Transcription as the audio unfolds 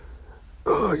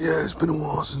Yeah, it's been a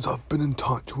while since I've been in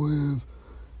touch with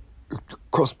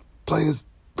cross players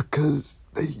because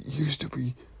they used to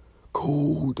be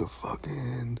called the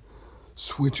fucking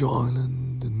Switch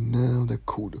Island and now they're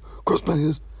called cross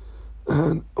players.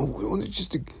 And I wanted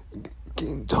just to get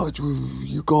in touch with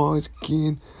you guys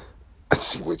again and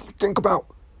see what you think about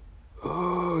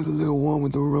the little one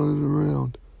with the running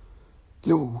around.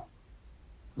 Little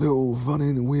funny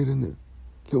and weird, isn't it?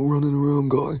 Little running around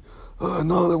guy.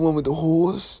 Another one with the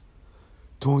horse.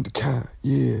 The one with the cat,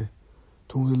 yeah.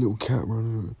 The one with the little cat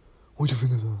running around. What do you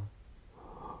think of that?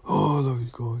 Oh, I love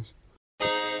you guys.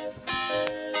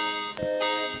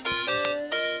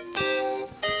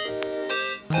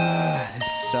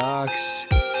 This sucks.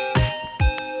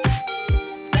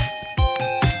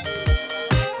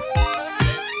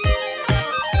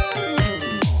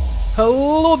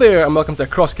 Hello there, and welcome to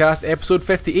CrossCast episode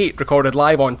 58, recorded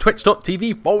live on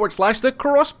twitch.tv/the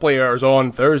crossplayers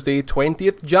on Thursday,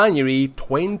 20th January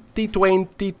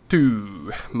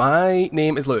 2022. My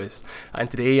name is Lewis,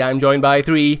 and today I'm joined by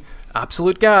three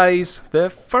absolute guys, the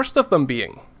first of them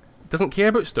being doesn't care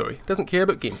about story, doesn't care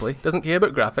about gameplay, doesn't care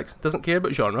about graphics, doesn't care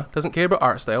about genre, doesn't care about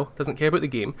art style, doesn't care about the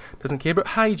game, doesn't care about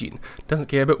hygiene, doesn't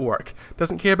care about work,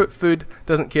 doesn't care about food,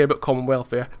 doesn't care about common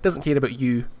welfare, doesn't care about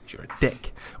you, you're a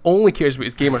dick, only cares about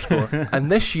his gamer score,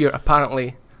 and this year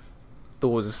apparently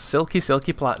those silky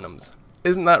platinums.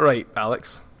 Isn't that right,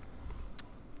 Alex?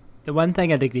 The one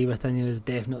thing I'd agree with in you is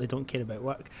definitely don't care about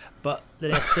work, but the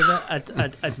rest of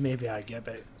it I'd maybe argue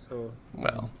about. So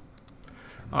well,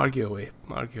 argue away.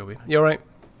 You alright?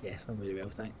 Yes, I'm really well,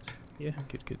 thanks. You?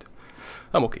 Good.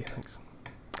 I'm okay, thanks.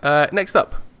 Next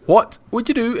up, what would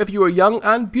you do if you were young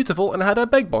and beautiful and had a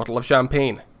big bottle of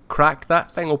champagne? Crack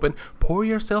that thing open, pour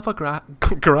yourself some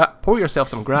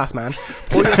grass, man.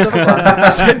 Pour yourself a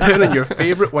glass, sit down in your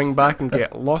favourite wingback and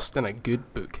get lost in a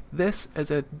good book. This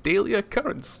is a daily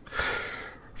occurrence.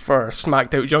 For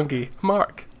smacked out junkie,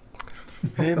 Mark.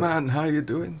 Hey man, how you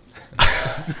doing?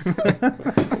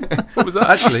 What was that?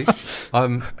 Actually,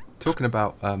 talking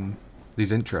about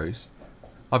these intros,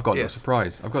 I've got a little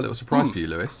surprise. I've got a little surprise for you,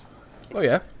 Lewis. Oh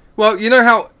yeah? Well, you know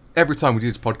how every time we do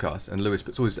this podcast, and Lewis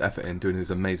puts all his effort in doing his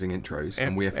amazing intros,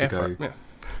 and we have to go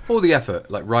all the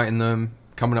effort, like writing them,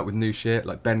 coming up with new shit.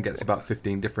 Like Ben gets about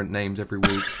 15 different names every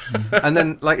week, and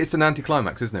then like it's an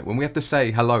anticlimax, isn't it? When we have to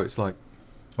say hello, it's like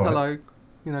all hello, right.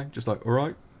 You know, just like all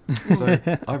right. So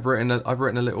I've written a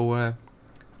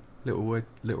little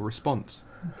response.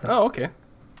 Oh, okay.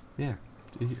 Yeah.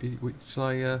 Shall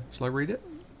I read it?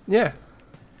 Yeah.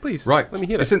 Please. Right. Let me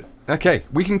hear it. Okay,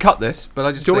 we can cut this, but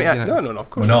I just think, No, of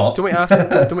course not. Do you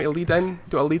want me to lead in?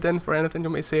 Do I lead in for anything? Do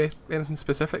you want me to say anything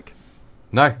specific?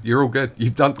 No, you're all good.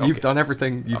 You've done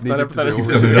everything you've needed to do.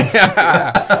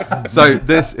 So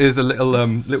this is a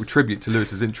little tribute to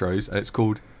Lewis's intros, and it's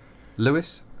called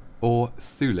Lewis or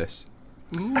Thulis.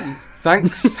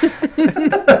 Thanks.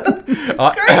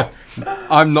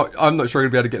 I'm not sure I'm going to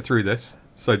be able to get through this,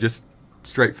 so just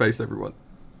straight face everyone.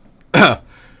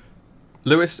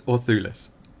 Lewis or Thulis?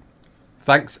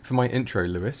 Thanks for my intro,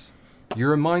 Lewis. You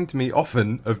remind me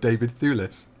often of David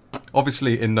Thulis.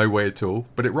 Obviously in no way at all,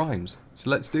 but it rhymes, so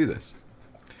let's do this.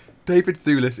 David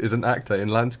Thulis is an actor in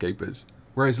Landscapers,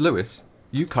 whereas Lewis,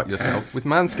 you cut yourself with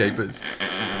Manscapers.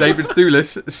 David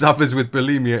Thulis suffers with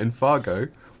bulimia in Fargo,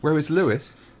 whereas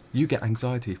Lewis, you get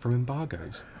anxiety from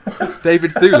embargoes.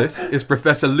 David Thulis is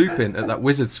Professor Lupin at that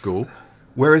wizard school,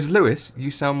 whereas Lewis,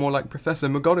 you sound more like Professor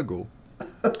McGonagall.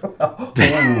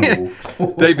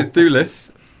 David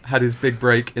Thulis had his big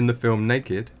break in the film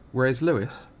Naked, whereas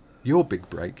Lewis, your big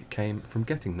break came from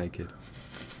getting naked.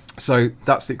 So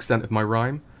that's the extent of my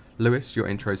rhyme. Lewis, your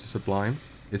intros are sublime.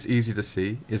 It's easy to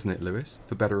see, isn't it, Lewis?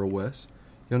 For better or worse,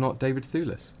 you're not David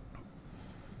Thulis.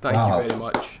 Thank you very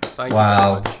much. Thank you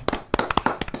very much.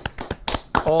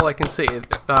 All I can say to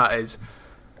that is,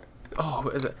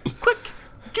 what is it? Quick,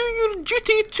 do your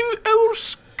duty to our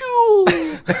school.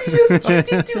 Your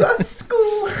duty to our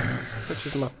school. Which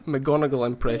is my McGonagall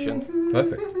impression.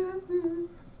 Perfect.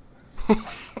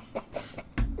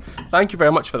 Thank you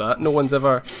very much for that. No one's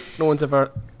ever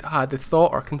had the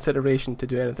thought or consideration to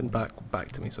do anything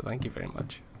back to me. So thank you very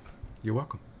much. You're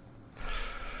welcome.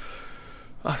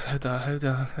 How'd I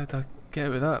get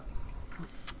out with that?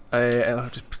 I'll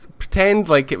just pretend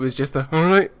like it was just a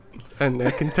alright and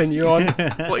continue on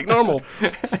like normal.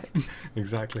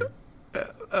 Exactly.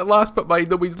 Last but by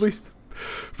no means least,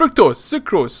 fructose,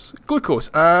 sucrose, glucose,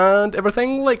 and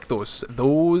everything like those.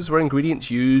 Those were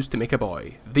ingredients used to make a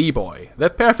boy. The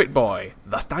perfect boy.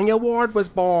 Thus Daniel Ward was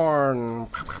born.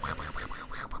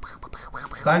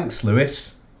 Thanks,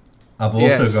 Lewis. I've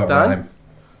also got Dan? rhyme.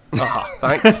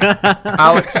 Thanks.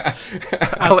 Alex,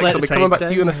 I'll be coming back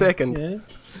to you in a Yeah. second. Yeah.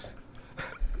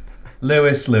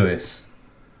 Lewis.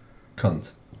 Cunt.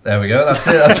 There we go. That's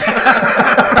it.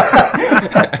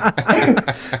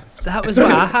 That was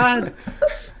what I had.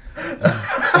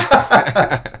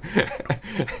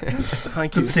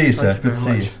 Thank you. Good to see you, sir. Thank Good to see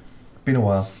very you. much. Been a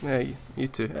while. Yeah, you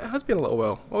too. It has been a little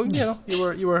while. Well,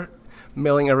 you were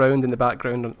milling around in the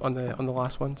background on the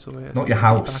last one, so it's Not good your to be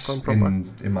house. back on proper.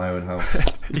 In my own house.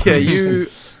 Yeah, you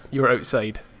were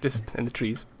outside, just in the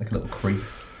trees. Like a little creep.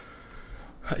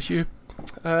 That's you.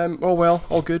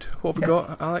 All good. What have we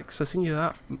got, Alex? I seen you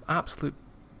that absolute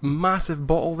massive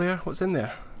bottle there. What's in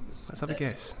there? Let's have a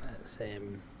guess. It's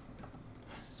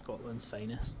Scotland's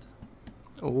finest.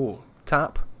 Oh,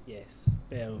 tap, Yes.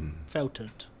 Well,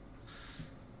 filtered.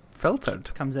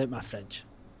 filtered. Comes out my fridge.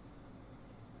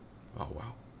 Oh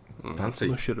wow, fancy.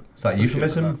 No, should Is that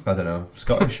euphemism? I don't know.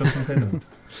 Scottish or something?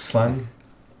 Slang?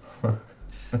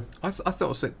 I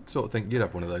thought sort of think you'd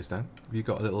have one of those, Dan. You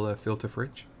got a little filter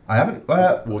fridge, I haven't.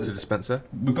 water dispenser.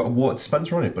 We've got a water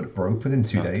dispenser on it, but it broke within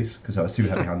 2 days because I was too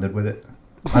heavy-handed with it.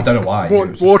 I don't know why. It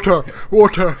was just-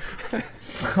 Water.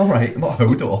 All right, I'm not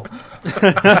Hodor.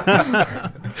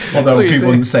 Although So you people say.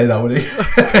 wouldn't say that, would he?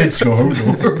 It's no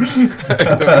Hodor.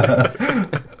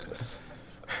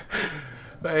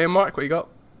 Hey, Mark, what you got?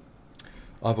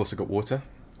 I've also got water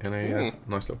in a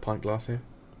nice little pint glass here.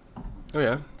 Oh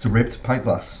yeah. It's a ribbed pint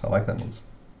glass. I like them ones.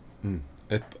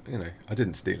 I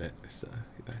didn't steal it. It's,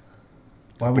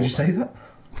 Why would you say that?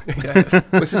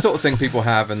 Well, it's the sort of thing people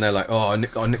have, and they're like, "Oh, I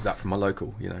nicked that from my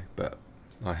local," but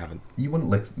I haven't. You wouldn't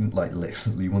lick You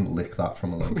wouldn't lick that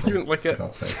from a local. You wouldn't lick it. for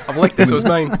God's sake. I've licked it, so it's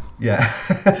mine. Yeah,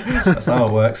 that's how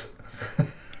it works.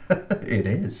 It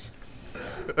is.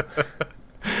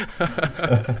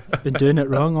 Been doing it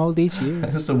wrong all these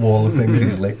years. It's a wall of things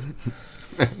he's licked.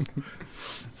 What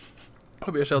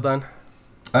about yourself, Dan?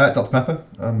 Dr Pepper.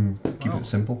 Keeping it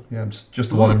simple. Yeah, just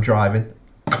the one I'm driving.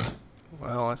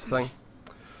 Well, that's the thing.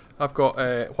 I've got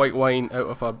white wine out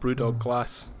of a Brewdog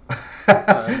glass.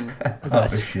 Is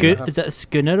that a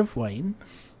schooner of wine?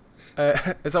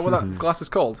 Is that what that glass is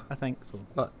called? I think so.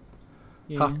 That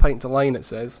Yeah. Half pint to line, it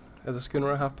says. Is a schooner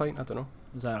a half pint? I don't know.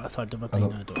 Is that a third of a I pint?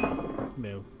 don't- I don't know.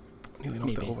 Well, Nearly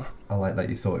knocked it Maybe. over. I like that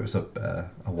you thought it was a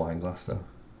wine glass though,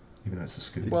 even though it's a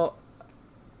scooter. Well,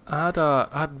 I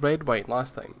had red wine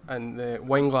last time, and the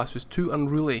wine glass was too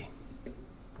unruly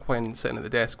when sitting at the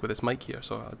desk with this mic here,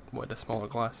 so I wanted a smaller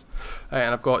glass.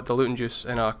 And I've got diluting juice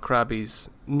in a Krabby's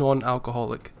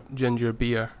non-alcoholic ginger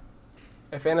beer.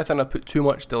 If anything, I put too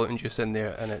much diluting juice in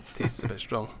there, and it tastes a bit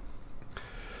strong.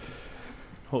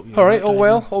 hope you All right, like all driving.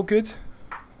 well, all good.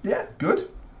 Yeah, good.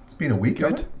 It's been a week,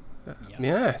 Good. hasn't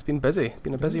Yeah, it's been busy. It's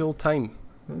been a busy old time.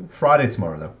 it? Friday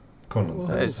tomorrow though.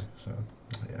 Currently. It is. So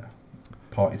yeah,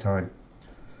 party time.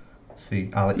 See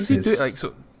Alex Easy to is. do it like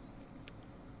so.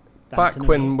 Dancing Back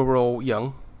when away. we were all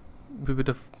young, we would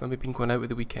have maybe been going out with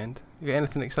the weekend. You got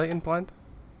anything exciting planned?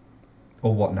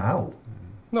 Or what now?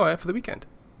 No, for the weekend.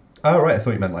 Oh right, I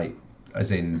thought you meant like,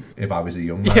 as in if I was a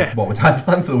young man, Yeah. what would I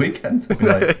plan for the weekend? I'd be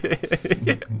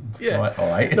like, Yeah. all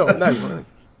right. No, no.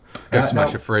 Go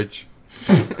smash no. a fridge.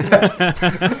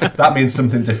 That means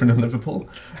something different in Liverpool.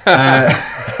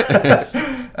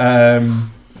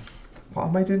 What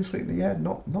am I doing this week? Yeah,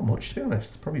 not much to be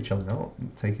honest. Probably chilling out,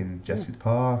 taking Jesse to the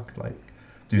park, like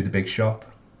do the big shop,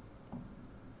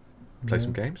 Play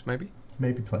some games, maybe.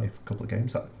 maybe play a couple of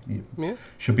games. That Yeah,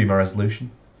 should be my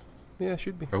resolution. yeah,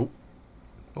 should be.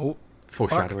 Oh,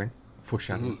 foreshadowing.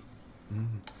 Foreshadowing.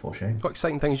 For shame. What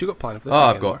exciting things you got planned for this Oh,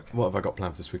 weekend, I've got. Mark? What have I got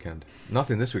planned for this weekend?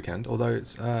 Nothing this weekend. Although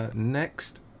it's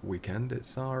next weekend.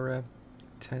 It's our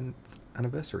 10th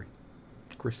anniversary.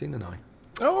 Christine and I.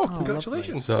 Oh, lovely.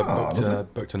 congratulations. So Oh, booked, lovely.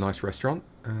 booked a nice restaurant,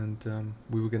 and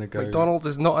we were going to go. McDonald's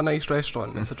is not a nice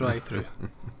restaurant. It's a drive-through.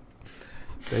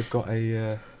 They've got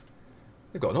a.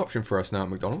 They've got an option for us now at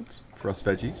McDonald's for us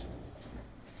veggies.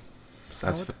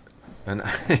 Salad. And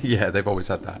yeah, they've always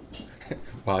had that.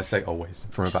 Well, I say always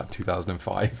from about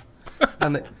 2005,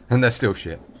 and they're still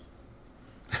shit.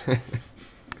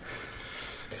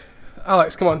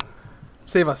 Alex, come on,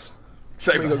 save us.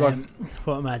 Save What you us. got going?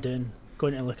 What am I doing?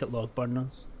 Going to look at log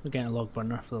burners. We're getting a log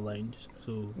burner for the lounge,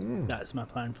 so that's my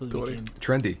plan for the Don't worry. weekend.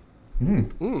 Trendy.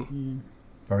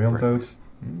 Very on Very vogue. nice.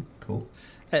 Cool.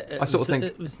 I sort of think-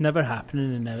 it was never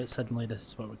happening, and now it's suddenly this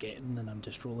is what we're getting, and I'm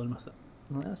just rolling with it.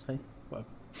 I'm like, that's fine. Whatever.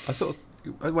 I sort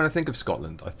of, when I think of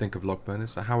Scotland, I think of log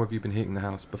burners. So how have you been heating the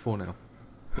house before now?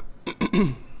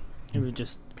 It would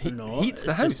just heats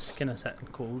the house. Kind of sitting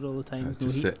cold all the time. There's no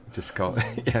Just heat. sit, just call.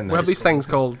 Yeah, no, We have just these call- things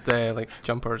called like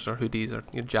jumpers or hoodies or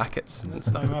jackets and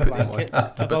stuff. My We put them on. blankets.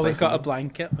 Keep I've us always nice got a and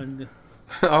blanket on.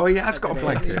 Oh, he has got a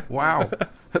blanket. Wow.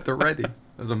 At the ready.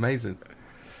 That's amazing.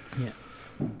 Yeah.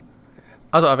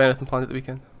 I don't have anything planned at the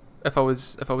weekend. If I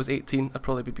was 18, I'd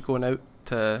probably be going out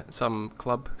to some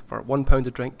club for £1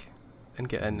 a drink and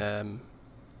getting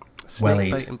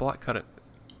snake bite and blackcurrant.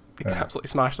 It's absolutely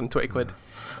smashed on 20 quid.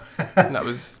 And that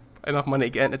was enough money to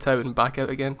get into town and back out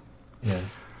again. Yeah.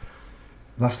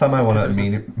 Last time I went on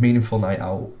a meaningful night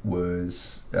out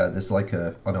was there's like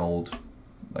an old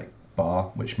like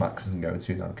bar which Max isn't going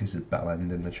to now because it's Bell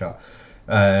End in the chat,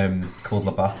 called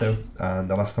Labato. And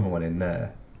the last time I went in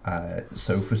there, I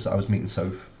was meeting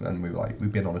Soph, and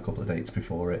we'd been on a couple of dates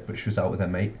before it, but she was out with her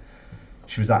mate.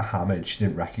 She was that hammered she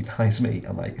didn't recognise me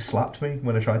and like slapped me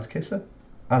when I tried to kiss her,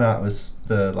 and that was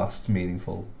the last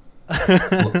meaningful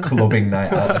clubbing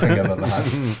night out I think I've ever had.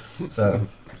 So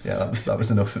yeah, that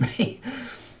was enough for me.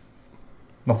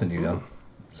 Nothing new now.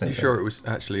 You sure it was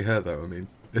actually her though? I mean,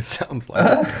 it sounds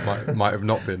like it might have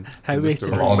not been. How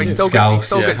wasted But he still gets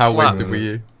how slapped. wasted were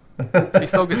you? He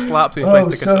still gets slapped when he tries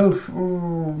to kiss her.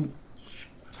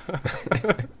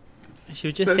 She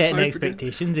was just That's setting so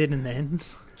expectations in and then.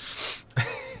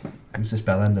 Who's this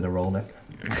Bell End in a roll neck?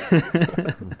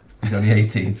 He's only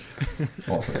 18.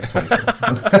 What's it?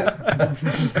 24.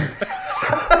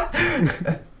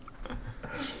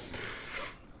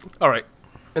 Alright,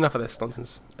 enough of this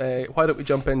nonsense. Why don't we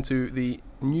jump into the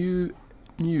new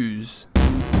news?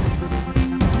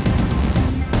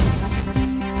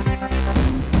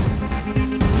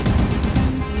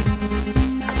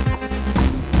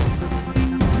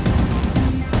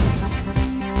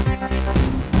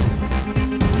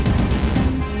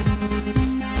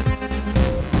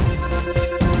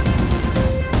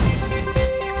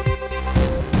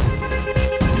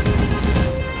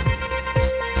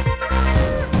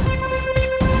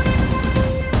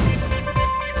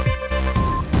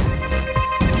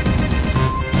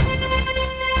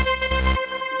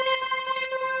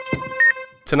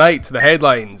 Tonight, the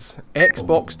headlines.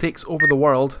 Xbox takes over the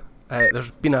world.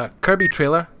 There's been a Kirby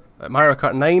trailer, Mario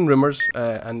Kart 9 rumours,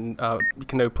 and you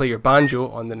can now play your banjo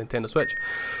on the Nintendo Switch.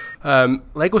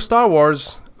 Lego Star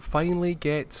Wars finally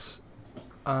gets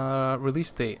a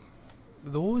release date.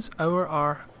 Those are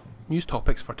our news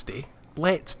topics for today.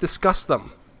 Let's discuss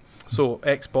them. So,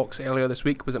 Xbox earlier this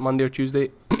week, was it Monday or Tuesday,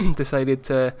 decided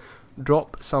to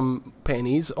drop some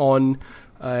pennies on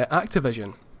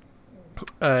Activision.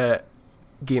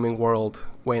 Gaming world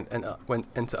went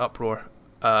into uproar.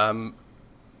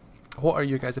 What are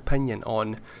your guys' opinion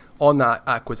on that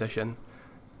acquisition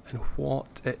and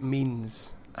what it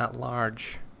means at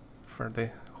large for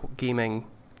the gaming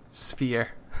sphere?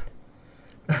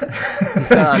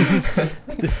 The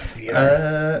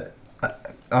sphere.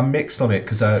 I'm mixed on it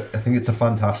because I think it's a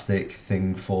fantastic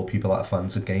thing for people that are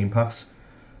fans of Game Pass.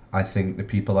 I think the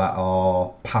people that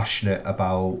are passionate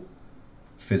about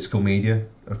physical media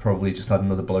have probably just had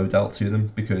another blow dealt to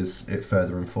them because it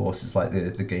further enforces like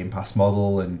the Game Pass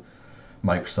model and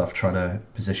Microsoft trying to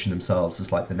position themselves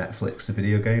as like the Netflix of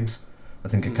video games. I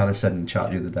think I kind of said in the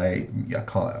chat the other day, I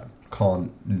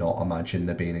can't not imagine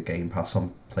there being a Game Pass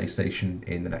on PlayStation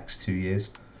in the next 2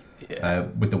 years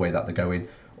with the way that they're going.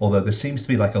 Although there seems to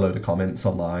be like a load of comments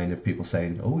online of people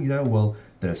saying, oh, well,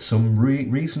 there's some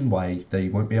reason why they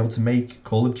won't be able to make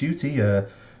Call of Duty an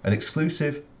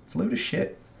exclusive. It's a load of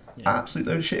shit. Yeah. Absolute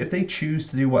load of shit. If they choose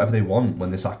to do whatever they want when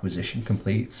this acquisition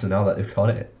completes, so now that they've got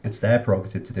it, it's their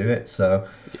prerogative to do it. So,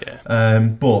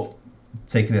 but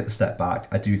taking it a step back,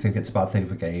 I do think it's a bad thing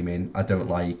for gaming. I don't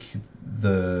like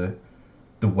the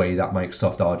way that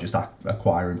Microsoft are just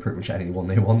acquiring pretty much anyone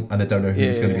they want, and I don't know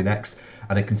who's going to be next.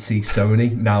 And I can see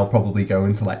Sony now probably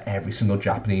going to like every single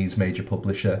Japanese major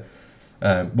publisher.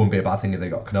 Wouldn't be a bad thing if they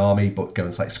got Konami, but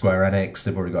going to like Square Enix,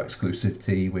 they've already got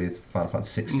exclusivity with Final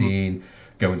Fantasy 16.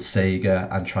 Going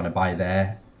Sega and trying to buy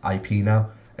their IP now.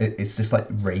 It's just like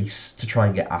race to try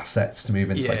and get assets to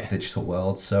move into like the digital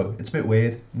world. So it's a bit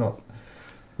weird. Not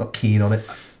keen on it.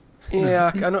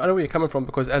 Yeah, I know where you're coming from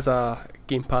because as a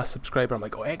Game Pass subscriber, I'm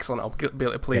like, oh, excellent! I'll be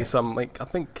able to play some. Like I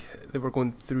think they were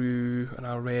going through, and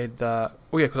I read that.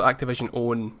 Oh yeah, because Activision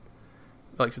own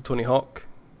like the Tony Hawk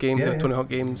game, Tony Hawk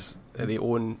games. They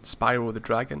own Spyro the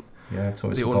Dragon. Yeah, it's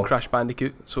they own Crash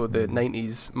Bandicoot, so the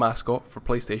 90s mascot for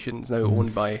PlayStation is now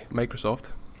owned by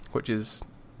Microsoft, which is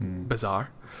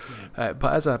bizarre. But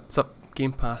as a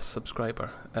Game Pass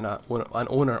subscriber and an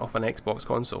owner of an Xbox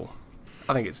console,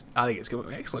 I think it's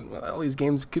excellent. All these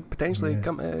games could potentially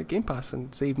come to Game Pass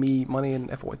and save me money, and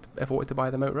if I wanted to buy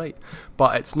them outright.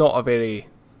 But it's not a very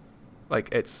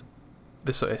it's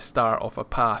the sort of start of a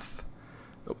path,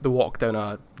 the walk down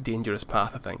a dangerous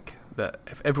path. I think that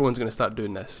if everyone's going to start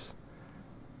doing this,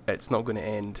 it's not going to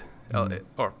end,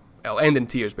 or it'll end in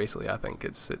tears. Basically, I think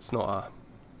it's not a.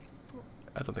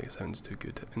 I don't think it sounds too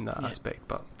good in that aspect,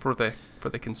 but for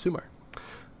the consumer,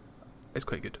 it's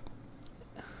quite good.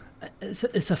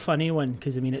 It's a funny one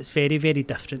because I mean it's very, very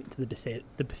different to the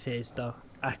Bethesda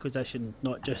acquisition,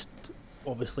 not just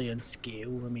obviously on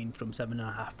scale. I mean, from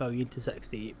 7.5 billion to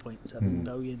 68.7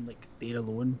 billion, like they're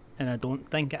alone, and I don't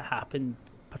think it happened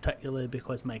particularly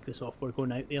because Microsoft were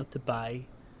going out there to buy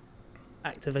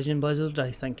Activision Blizzard.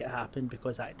 I think it happened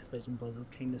because Activision Blizzard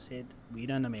kind of said,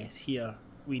 we're in a mess here,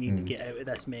 we need to get out of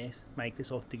this mess.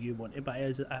 Microsoft, do you want to buy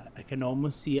us? I can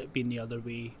almost see it being the other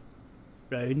way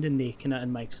round, and they kind of,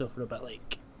 and Microsoft were a bit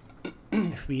like,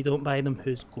 if we don't buy them,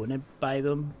 who's going to buy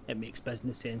them? It makes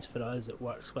business sense for us. It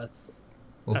works with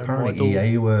well, our apparently model.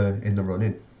 EA were in the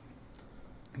running.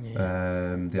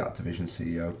 Yeah. The Activision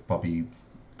CEO, Bobby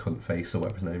Cuntface, or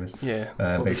whatever his name is.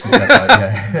 Yeah. Basically said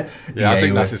that, Yeah, I EA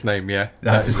think were- that's his name. Yeah,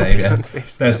 That's his name, yeah.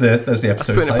 Cuntface. There's the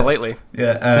episode Putting it title. politely.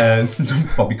 Yeah,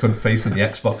 Bobby Cuntface and the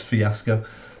Xbox fiasco.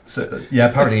 So yeah,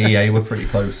 apparently EA were pretty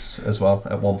close as well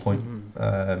at one point.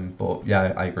 But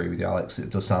yeah, I agree with you, Alex. It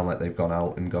does sound like they've gone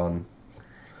out and gone,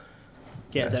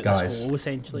 Get us out guys. this hole,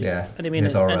 essentially. yeah, And I mean,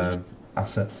 here's our and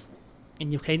assets.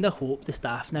 you kind of hope the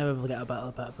staff now have got a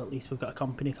bit of at least we've got a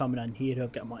company coming in here who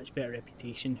have got a much better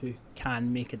reputation, who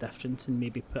can make a difference and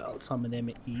maybe put some of them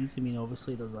at ease. I mean,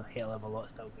 obviously there's a hell of a lot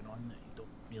still going on that you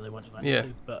don't really want to go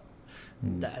into, but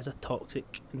that is a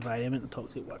toxic environment, a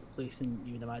toxic workplace, and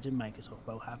you would imagine Microsoft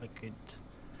will have a good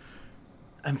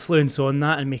influence on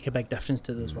that and make a big difference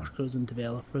to those workers and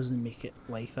developers and make it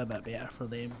life a bit better for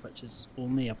them, which is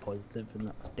only a positive, and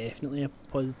that's definitely a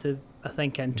positive. I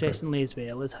think interestingly as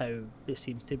well is how there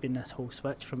seems to have been this whole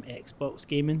switch from Xbox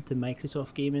gaming to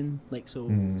Microsoft gaming. Like,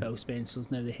 so Phil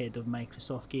Spencer's now the head of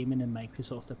Microsoft gaming, and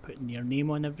Microsoft are putting their name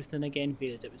on everything again,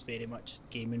 whereas it was very much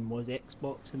gaming was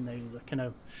Xbox, and now they're kind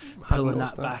of pulling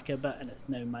that back a bit, and it's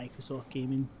now Microsoft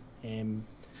gaming.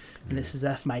 And it's as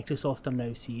if Microsoft are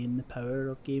now seeing the power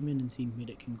of gaming and seeing where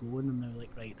it can go, and I'm now like,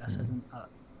 right, this isn't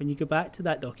when you go back to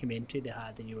that documentary they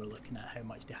had, and you were looking at how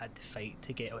much they had to fight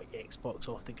to get like Xbox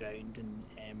off the ground,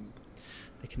 and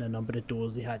the kind of number of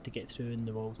doors they had to get through and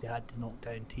the walls they had to knock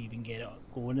down to even get it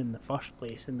going in the first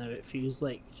place, and now it feels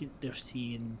like they're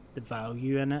seeing the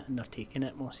value in it and they're taking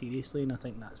it more seriously, and I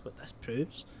think that's what this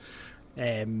proves.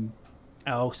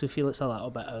 I also feel it's a little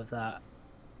bit of that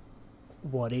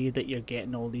worry that you're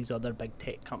getting all these other big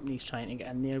tech companies trying to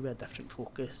get in there with a different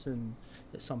focus, and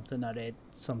it's something I read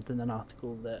an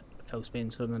article that Phil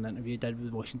Spencer in an interview did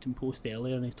with Washington Post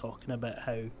earlier, and he's talking about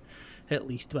how at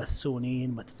least with Sony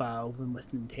and with Valve and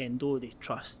with Nintendo they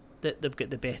trust that they've got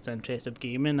the best interest of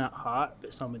gaming at heart,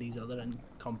 but some of these other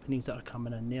companies that are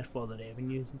coming in there for the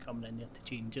revenues and coming in there to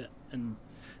change it, and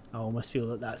I almost feel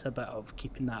that that's a bit of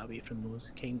keeping that away from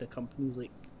those kind of companies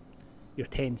like your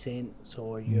Tencents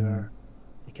or your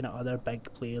the kind of other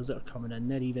big players that are coming in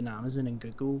there, even Amazon and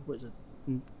Google, which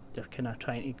they're kind of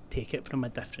trying to take it from a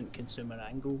different consumer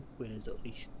angle, whereas at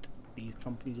least these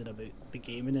companies are about the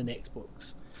gaming, and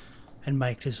Xbox and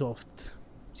Microsoft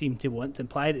seem to want to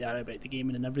imply that they are about the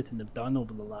gaming, and everything they've done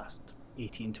over the last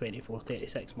 18, 24,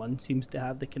 36 months seems to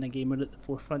have the kind of gamer at the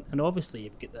forefront. And obviously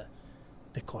you've got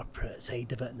the corporate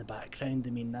side of it in the background.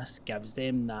 I mean, this gives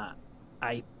them that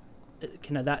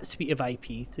kind of that suite of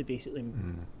IP to basically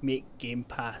make Game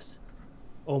Pass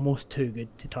almost too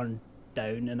good to turn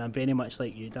down. And I'm very much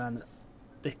like you, Dan.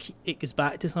 It goes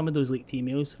back to some of those leaked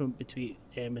emails from between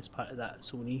as part of that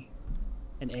Sony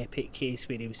and Epic case,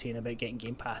 where he was saying about getting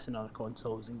Game Pass and other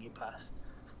consoles and Game Pass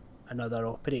and other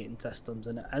operating systems,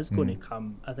 and it is going to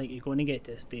come. I think you're going to get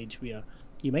to a stage where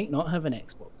you might not have an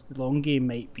Xbox. The long game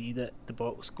might be that the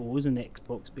box goes and the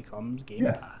Xbox becomes Game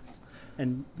Pass.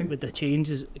 And with the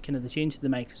changes, kind of the change to the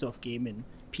Microsoft gaming,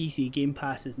 PC Game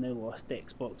Pass has now lost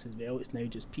Xbox as well. It's now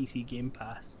just PC Game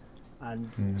Pass, and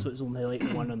so it's only like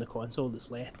the one on the console that's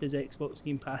left is Xbox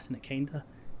Game Pass, and it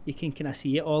you can kind of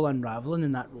see it all unraveling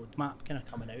in that roadmap kind of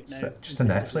coming out now. So just a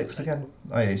Netflix again.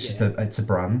 It's just it's a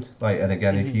brand. And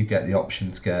again, if you get the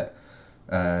option to get,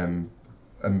 and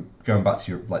going back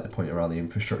to your the point around the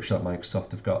infrastructure that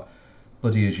Microsoft have got,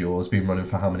 bloody Azure's been running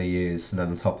for how many years, and then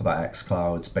on top of that,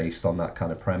 xCloud's based on that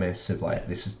kind of premise of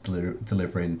this is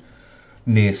delivering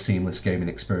near seamless gaming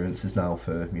experiences now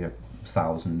for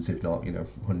thousands, if not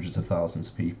hundreds of thousands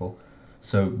of people.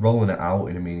 So rolling it out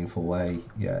in a meaningful way,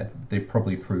 they've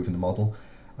probably proven the model.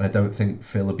 And I don't think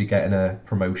Phil would be getting a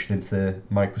promotion into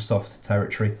Microsoft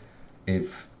territory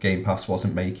if Game Pass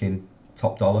wasn't making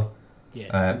top dollar.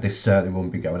 They certainly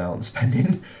wouldn't be going out and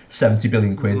spending 70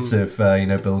 billion quid of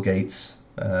Bill Gates'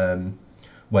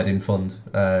 wedding fund,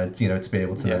 to be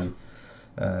able to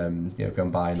Go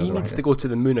and buy another. He needs to go to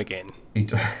the moon again. He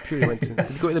I'm sure he went to. Did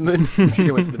he go to the moon? I'm sure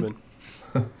he went to the moon.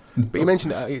 But you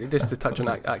mentioned just to touch on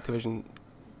Activision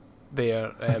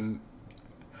there.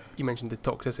 You mentioned the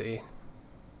toxicity.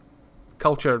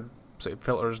 Culture sort of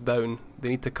filters down. They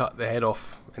need to cut the head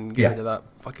off and get rid of that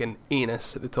fucking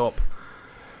anus at the top.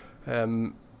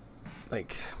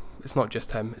 It's not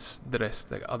just him; it's the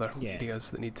rest, like other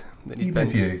areas that need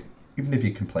bending. Even if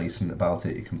you're complacent about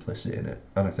it, you're complicit in it,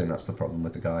 and I think that's the problem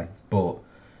with the guy. But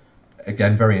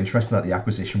again, very interesting that the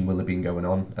acquisition will have been going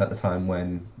on at the time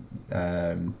when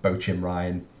both Jim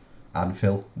Ryan and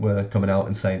Phil were coming out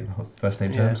and saying first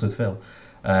name terms with Phil.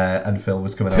 And Phil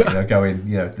was coming out, going,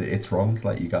 it's wrong.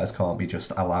 Like, you guys can't be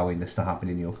just allowing this to happen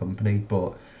in your company.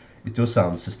 But it does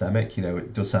sound systemic.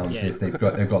 It does sound as if they've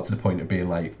got to the point of being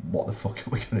like, what the fuck are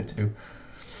we going to do?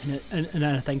 And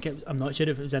I think I'm not sure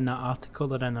if it was in that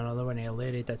article or in another one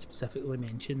earlier. They did specifically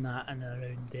mention that and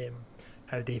around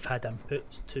how they've had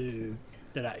inputs to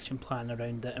their action plan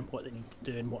around it and what they need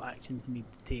to do and what actions they need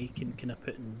to take, and kind of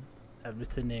putting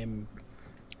everything in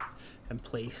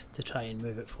place to try and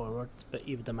move it forward. But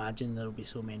you would imagine there'll be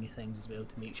so many things as well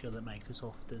to make sure that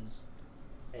Microsoft is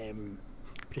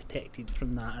protected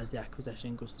from that as the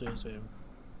acquisition goes through as well.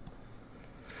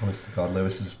 Honest to God,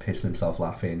 Lewis is pissing himself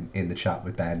laughing in the chat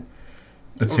with Ben.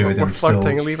 The two of them we're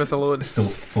flirting, leave us alone. Still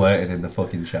flirting in the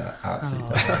fucking chat.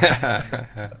 Absolutely.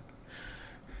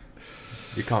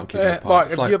 You can't keep it apart. Mark,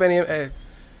 do you have any...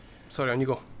 sorry, on you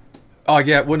go. Oh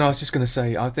yeah, well no, I was just going to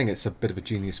say, I think it's a bit of a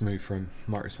genius move from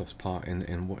Microsoft's part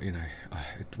in what,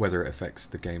 whether it affects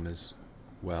the gamers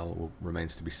well or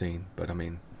remains to be seen. But I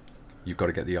mean, you've got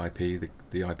to get the IP.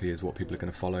 The IP is what people are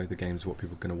going to follow. The game is what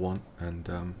people are going to want.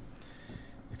 And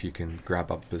if you can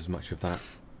grab up as much of that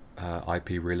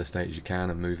IP real estate as you can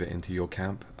and move it into your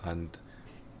camp, and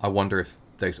I wonder if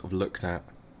they sort of looked at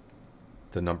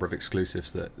the number of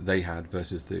exclusives that they had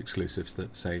versus the exclusives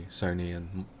that, say, Sony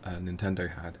and Nintendo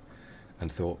had,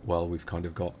 and thought, well, we've kind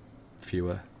of got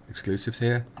fewer exclusives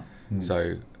here.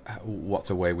 So what's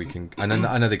a way we can... And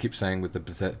I know they keep saying with the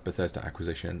Bethesda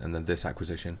acquisition and then this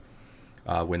acquisition,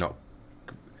 we're not...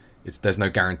 There's no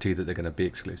guarantee that they're going to be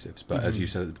exclusives. But as you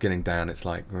said at the beginning, Dan, it's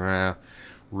like,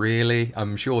 really?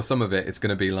 I'm sure some of it's going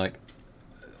to be like,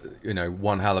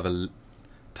 one hell of a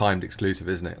timed exclusive,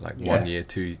 isn't it? Like 1 year,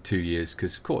 2 years,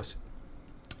 because of course.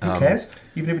 Who cares?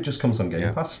 Even if it just comes on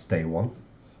Game Pass day one.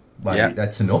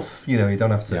 That's enough. You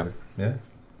don't have to... Yeah.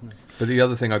 But the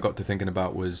other thing I got to thinking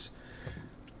about was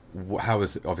how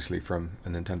is, obviously from a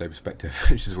Nintendo perspective,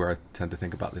 which is where I tend to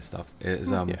think about this stuff,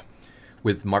 is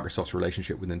with Microsoft's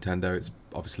relationship with Nintendo, it's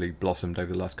obviously blossomed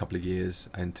over the last couple of years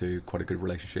into quite a good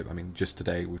relationship. I mean, just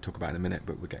today, we'll talk about it in a minute,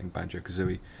 but we're getting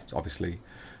Banjo-Kazooie. It's obviously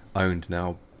owned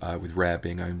now, with Rare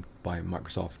being owned by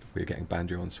Microsoft. We're getting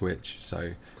Banjo on Switch,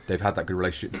 so they've had that good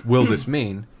relationship. Will this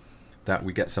mean that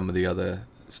we get some of the other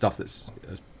stuff that's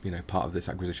part of this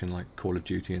acquisition, like Call of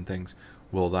Duty and things?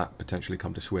 Will that potentially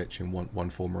come to Switch in one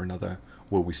form or another?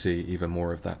 Will we see even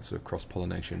more of that sort of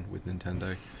cross-pollination with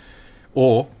Nintendo,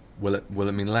 or will it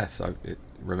mean less? It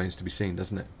remains to be seen,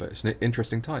 doesn't it? But it's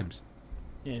interesting times.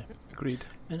 Yeah, agreed.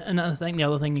 And I think the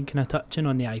other thing, and kind of touching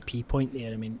on the IP point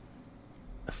there, I mean,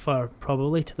 for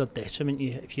probably to their detriment,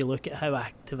 if you look at how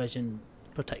Activision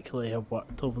particularly have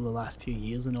worked over the last few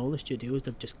years, and all the studios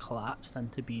have just collapsed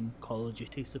into being Call of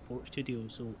Duty support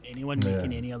studios. So anyone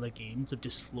making any other games have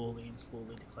just slowly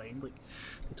declined. Like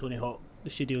the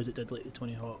studios that did like the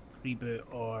Tony Hawk reboot,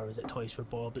 or was it Toys for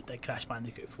Bob that did Crash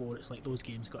Bandicoot 4, it's like those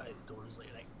games got out the door. It's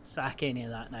like, right, sack any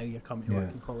of that now, you're coming to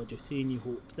work in Call of Duty, and you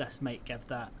hope this might give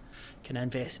that kind of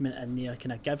investment in there,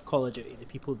 kind of give Call of Duty the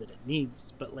people that it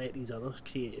needs, but let these other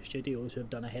creative studios who have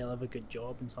done a hell of a good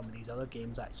job in some of these other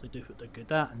games actually do what they're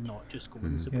good at, and not just go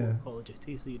and support Call of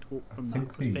Duty. So you'd hope from that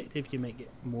perspective you might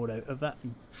get more out of it.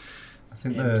 And I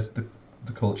think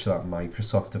the culture that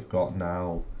Microsoft have got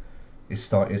now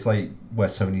it's like where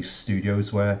Sony's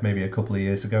studios were maybe a couple of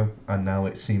years ago, and now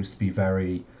it seems to be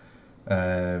very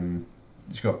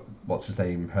you've got, what's his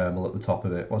name, Hermel at the top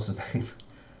of it. What's his name?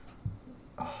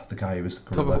 Oh, the guy who was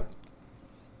the gorilla.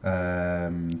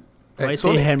 I'd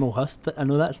say Hermel Hust, but I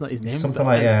know that's not his name. Something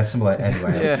like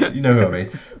anyway, you know who I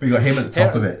mean. But you got him at the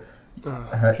top of it.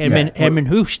 Herman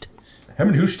Hust.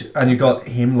 Herman Hust, and you got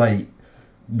him like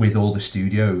with all the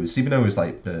studios, even though it was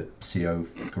like the CEO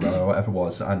Gorilla or whatever it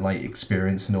was, and like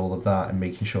experience and all of that, and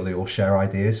making sure they all share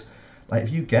ideas. Like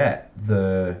if you get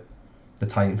the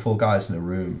Titanfall guys in a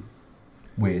room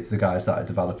with the guys that are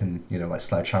developing, like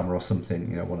Sledgehammer or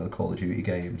something, one of the Call of Duty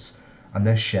games, and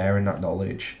they're sharing that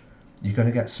knowledge, you're going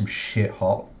to get some shit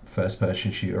hot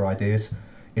first-person shooter ideas.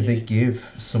 If they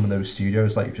give some of those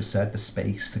studios, like you just said, the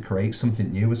space to create something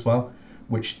new as well,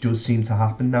 which does seem to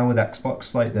happen now with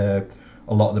Xbox. Like a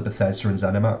lot of the Bethesda and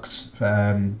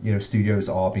ZeniMax, studios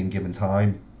are being given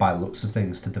time by the looks of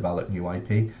things to develop new IP.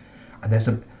 And there's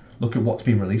look at what's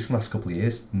been released in the last couple of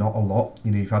years. Not a lot.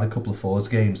 You've had a couple of Forza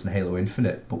games and Halo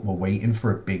Infinite, but we're waiting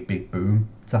for a big boom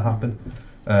to happen.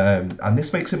 And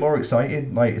this makes it more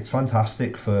exciting. Like, it's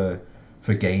fantastic for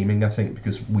gaming, I think,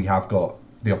 because we have got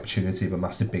the opportunity of a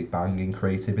massive big bang in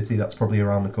creativity that's probably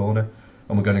around the corner,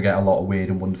 and we're going to get a lot of weird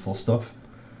and wonderful stuff.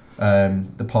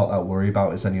 The part that I worry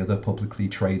about is any other publicly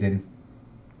trading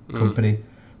company,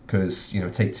 because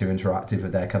Take-Two Interactive,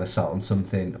 if they're kind of sat on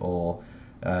something, or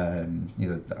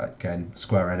again,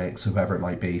 Square Enix, whoever it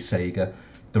might be, Sega,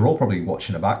 they're all probably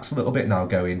watching their backs a little bit now,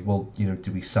 going, well,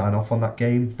 do we sign off on that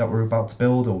game that we're about to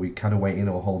build, or are we kind of waiting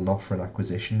or holding off for an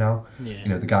acquisition now?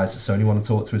 Yeah. The guys at Sony want to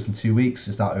talk to us in 2 weeks.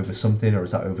 Is that over something, or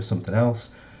is that over something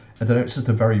else? I don't know. It's just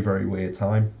a very, very weird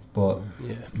time. But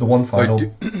the one final.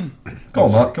 Go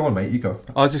on, Mark. Go on, mate. You go.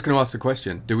 I was just going to ask the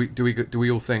question: Do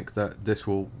we all think that this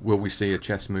will we see a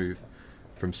chess move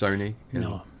from Sony?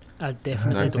 No, I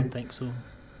definitely don't think so.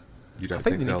 You don't I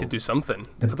think they need to do something.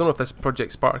 I don't know if this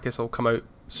Project Spartacus will come out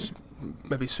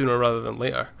maybe sooner rather than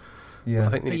later. Yeah,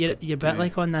 I think But you're a bit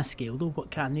like on this scale though.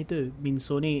 What can they do? I mean,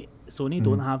 Sony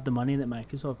don't have the money that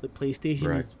Microsoft. Like,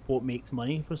 PlayStation is what makes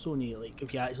money for Sony. Like,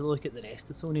 if you actually look at the rest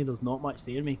of Sony, there's not much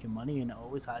there making money, and it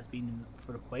always has been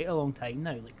for quite a long time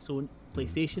now. Like,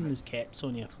 PlayStation has kept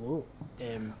Sony afloat.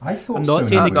 I thought I'm not Sony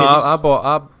saying No, I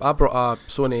brought a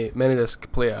Sony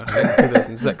Minidisc player in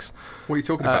 2006. What are you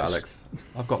talking about, Alex?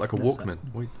 I've got like a Walkman.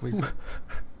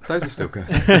 Those are still going.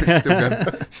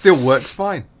 Still works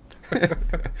fine.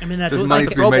 I mean, I There's don't money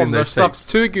think to be made in Their those stuff's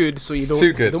tapes. too good, so you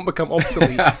don't become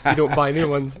obsolete. You don't buy new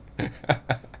ones.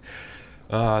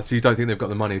 So you don't think they've got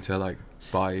the money to like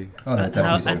buy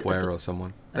software or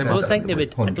someone? I don't think they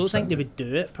would. I don't think they would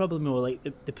do it. Probably more like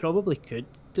they probably could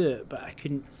do it, but I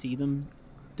couldn't see them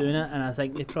doing it. And I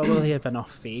think they probably have enough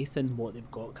faith in what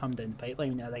they've got coming down the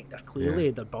pipeline. I think they're clearly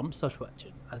their bumps are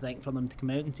twitching. I think for them to come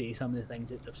out and say some of the things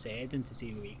that they've said, and to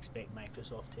say we expect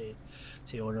Microsoft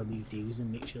to honour these deals and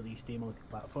make sure these stay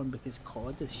multi-platform, because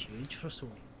COD is huge for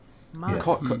Sony.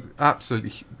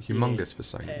 Absolutely humongous for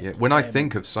Sony. When I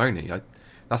think of Sony,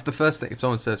 that's the first thing. If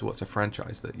someone says what's a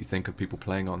franchise that you think of people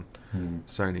playing on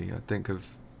Sony, I think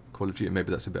of Call of Duty.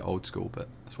 Maybe that's a bit old school, but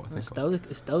that's what I think of.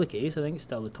 It's still the case. I think it's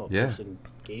still the top grossing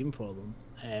game for them.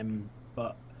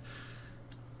 But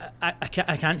I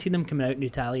can't see them coming out and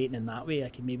retaliating in that way. I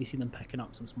can maybe see them picking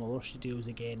up some smaller studios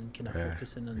again and kind of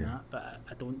focusing on that. But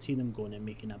I don't see them going and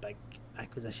making a big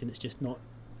acquisition. It's just not.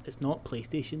 It's not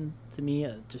PlayStation to me.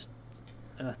 And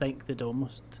I think they've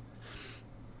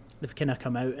kind of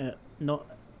come out not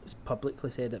publicly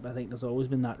said it, but I think there's always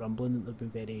been that rumbling that they've been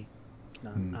very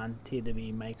anti the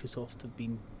way Microsoft have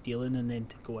been dealing, and then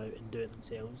to go out and do it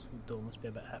themselves would almost be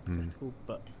a bit hypocritical.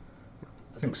 But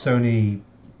I think Sony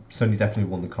definitely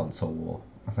won the console war.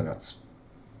 I think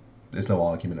there's no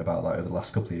argument about that over the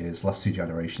last couple of years, last two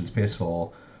generations.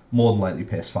 PS4, more than likely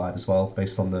PS5 as well,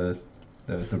 based on the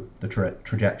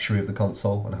trajectory of the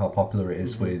console and how popular it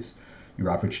is with your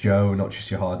average Joe, not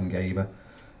just your hardened gamer.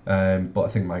 But I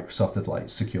think Microsoft have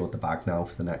secured the bag now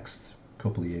for the next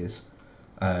couple of years.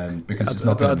 Because it's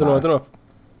not. I don't know if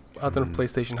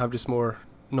PlayStation have just more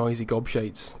noisy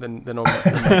gobshites than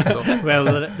Microsoft. Well,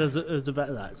 there's a bit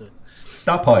of that as well.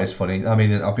 That part is funny. I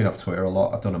mean, I've been off Twitter a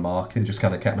lot. I've done a mark and just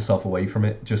kind of kept myself away from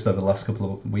it just over the last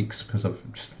couple of weeks because I've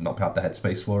just not had the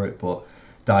headspace for it. But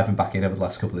diving back in over the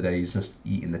last couple of days, just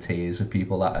eating the tears of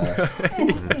people that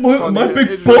my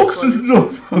big box is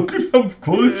not have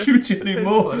Call of Duty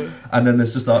anymore. And then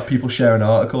there's just people sharing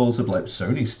articles of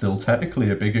Sony's still technically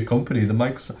a bigger company than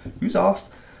Microsoft. Who's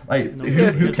asked?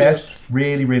 Who cares?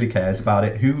 Really cares about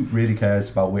it? Who really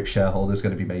cares about which shareholder is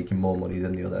going to be making more money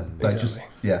than the other?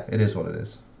 It is what it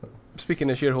is. Speaking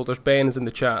of shareholders, Ben is in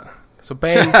the chat. So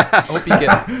Ben, I hope you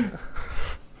get.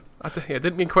 I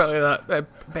didn't mean quite like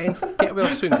that. Ben, get well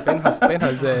soon.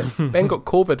 Ben got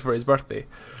COVID for his birthday.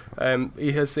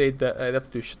 He has said that they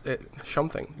have to do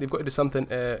something. They've got to do something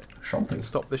to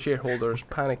stop the shareholders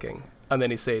panicking. And then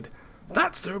he said,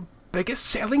 "That's their biggest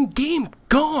selling game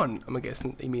gone." I'm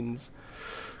guessing he means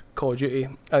Call of Duty.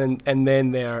 And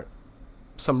then they're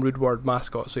some rude word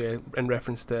mascot. So yeah, in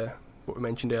reference to what we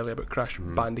mentioned earlier about Crash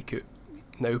Bandicoot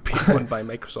now being owned by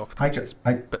Microsoft, which is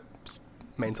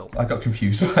mental. I got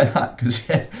confused by that because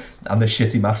I'm the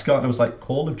shitty mascot, and I was like,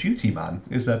 Call of Duty man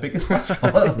is their biggest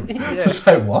mascot. I was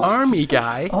like, what? Army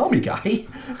guy.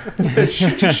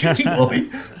 Shitty boy.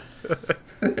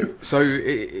 So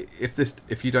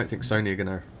if you don't think Sony are going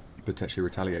to potentially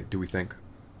retaliate, do we think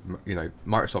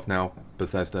Microsoft now,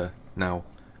 Bethesda now,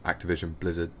 Activision,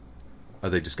 Blizzard, Are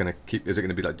they just going to keep? Is it going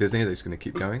to be like Disney? Are they just going to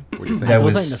keep going? What do you think? I There don't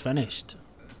was- think they're finished.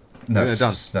 No, Yeah,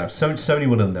 done. no. Sony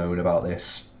would have known about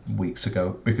this weeks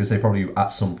ago because they probably at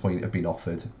some point have been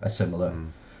offered a similar.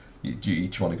 Do you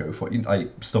want to go for it?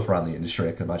 Like, stuff around the industry,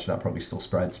 I can imagine that probably still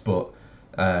spreads, but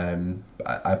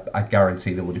I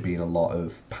guarantee there would have been a lot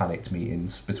of panicked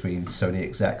meetings between Sony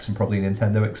execs and probably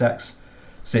Nintendo execs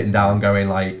sitting down going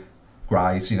like,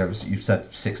 guys, you've said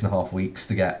 6.5 weeks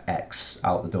to get X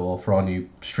out the door for our new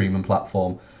streaming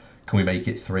platform. Can we make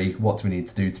it 3? What do we need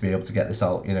to do to be able to get this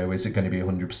out? Is it going to be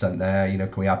 100% there?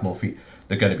 Can we add more feet?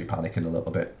 They're going to be panicking a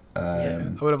little bit. I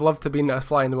would have loved to have been a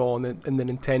fly in the wall in the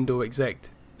Nintendo exec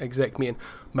meeting.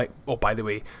 Oh, by the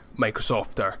way,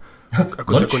 Microsoft are they're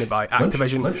going to buy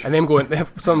Activision, lunch. and them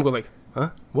someone going like,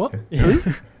 huh? What?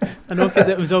 I know, because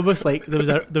it was almost like there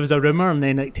was a rumor, and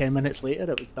then like 10 minutes later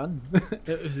it was done.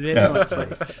 It was very much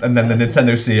like. And then the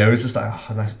Nintendo CEO is just like,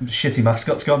 oh, that shitty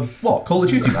mascot's gone. What? Call of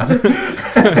Duty, man?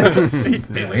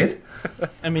 Bit weird.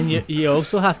 I mean, you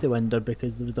also have to wonder,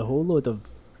 because there was a whole load of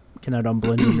kind of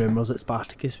rumblings and rumours that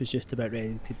Spartacus was just about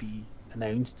ready to be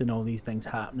announced, and all these things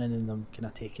happening, and them kind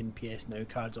of taking PS Now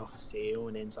cards off sale,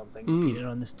 and then some things appearing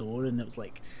on the store, and it was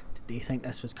like, did they think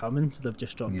this was coming? So they've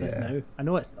just dropped this now. I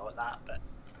know it's not that, but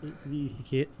you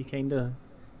kind of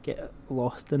get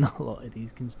lost in a lot of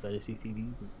these conspiracy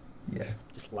theories and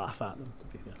just laugh at them, to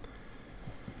be fair.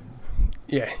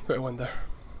 Yeah, got to wonder.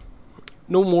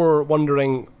 No more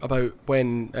wondering about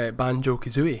when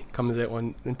Banjo-Kazooie comes out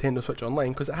on Nintendo Switch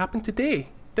Online, because it happened today,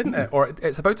 didn't it? Or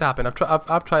it's about to happen.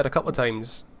 I've tried a couple of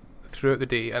times throughout the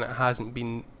day, and it hasn't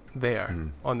been there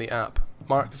on the app.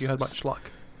 Mark, have you had much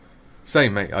luck?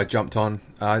 Same, mate. I jumped on.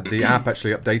 The app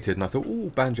actually updated, and I thought,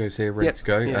 "Oh, Banjo's here, ready to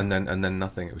go." Yeah. And then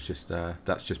nothing. It was just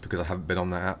that's just because I haven't been on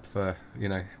that app for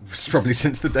probably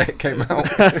since the day it came out.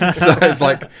 So it's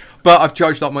like, but I've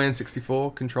charged up my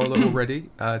N64 controller already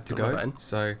to Don't rub it go. in.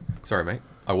 So sorry, mate.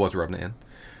 I was rubbing it in.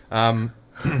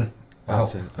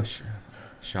 That's a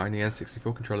shiny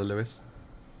N64 controller, Lewis.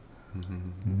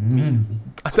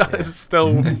 It's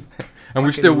still, And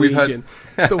we've raging.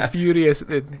 Still furious.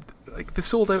 They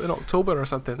sold out in October or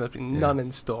something. There's been none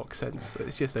in stock since.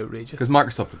 It's just outrageous. because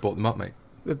Microsoft have bought them up, mate.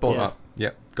 They bought Up.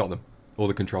 Yep, got them. All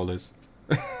the controllers.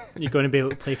 You're going to be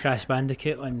able to play Crash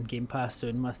Bandicoot on Game Pass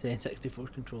soon with the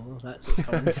N64 controller. That's what's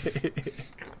coming.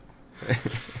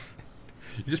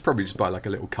 You just probably buy like a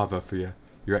little cover for your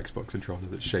Xbox controller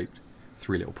that's shaped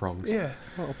 3 little prongs. Yeah,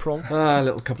 a little prong. A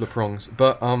little couple of prongs.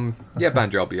 But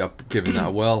Banjo, I'll be up giving that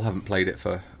a whirl. Haven't played it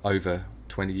for over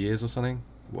 20 years or something.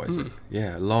 What is it?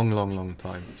 Yeah, long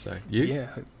time. So you? Yeah.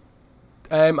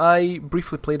 I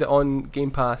briefly played it on Game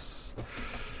Pass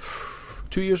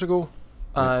 2 years ago,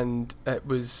 and it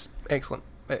was excellent.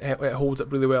 It holds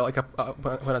up really well. Like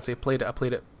when I say played it, I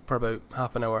played it for about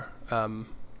half an hour, and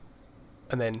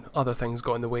then other things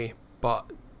got in the way.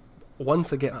 But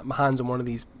once I get my hands on one of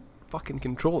these fucking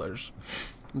controllers,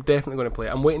 I'm definitely going to play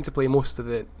it. I'm waiting to play most of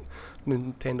the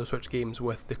Nintendo Switch games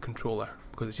with the controller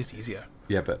because it's just easier.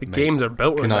 Yeah, but The mate, games are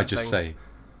built around Can I that just thing. say,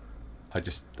 I'm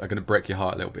going to break your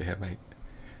heart a little bit here, mate.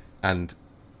 And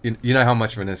you know how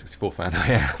much of an N64 fan I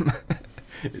am.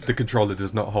 The controller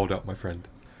does not hold up, my friend.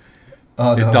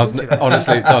 Oh, no. It doesn't.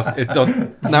 Honestly, it does. It does.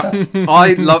 Now,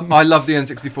 I love the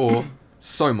N64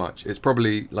 so much. It's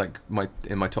probably like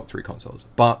in my top 3 consoles.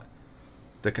 But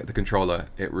the controller,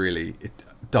 it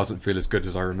doesn't feel as good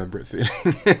as I remember it feeling.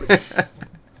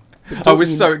 I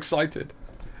was so excited.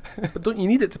 But don't you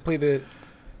need it to play the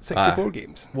 64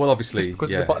 games? Well, obviously, Just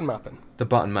because yeah. of the button mapping. The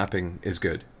button mapping is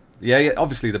good. Yeah.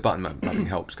 Obviously, the button mapping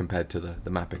helps compared to the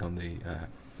mapping on the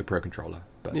Pro controller.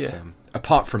 But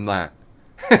apart from that,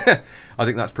 I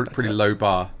think that's pretty low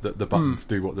bar that the buttons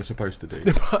do what they're supposed to do.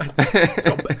 The buttons.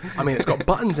 It's got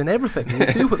buttons and everything.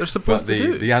 They do what they're supposed But to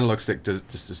do. the analog stick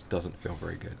just doesn't feel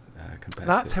very good compared.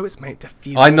 That's to... how it's meant to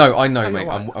feel. I know, Tell you mate.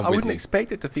 what, I'm I with wouldn't you.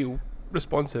 expect it to feel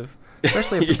responsive,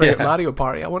 especially if you bring up Yeah. Mario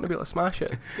Party. I want to be able to smash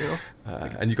it.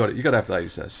 And you got to have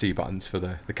those C buttons for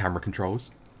the camera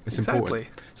controls. It's Exactly.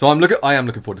 important. So I am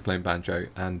looking forward to playing Banjo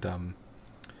and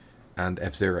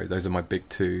F-Zero. Those are my big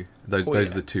 2. Those are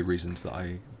the 2 reasons that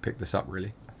I picked this up,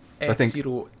 really. So I think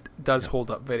F-Zero does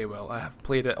hold up very well. I have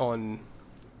played it on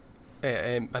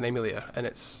an emulator, and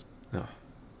it's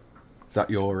is that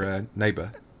your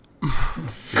neighbour?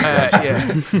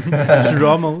 yeah.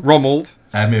 Rommel. Rommel,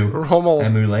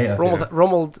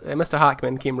 Mr.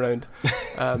 Hackman came round,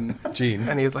 Gene.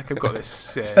 and he was like, "I've got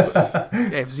this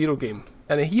F-Zero game,"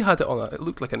 and he had it on. It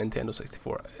looked like a Nintendo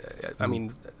 64. I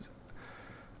mean,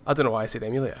 I don't know why I said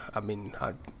emulator. I mean,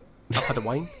 I've had a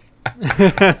wine.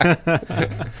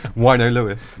 Wino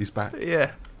Lewis, he's back.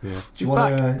 Yeah. Do He's you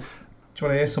want back. to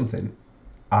hear something?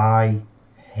 I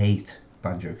hate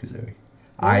Banjo-Kazooie.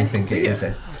 I think Do it you? is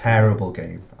a terrible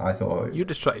game. I thought... You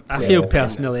just tried. I feel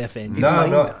personally offended. He's No, mine,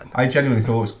 no, man. I genuinely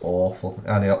thought it was awful.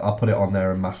 And I'll put it on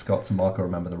there in mascot to Marco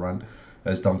Remember the Rant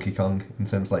as Donkey Kong in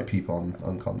terms of like people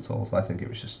on consoles. I think it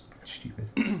was just stupid.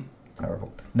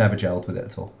 Terrible. Never gelled with it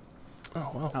at all. Oh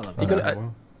wow. I love Are you that.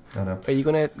 gonna, I know. are you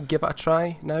gonna give it a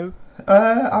try now?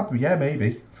 Yeah,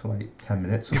 maybe. For like 10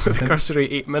 minutes or Give it the something.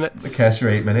 cursory 8 minutes. The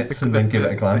cursory 8 minutes and then give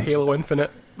it a glance. The Halo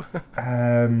Infinite.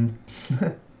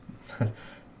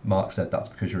 Mark said that's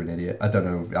because you're an idiot. I don't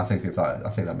know. I think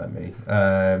that meant me.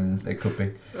 It could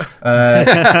be.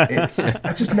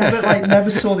 I just never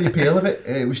saw the appeal of it.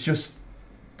 It was just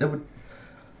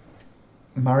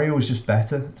Mario was just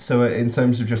better. So in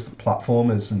terms of just the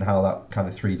platformers and how that kind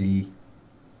of 3D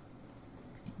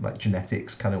like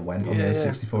genetics kind of went on the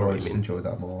 64, I just enjoyed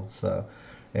that more. So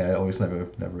yeah, I always never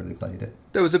really played it.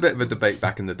 There was a bit of a debate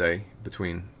back in the day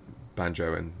between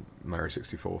Banjo and Mario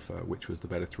 64 for which was the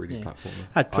better 3D platformer.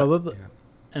 I'd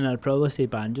probably say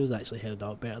Banjo's actually held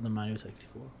up better than Mario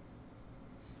 64.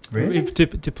 Really?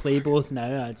 To play both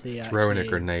now, I'd say Throwing actually a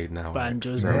grenade now.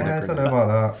 Banjo's Alex. Throwing Yeah, a I don't grenade. know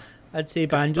about that. I'd say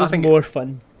Banjo's think more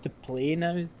fun to play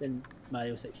now than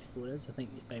Mario 64 is. I think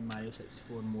you find Mario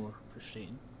 64 more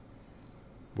frustrating.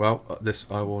 Well, this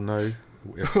I will know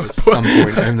if at some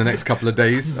point in the next couple of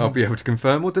days. I'll be able to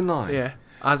confirm or deny. Yeah.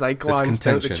 As I glanced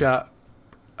out the contention. chat,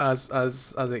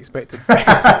 as I expected,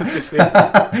 just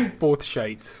say both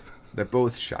shite. They're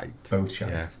both shite. Both shite.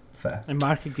 Yeah, Fair. And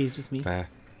Mark agrees with me. fair.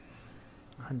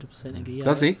 100% agree.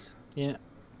 Does he? Alex. Yeah.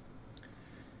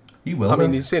 You will. I mean,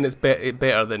 though. he's saying it's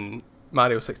better than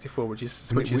Mario 64, which you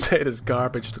said is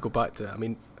garbage to go back to. I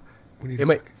mean, We need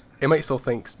he might still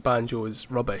think Banjo is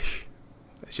rubbish.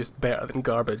 It's just better than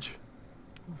garbage.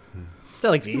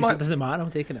 Still agrees. Might- It doesn't matter. I'm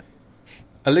taking it.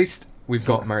 At least we've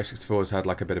got Mario 64 has had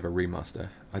like a bit of a remaster.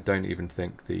 I don't even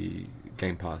think the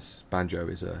Game Pass Banjo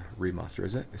is a remaster,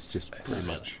 is it? It's just pretty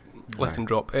much Lift and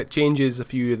drop. It changes a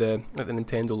few of the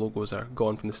Nintendo logos are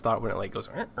gone from the start when it like goes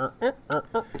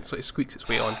so it squeaks its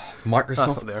way on. That's not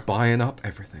Microsoft there. buying up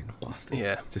everything, bastards.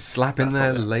 Yeah. Just slapping That's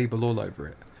their not there. label all over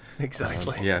it.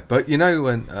 Exactly. Yeah, but you know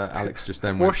when Alex just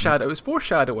then went, It was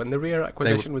foreshadowing. The rare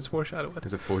acquisition was foreshadowing.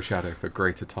 there's a foreshadow for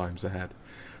greater times ahead.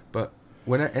 But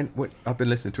when I've been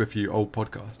listening to a few old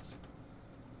podcasts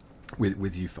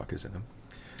with you fuckers in them,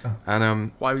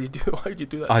 and Why would you do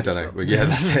that? I to don't know. yourself? Well, yeah,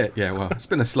 that's it. Yeah, well, it's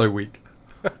been a slow week.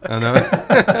 And,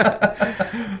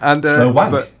 and Slow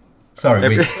wank. but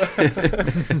Sorry, weak.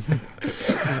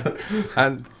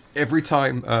 and every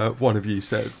time one of you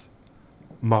says,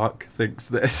 "Mark thinks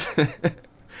this,"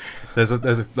 there's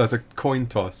a coin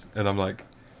toss, and I'm like,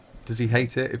 does he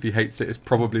hate it? If he hates it, it's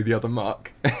probably the other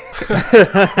Mark.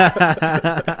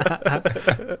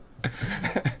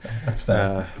 That's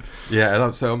fair. Yeah,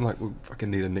 and so I'm like, we fucking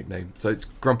need a nickname. So it's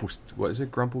Grumple. What is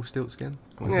it? Grumple Stiltskin?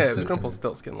 Yeah, it was Grumple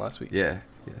Stiltskin last week. Yeah.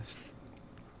 Yes.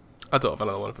 I don't have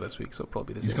another one for this week, so it'll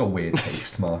probably be the He's same. got weird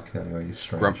taste, Mark. Anyway, he's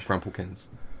strange. Grumpelkins.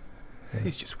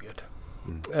 He's just weird.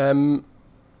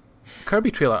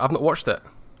 Kirby trailer. I've not watched it.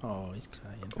 Oh, he's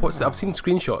crying. What's it? I've seen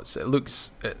screenshots. It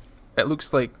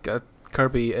looks like a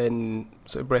Kirby in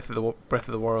sort of Breath of the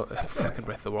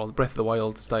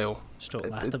Wild style. Stroke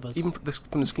Last of Us. Even from the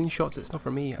screenshots, it's not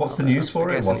for me. What's the news for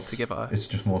I it? guess I need to give it a. It's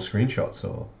just more screenshots,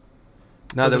 or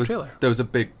No, There's a trailer. there was a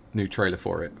big new trailer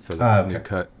for it for the new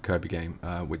okay. Kirby game,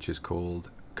 which is called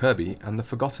Kirby and the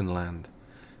Forgotten Land,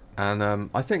 and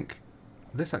I think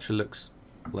this actually looks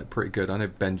like pretty good. I know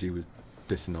Benji was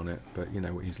dissing on it, but you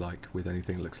know what he's like with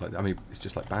anything that looks like. I mean, it's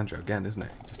just like Banjo again, isn't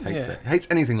it? He just hates Yeah. it. He hates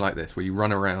anything like this where you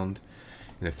run around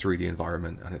in a 3D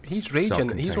environment and it's He's raging. He's one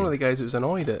of self-contained. the guys who was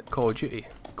annoyed at Call of Duty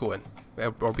going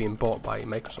or being bought by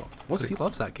Microsoft. Was 'Cause he? he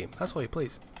loves that game. That's all he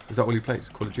plays. Is that what he plays?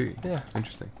 Call of Duty. Yeah.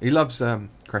 Interesting. He loves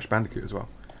Crash Bandicoot as well.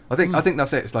 I think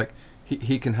that's it. It's like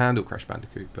he can handle Crash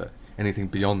Bandicoot, but anything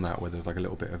beyond that, where there's like a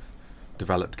little bit of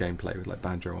developed gameplay with like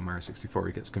Banjo or Mario 64,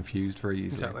 he gets confused very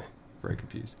easily. Exactly. Very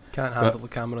confused. Can't handle the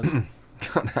cameras.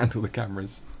 Can't handle the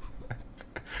cameras.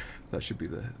 That should be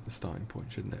the starting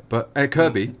point, shouldn't it? But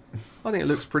Kirby, I think it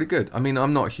looks pretty good. I mean,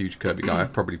 I'm not a huge Kirby guy.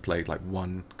 I've probably played like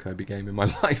one Kirby game in my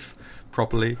life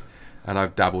properly, and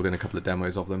I've dabbled in a couple of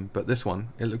demos of them. But this one,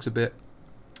 it looks a bit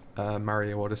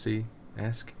Mario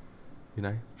Odyssey-esque, you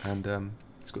know, and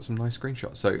it's got some nice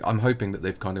screenshots. So I'm hoping that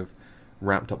they've kind of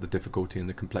ramped up the difficulty and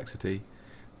the complexity,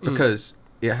 because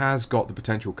it has got the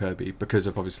potential Kirby, because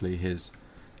of obviously his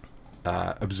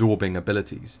absorbing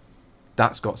abilities.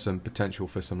 That's got some potential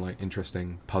for some like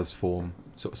interesting puzz form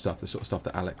sort of stuff, the sort of stuff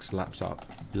that Alex laps up.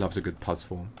 He loves a good puzz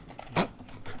form.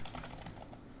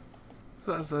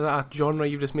 So that's a genre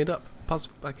you've just made up.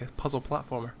 Like a puzzle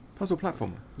platformer. Puzzle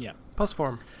platformer. Yeah,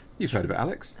 Puzzform. You've heard of it,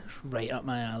 Alex? it's right up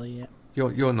my alley. Yeah.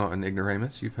 You're not an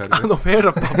ignoramus. You've heard of it. I've heard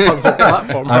of puzzle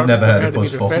platform. I've never heard of it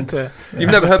being referred Puzzform. to You've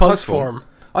as never a heard Puzzform.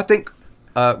 I think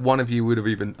one of you would have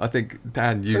even. I think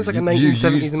Dan, you Sounds like a you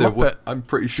 1970s used Muppet. I'm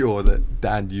pretty sure that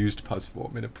Dan used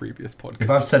Puzzform in a previous podcast. If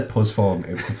I've said Puzzform,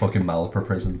 it was a fucking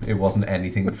malapropism. It wasn't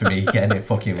anything for me getting it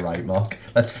fucking right, Mark.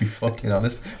 Let's be fucking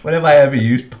honest. When have I ever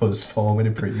used Puzzform in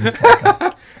a previous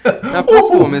podcast? Now,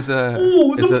 Puzzform is a.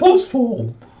 Oh, it's a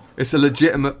Puzzform. It's a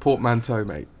legitimate portmanteau,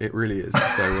 mate. It really is.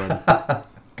 So,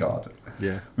 God.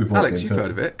 yeah. We've walked Alex, you've into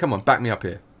heard of it. Come on, back me up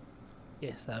here.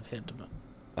 Yes, I've heard of it.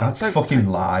 That's Don't- fucking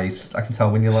lies. I can tell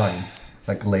when you're lying.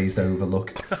 That glazed over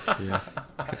look. Yeah.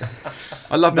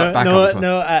 I love that back up as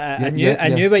well. I knew yeah, I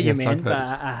knew yes, what you yes, I've meant, heard but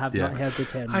it. I have Yeah. not heard the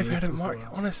term. I've heard used it, Mark.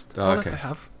 before. Honest, Oh, honest, okay. I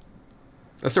have.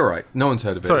 That's all right. No one's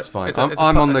heard of it. Sorry, It's fine. it's a- it's a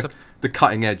I'm pu- on it's the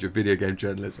cutting edge of video game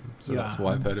journalism, so You that's are.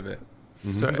 why I've heard of it.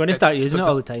 Mhm. Sorry, I'm going to it's- start using so it it's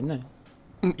a- all the time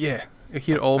now. Yeah, you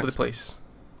hear it all over the place.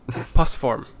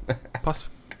 Puzzform.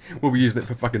 We'll be using it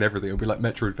for fucking everything. It'll be like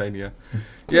Metroidvania.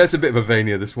 Yeah, it's a bit of a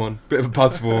Vania, this one. Bit of a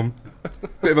Puzzform.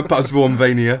 Bit of a Puzzform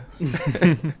Vania.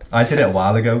 I did it a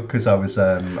while ago because I was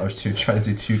trying to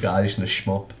do two guys in a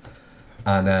shmup,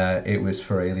 and it was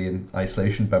for Alien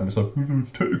Isolation. Ben was like,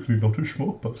 "It's technically not a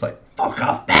shmup." I was like, "Fuck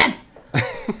off, Ben."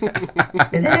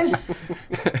 It is.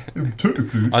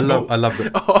 Technically, it's I not. love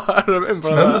that. Oh, I remember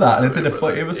Remember that. that? And it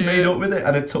did it was made up with it,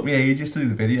 and it took me ages to do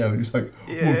the video. And he was like,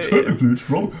 Yeah, "Well, technically, it's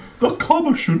wrong. The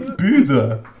comma shouldn't be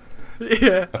there."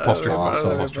 Yeah, Apostrophe, I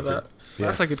remember apostrophe. that. Yeah.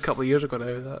 That's a good couple of years ago now.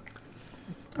 That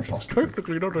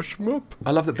technically not a shmup.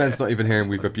 I love that Ben's not even here and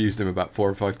we've abused him about 4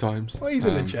 or 5 times. Well, he's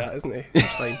in the chat, isn't he?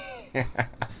 It's fine.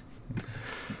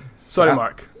 Sorry,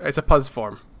 Mark. It's a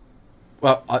Puzzform.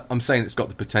 Well, I'm saying it's got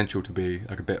the potential to be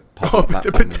like a bit Oh, puzzle but the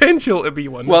platformer. potential to be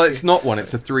one. Well, okay. it's not one.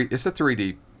 It's a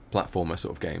 3D platformer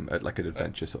sort of game, like an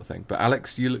adventure sort of thing. But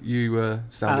Alex, you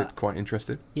sounded quite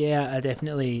interested. Yeah, I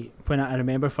definitely. When I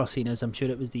remember first seeing this, I'm sure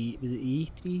it was the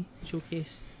E3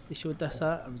 showcase they showed this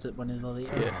at, or was it one of the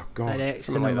later Oh, God. directs?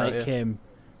 Something And like that, yeah. I'm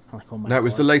like, oh my No, it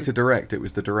was God. the later direct. It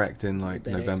was the direct in like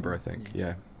direct November, I one, think. yeah.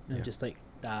 Yeah. And Yeah. just like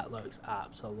that looks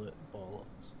absolute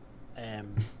bollocks.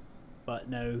 But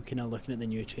now, kind of looking at the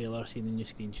new trailer, seeing the new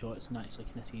screenshots, and actually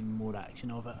kind of seeing more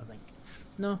action of it, I think,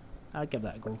 no, I'd give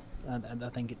that a go. And I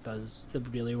think it does.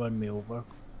 They've really won me over.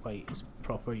 Quite it's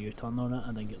proper U-turn on it.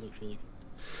 I think it looks really good.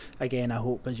 Again, I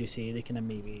hope, as you say, they kind of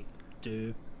maybe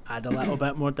do add a little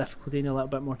bit more difficulty and a little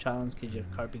bit more challenge, because your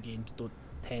Kirby games don't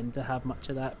tend to have much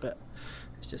of that. But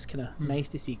it's just kind of nice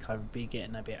to see Kirby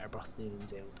getting a better birthday than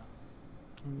Zelda.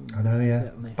 I know, yeah.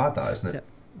 Certainly. It's bad, that, isn't it?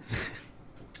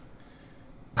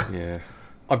 Yeah.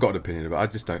 I've got an opinion about it. I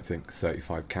just don't think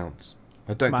 35 counts.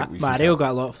 I don't think we should Mario count.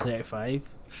 got a lot for 35.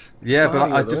 Yeah, It's but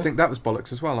Mario, I just though. think that was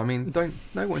bollocks as well. I mean,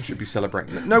 no one should be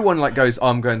celebrating. No one like goes,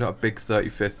 I'm going to a big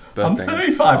 35th birthday. I'm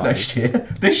 35 party. next year.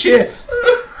 This year.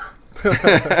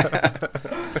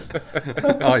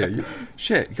 Oh yeah,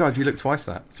 shit, God, you look twice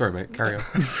that. Sorry, mate. Carry on.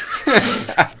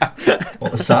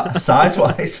 What,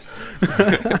 size-wise?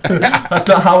 That's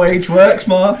not how age works,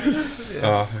 Mark.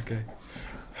 Oh, okay.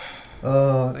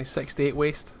 Like 68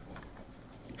 waist.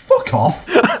 Fuck off.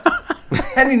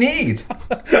 Any need?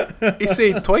 He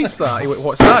said twice that. He went,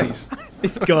 what size?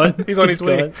 He's gone. He's on his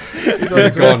way. gone. He's on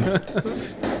his He's way.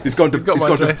 gone. He's gone to. He's got my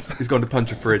address. He's gone to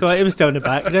punch a fridge. Thought it was down in the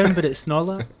background, but it's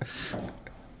Snorlax.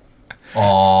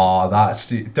 Oh, that's...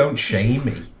 Don't shame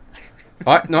me.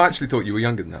 I actually thought you were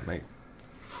younger than that, mate.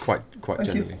 Quite Thank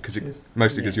generally, you. because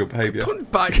mostly because your behaviour. Don't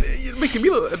back. You're making me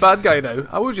look like the bad guy now.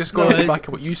 I was just going No, to it's- back at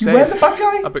what you You were said the bad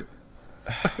guy? about.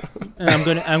 And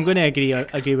I'm gonna agree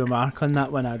with Mark on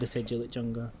that one. I'd have said you looked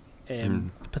younger.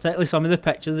 Particularly some of the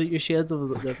pictures that you shared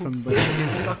of the,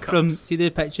 from see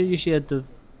the picture you shared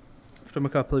from a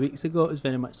couple of weeks ago. It was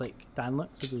very much like Dan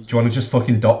looks. Do you want to just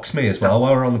fucking dox me as well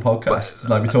while we're on the podcast?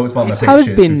 Like we talked about my I was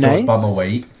pictures, being we talked nice. about my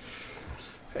weight.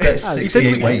 That's He did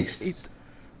 68 look- waist.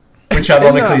 Which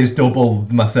ironically is double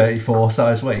my 34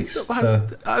 size waist.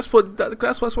 That's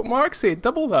what Mark said.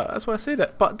 Double that. That's why I said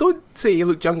it. But don't say he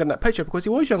looked younger in that picture, because he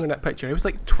was younger in that picture. He was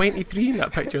like 23 in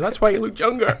that picture. That's why he looked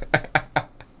younger.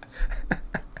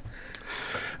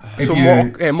 If So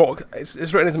you-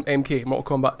 it's written as MK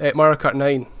Mortal Kombat Mario Kart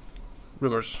 9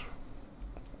 rumors.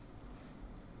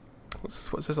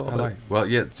 What's this all about? Hello. Well,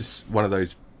 yeah, just one of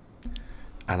those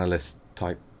analyst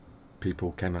type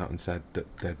people came out and said that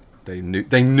they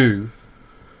knew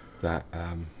that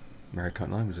Mario Kart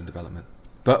 9 was in development.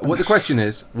 But what the question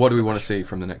is, what do we want to see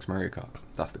from the next Mario Kart?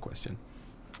 That's the question.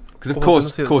 Because of Well, course,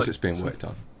 obviously it's it's being like worked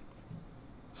on.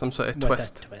 Some sort of With a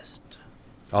twist. twist.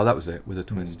 Oh, that was it, with a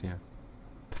twist. Yeah.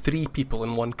 3 people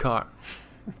in one cart.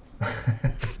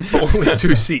 But only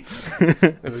 2 seats.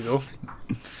 There we go.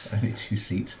 Only 2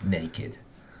 seats, naked.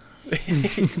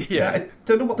 Yeah. I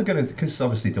don't know what they're going to do, because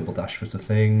obviously Double Dash was the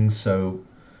thing, so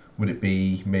would it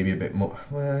be maybe a bit more...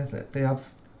 Well, they have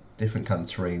different kind of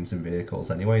terrains and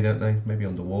vehicles anyway, don't they? Maybe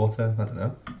underwater, I don't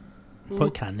know.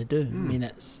 What can they do? I mean,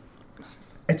 it's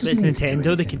Doesn't need to do Nintendo, they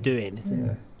anything. could do anything.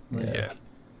 Yeah. Like, Yeah.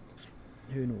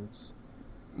 Who knows?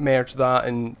 Merge that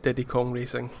and Diddy Kong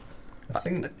Racing. I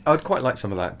think... I'd quite like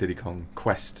some of that Diddy Kong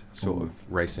Quest sort of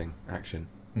racing action.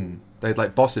 Hmm. They had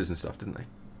like bosses and stuff, didn't they?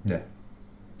 Yeah.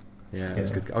 Yeah, that's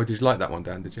Yeah. good. Oh, did you like that one,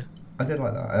 Dan? Did you? I did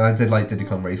like that. And I did like Diddy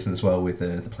Kong Racing as well with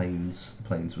the planes. The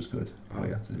planes was good. Oh,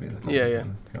 You had to do the Yeah, yeah.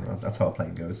 That's how a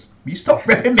plane goes. You stop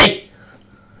ripping me!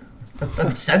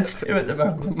 I'm sensitive at the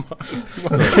moment.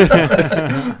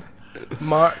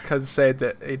 Mark has said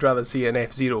that he'd rather see an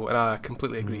F-Zero, and I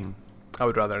completely agree. Mm. I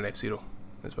would rather an F-Zero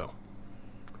as well.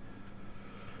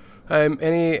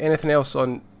 Anything else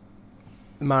on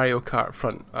Mario Kart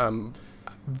front? I'm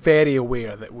very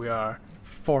aware that we are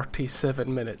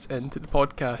 47 minutes into the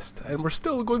podcast and we're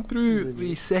still going through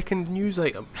the second news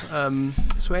item.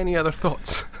 So any other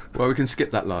thoughts? Well, we can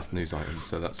skip that last news item,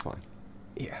 so that's fine.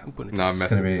 Yeah, I'm going to. No, I'm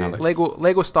messing gonna with be- Alex.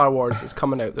 Lego Star Wars is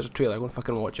coming out. There's a trailer. I'm going to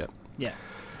fucking watch it. Yeah,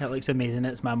 it looks amazing.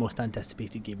 It's my most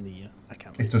anticipated game of the year. I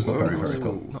can't wait. It does look very, Whoa. very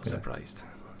cool. Not Yeah. surprised.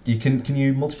 Can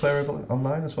you multiplayer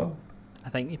online as well? I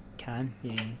think you can.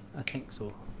 Yeah, I think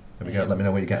so. There we go. Let me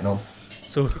know what you're getting on.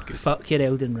 So, fuck your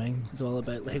Elden Ring. It's all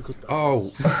about Lego Star Oh,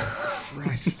 Wars.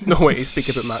 Christ. No way to speak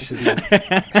about Max's name.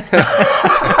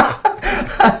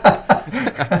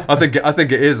 I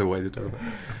think it is a way to do it.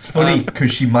 It's funny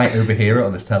because she might overhear it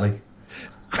on this telly.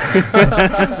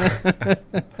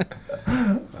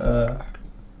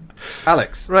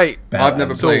 Alex, Right. I've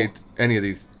never So- played any of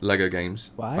these Lego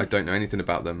games. Why? I don't know anything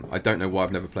about them. I don't know why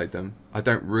I've never played them. I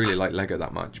don't really like Lego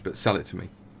that much, but sell it to me.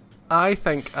 I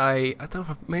think I don't know if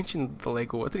I've mentioned the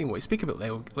Lego. I didn't even want to speak about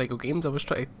Lego games. I was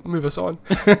trying to move us on.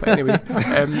 But anyway,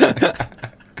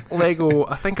 Lego,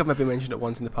 I think I've maybe mentioned it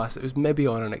once in the past. It was maybe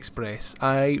on an Express.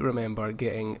 I remember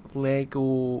getting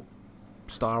Lego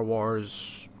Star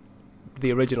Wars,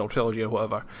 the original trilogy or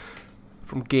whatever,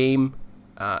 from Game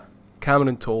at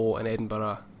Cameron Toll in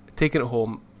Edinburgh, taking it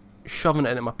home, shoving it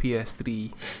into my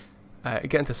PS3,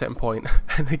 getting to a certain point,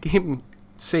 and the game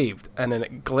saved, and then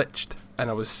it glitched, and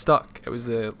I was stuck. It was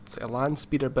a land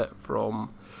speeder bit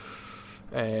from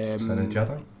Return of the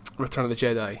Jedi? Return of the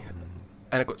Jedi,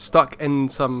 and it got stuck in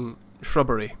some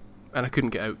shrubbery, and I couldn't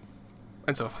get out.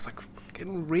 And so I was like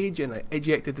fucking raging. I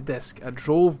ejected the disc. I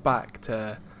drove back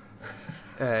to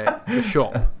the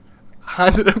shop,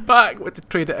 handed it back, went to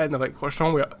trade it in. They're like, "What's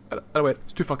wrong with it?" And I went,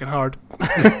 "It's too fucking hard.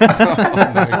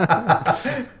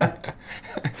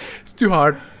 It's too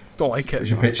hard. Don't like it." Is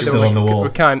your picture And they still were on the like, wall? We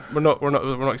can't. We're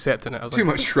not accepting it. I was Too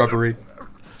like, much shrubbery.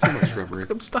 Too much shrubbery.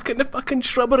 I'm stuck in the fucking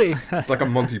shrubbery. It's like a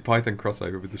Monty Python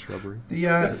crossover with the shrubbery.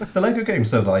 The Lego games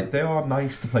though, like they are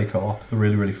nice to play co-op. They're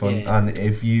really, really fun. Yeah. And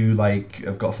if you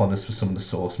have got a fondness for some of the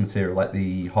source material, like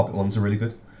the Hobbit ones are really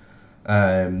good.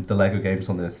 The Lego games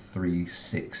on the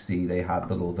 360, they had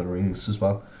the Lord of the Rings as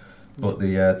well. But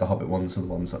the Hobbit ones are the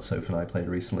ones that Soph and I played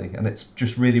recently, and it's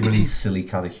just really, really silly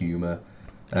kind of humour.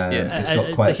 It's got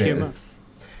It's quite the a bit. humour.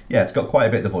 It's got quite a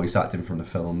bit of the voice acting from the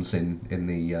films in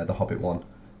the Hobbit one.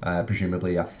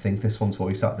 Presumably, I think this one's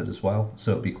voice acted as well,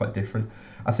 so it'll be quite different.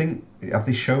 I think, have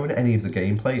they shown any of the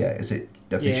gameplay yet? Have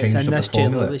they Yeah, it's changed in up this the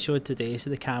formula? trailer they showed today, so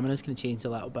the camera's going to change a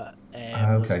little bit.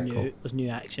 Okay, cool. There's new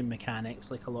action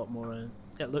mechanics, like a lot more.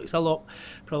 It looks a lot.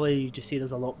 Probably you just see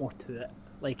there's a lot more to it.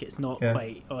 Like it's not Yeah.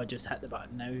 quite. Oh, just hit the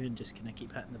button now and just kind of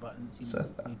keep hitting the button. It seems So-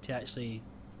 you need to actually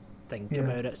think Yeah.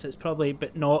 about it. So it's probably,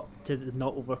 but not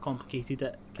overcomplicated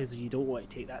it, because you don't want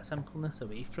to take that simpleness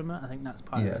away from it. I think that's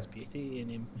part Yeah. of its beauty.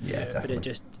 And Yeah, but definitely. it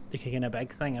just the kind of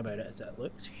big thing about it is it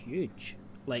looks huge.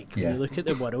 Like Yeah. when you look at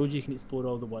the world, you can explore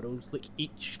all the worlds. Like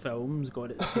each film's got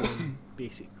its own,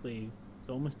 basically, it's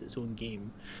almost its own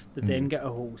game. They've then got a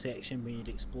whole section where you're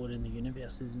exploring the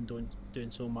universes and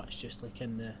doing so much, just like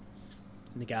in the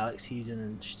galaxies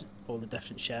and all the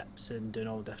different ships and doing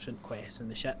all the different quests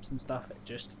and the ships and stuff. It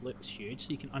just looks huge, so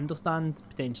you can understand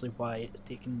potentially why it's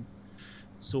taken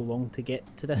so long to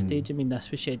get to this stage. I mean, this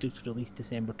was scheduled for release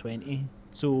December 20,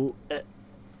 so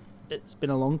it's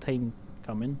been a long time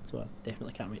coming, so I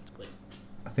definitely can't wait to play it.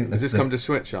 I think Has this come to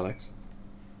Switch, Alex?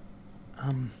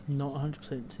 I'm not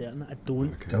 100% certain. I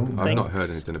don't Okay. Don't I've think not heard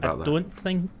anything about I that. don't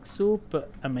think so,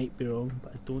 but I might be wrong,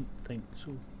 but I don't think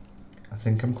so. I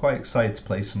think I'm quite excited to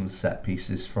play some of the set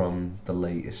pieces from the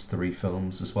latest 3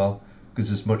 films as well,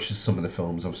 because as much as some of the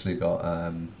films obviously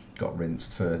got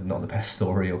rinsed for not the best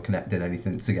story or connecting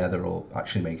anything together or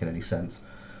actually making any sense,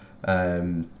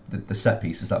 The set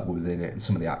pieces that were within it and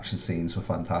some of the action scenes were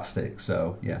fantastic.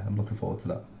 So yeah, I'm looking forward to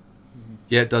that.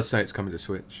 Yeah, it does say it's coming to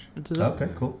Switch. Okay,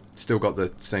 cool. Still got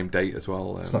the same date as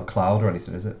well. It's not Cloud or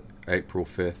anything, is it? April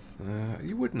 5th.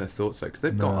 You wouldn't have thought so, because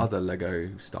they've got other Lego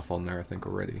stuff on there, I think,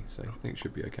 already. So I think it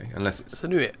should be okay. Unless it's...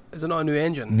 Is it not a new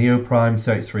engine? Neo Prime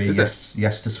 33, Is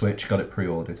yes to Switch, got it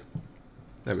pre-ordered.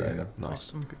 There we So, go. yeah. Nice.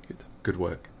 Awesome. Good. Good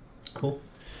work. Cool.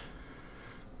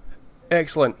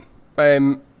 Excellent.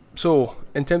 So,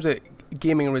 in terms of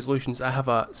gaming resolutions, I have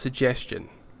a suggestion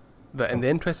that in the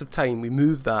interest of time, we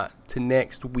move that to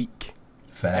next week.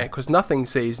 Fair. Because nothing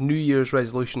says New Year's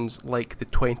resolutions like the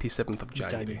 27th of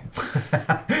January.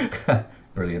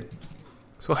 Brilliant.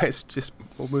 So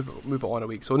we'll move it on a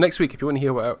week. So next week, if you want to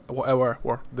hear what our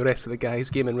or the rest of the guys'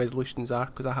 gaming resolutions are,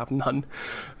 because I have none,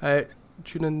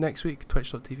 tune in next week,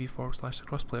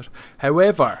 twitch.tv/crossplayer.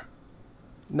 However,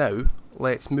 now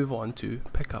let's move on to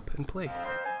pick up and play.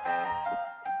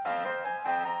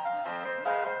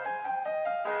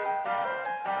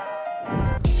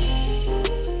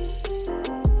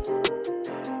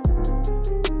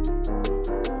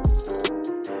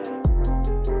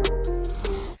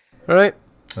 Alright,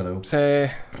 Hello. so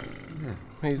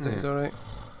he's alright.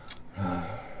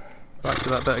 Back to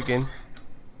that bit again.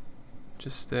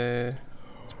 Just let's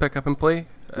pick up and play.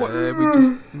 What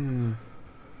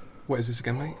is this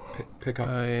again, mate? Pick up,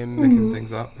 Um, picking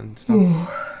things up and stuff.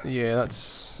 Yeah,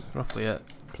 that's roughly it.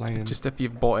 Playing. Just if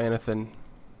you've bought anything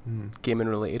gaming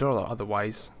related or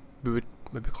otherwise, we would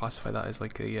maybe classify that as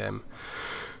like a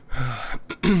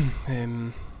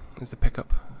as the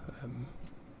pickup.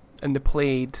 And the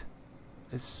played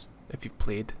is if you've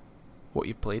played, what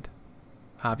you've played.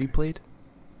 Have you played?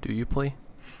 Do you play?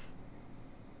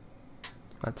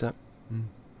 That's it.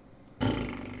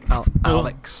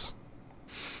 Alex,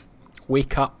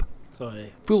 wake up.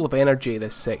 Sorry. Full of energy,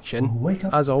 this section. Wake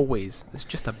up. As always, it's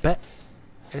just a bit.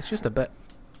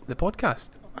 The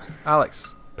podcast.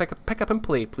 Alex, pick up and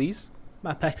play, please.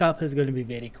 My pickup is going to be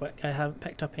very quick. I haven't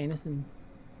picked up anything,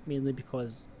 mainly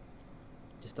because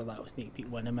just a little sneak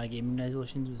peek. One of my gaming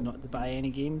resolutions was not to buy any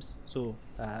games, so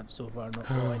I have so far not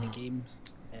bought any games.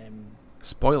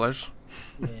 Spoilers.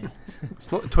 Yeah.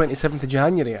 It's not the 27th of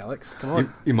January, Alex. Come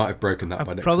on. You might have broken that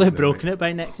by I've next probably week, though, broken mate. it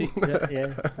by next week.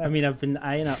 Yeah. I mean, I've been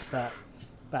eyeing up that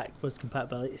backwards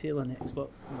compatibility sale on Xbox.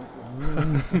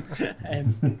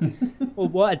 Well,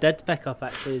 what I did pick up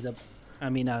actually is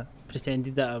I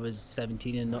pretended that I was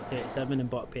 17 and not 37 and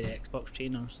bought a pair of Xbox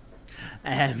trainers.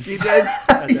 You did.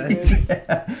 I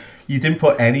did. You didn't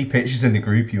put any pictures in the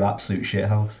group, you absolute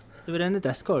shithouse. They were in the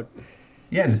Discord.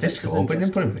 Yeah, in the Pictures Discord, in but you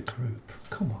didn't put it in the Discord. group.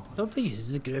 Come on. Nobody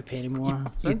uses the group anymore.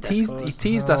 It's You on teased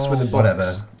Discord. us with the box.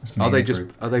 Whatever. It's me Are in they the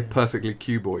group. are they perfectly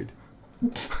cuboid?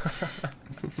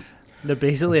 They're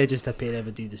basically just a pair of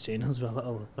Adidas trainers with a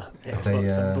little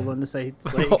Xbox symbol on the side.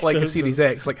 Not like a Series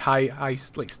X, like high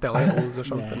like stilettos or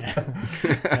something.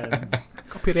 Yeah.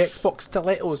 Copy the Xbox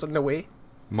stilettos on the way.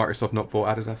 Microsoft not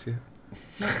bought Adidas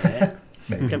yet?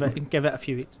 Maybe. give it a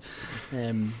few weeks.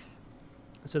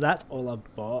 So that's all I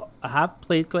bought. I have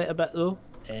played quite a bit though.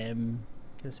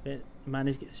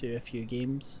 Managed to get through a few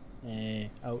games.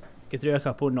 I'll get through a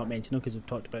couple, not mention them because we've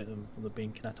talked about them. They've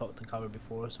been kind of talked and covered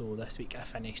before. So this week I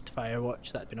finished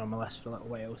Firewatch. That'd been on my list for a little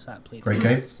while. So I played Great it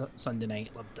game. Sunday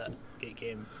night. Loved it. Great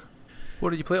game.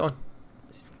 What did you play it on?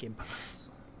 It's Game Pass.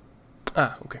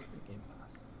 Ah, okay. Game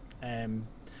Pass.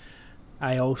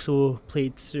 I also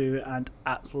played through and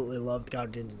absolutely loved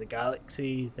Guardians of the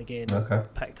Galaxy. Again, Okay.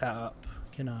 picked that up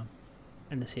kind of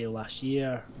in the sale last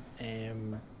year,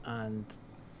 and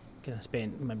kind of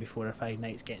spent maybe 4 or 5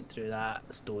 nights getting through that.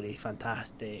 Story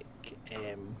fantastic,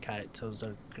 characters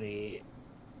are great,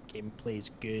 gameplay's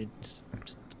good.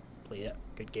 Just play it,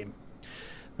 good game.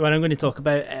 The one I'm going to talk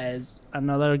about is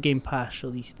another Game Pass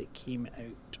release that came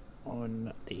out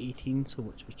on the 18th, so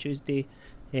which was Tuesday.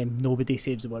 Nobody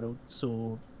Saves the World.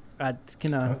 So I'd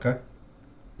kind of Okay.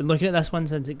 been looking at this one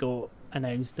since it got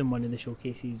announced in one of the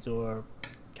showcases or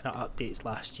kind of updates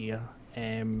last year.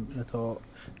 And I thought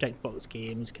Drinkbox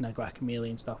games, kind of Guacamelee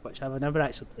and stuff, which I've never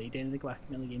actually played any of the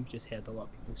Guacamelee games, just heard a lot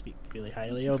of people speak really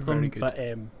highly of They're them.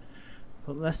 very good.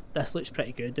 But this looks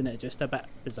pretty good and it's just a bit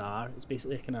bizarre. It's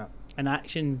basically kind of an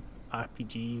action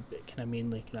RPG, but kind of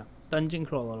mainly kind of dungeon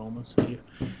crawler almost. So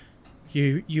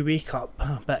you wake up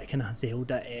a bit kind of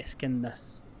Zelda-esque in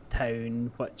this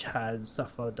town which has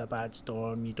suffered a bad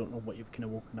storm. You don't know what you've kind of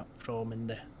woken up from, and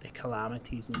the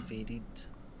calamities invaded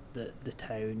the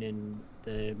town and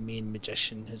the main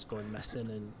magician has gone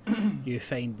missing, and you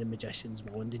find the magician's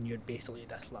wand, and you're basically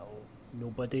this little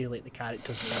nobody. Like, the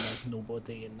character's name is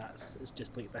Nobody, and it's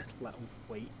just like this little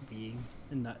white being,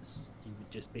 and that's, you would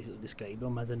just basically describe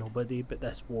him as a nobody. But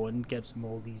this wand gives him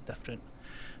all these different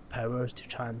powers to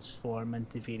transform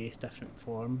into various different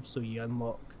forms. So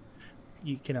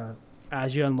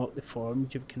as you unlock the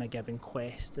forms, you're kind of given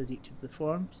quests as each of the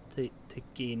forms to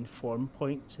gain form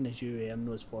points, and as you earn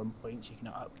those form points, you can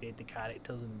upgrade the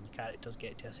characters, and when the characters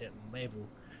get to a certain level,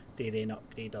 they then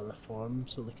upgrade other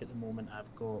forms. So like at the moment,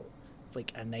 I've got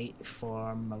like a knight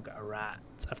form, I've got a rat,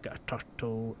 I've got a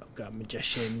turtle, I've got a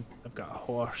magician, I've got a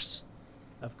horse,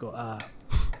 I've got a...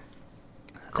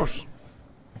 Of course.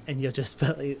 And you're just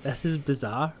like, this is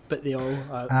bizarre, but they all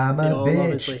are. I'm a all bitch,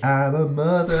 obviously... I'm a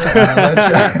mother, I'm a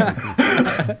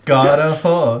child. Got a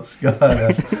horse, got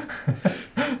a...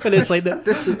 But it's like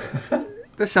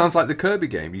This sounds like the Kirby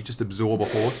game. You just absorb a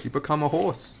horse, you become a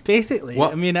horse. basically.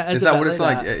 What? I mean, it Is that what it's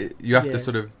like? that. You have Yeah. to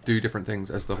sort of do different things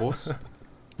as the horse?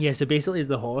 Yeah, so basically, as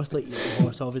the horse, like, the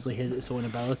horse obviously has its own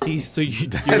abilities, so you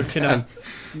kind of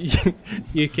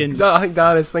you can. I think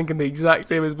Dan is thinking the exact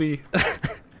same as me.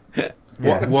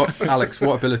 What, Alex?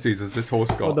 What abilities has this horse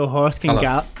got? Well, the horse can Tell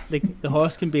us. gallop. The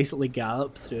horse can basically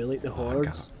gallop through like the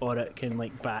hordes, gallop. or it can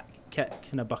like back kick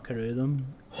and a buckaroo them.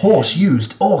 Horse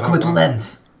used awkward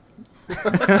length. It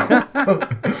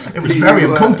was Do very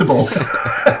you, uncomfortable.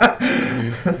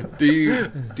 Do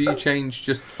you change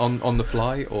just on the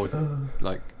fly, or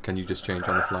like can you just change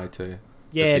on the fly to?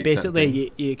 Yeah, defeat certain things?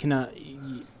 basically, you kind of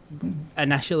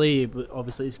initially,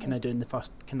 obviously, it's kind of doing the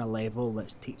first kind of level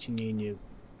that's teaching you, and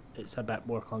it's a bit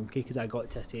more clunky, because I got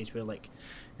to a stage where, like,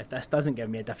 if this doesn't give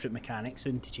me a different mechanic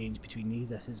soon to change between these,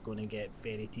 this is going to get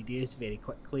very tedious very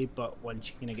quickly. But once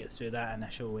you kind of get through that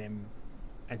initial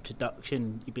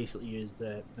introduction, you basically use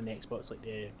the next but's like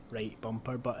the right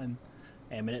bumper button,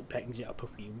 and it picks you up a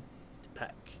wheel to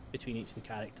pick between each of the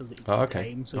characters at each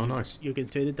time. So nice. You're going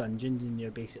through the dungeons, and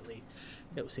you're basically,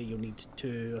 it'll say you'll need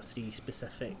 2 or 3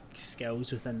 specific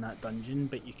skills within that dungeon,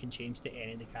 but you can change to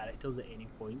any of the characters at any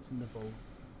points in the vault.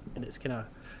 And it's kind of,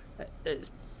 it's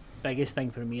biggest thing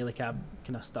for me, like, I'm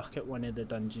kind of stuck at one of the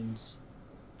dungeons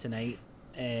tonight,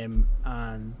 and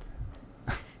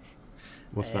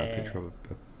What's that picture of?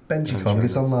 Benji Kong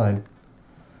is online.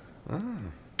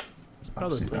 it's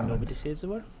probably Absolute playing ballad. Nobody Saves the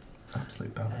World.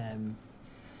 Absolute ballad.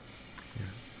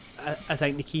 I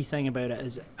think the key thing about it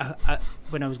is,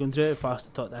 when I was going through it at first,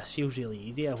 I thought this feels really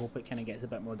easy. I hope it kind of gets a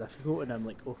bit more difficult, and I'm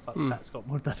like, oh fuck, that's got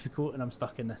more difficult, and I'm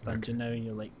stuck in this dungeon now. And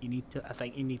you're like, I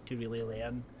think you need to really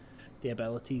learn the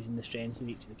abilities and the strengths of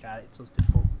each of the characters to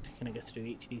kind of go through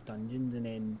each of these dungeons, and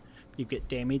then you get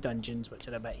demi dungeons, which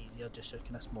are a bit easier, just your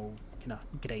kind of small, kind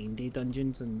of grindy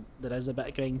dungeons, and there is a bit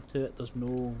of grind to it. There's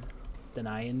no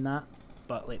denying that,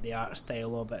 but like the art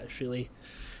style of it is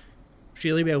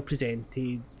really well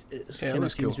presented. It kind of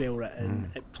looks seems cool. well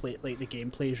written. Like the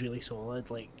gameplay is really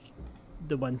solid. Like,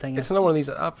 the one thing It's another one of these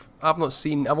that I've not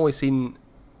seen. I've only seen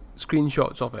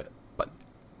screenshots of it, but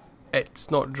it's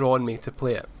not drawn me to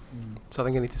play it. So I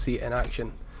think I need to see it in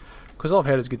action, because all I've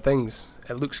heard is good things.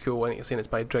 It looks cool. I think you're saying it's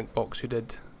by Drinkbox, who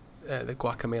did the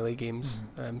Guacamelee games.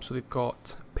 So they've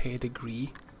got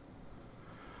Pedigree.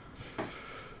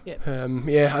 Yeah.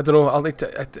 I don't know. I'll need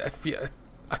to.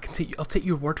 I'll take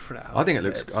your word for it. Alex. I think it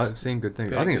looks. I've seen good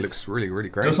things. I think it looks really, really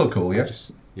great. Does look cool,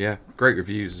 yeah. Great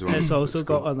reviews as well. It's also Looks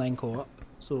got cool. online co-op,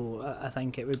 so I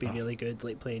think it would be really good,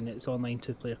 like playing it's online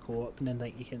 2-player co-op, and then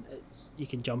like you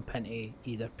can jump into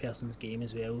either person's game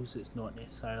as well. So it's not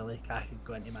necessarily like I could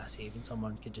go into my save and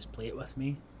someone could just play it with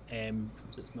me.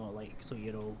 So it's not like so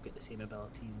you all get the same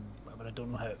abilities and whatever. I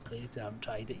don't know how it plays. I haven't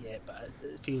tried it yet, but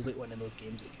it feels like one of those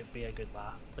games that could be a good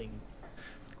laugh playing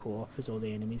co-op as all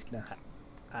the enemies kind of hit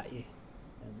at you.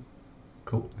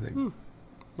 Cool. I think.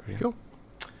 Very cool.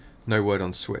 No word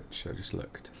on Switch. I just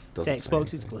looked. It's Doesn't say Xbox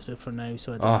anything. exclusive for now,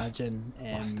 so I'd Ah, imagine.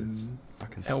 Bastards.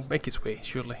 Fucking It'll make its way,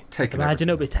 surely. taking Imagine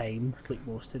it'll everything. be timed, like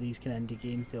most of these kind of indie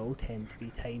games, they all tend to be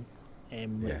timed. Yeah,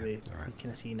 We alright.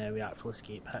 kind of see now with Artful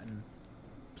Escape hitting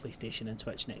PlayStation and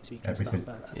Switch next week Everything. and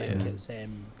stuff. I think Yeah. it's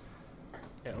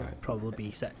it'll Right. probably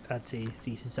be I'd say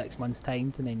 3 to 6 months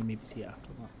timed, and then you maybe see it after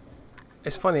that.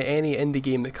 It's funny, any indie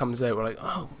game that comes out, we're like,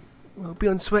 oh, it'll be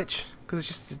on Switch, because it's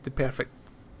just the perfect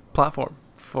platform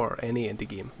for any indie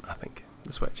game, I think,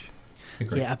 the Switch.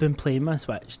 Agree. Yeah, I've been playing my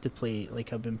Switch to play,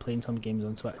 like I've been playing some games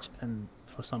on Switch, and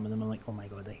for some of them I'm like, oh my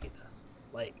god, I hate this.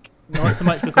 Like, not so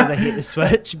much because I hate the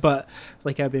Switch, but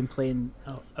like I've been playing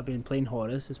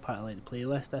Horus as part of like the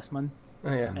playlist this month,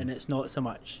 Oh, yeah. and it's not so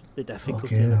much the difficulty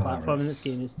Fucking of the platform in Horus. this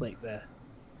game, it's like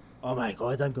oh my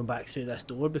god, I'm going back through this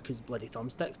door because bloody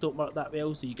thumbsticks don't work that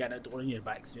well, so you get in a door and you're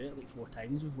back through it like 4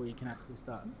 times before you can actually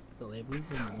start the level.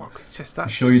 It's just that.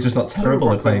 Sure, you're just not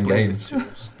terrible at playing games.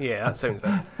 Yeah, that sounds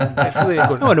it. It's really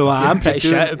going, Oh no, I'm pretty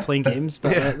you're shit doing- at playing games,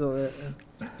 but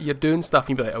You're doing stuff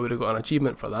and you'd be like, I would have got an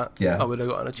achievement for that. Yeah. I would have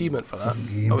got an achievement for that.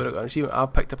 I would have got an achievement.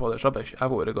 I've picked up all this rubbish. I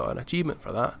would have got an achievement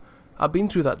for that. I've been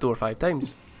through that door 5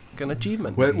 times. Got an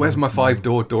achievement. Where's my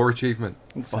 5-door achievement?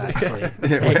 exactly.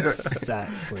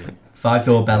 Exactly.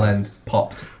 5-door bell end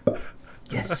popped.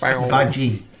 Yes.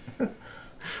 5G.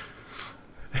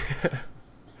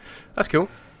 That's cool.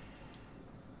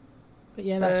 But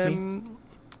yeah, that's me.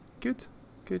 Good.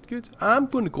 I'm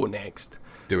going to go next.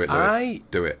 Do it, Lewis.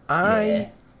 Do it.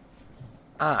 I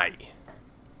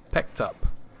picked up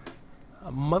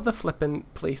a mother flipping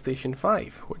PlayStation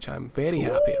 5, which I'm very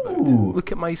happy about. Ooh.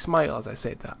 Look at my smile as I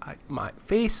said that. My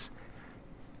face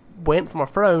went from a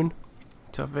frown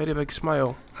to a very big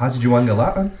smile. How did you angle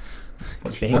that then?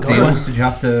 What Bacon. deals did you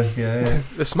have to? Yeah.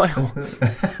 The smile.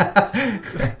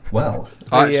 Well.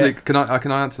 Actually, can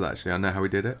I answer that? Actually, I know how we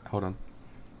did it. Hold on.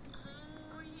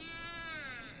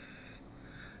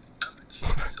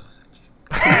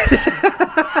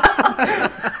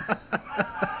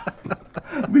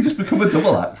 We just become a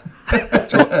double act.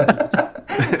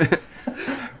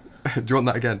 Do you want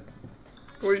that again?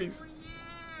 Please.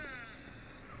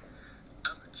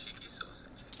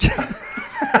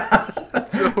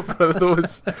 So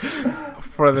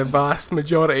for the vast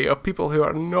majority of people who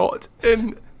are not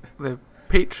in the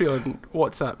Patreon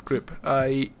WhatsApp group,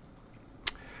 I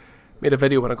made a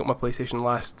video when I got my PlayStation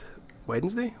last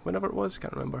Wednesday, whenever it was,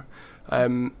 can't remember.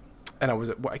 And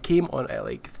I came on at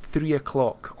like 3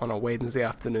 o'clock on a Wednesday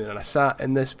afternoon, and I sat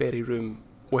in this very room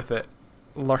with it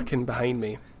lurking behind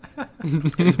me.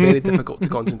 It was very difficult to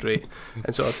concentrate,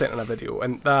 and so I sent in a video,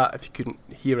 and that, if you couldn't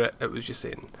hear it, it was just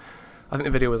saying, I think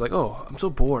the video was like, oh, I'm so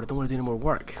bored, I don't want to do any more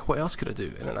work, what else could I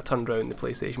do? And then I turned around, the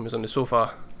PlayStation was on the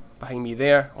sofa behind me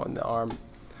there, on the arm,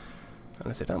 and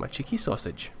I said, I'm a cheeky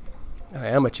sausage. And I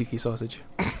am a cheeky sausage.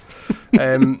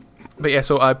 But yeah,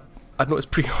 so I'd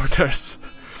noticed pre-orders.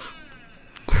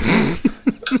 I'm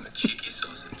a cheeky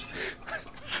sausage.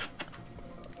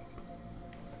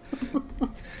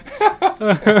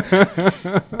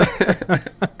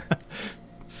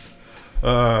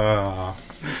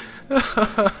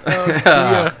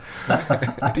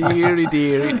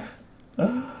 Deary.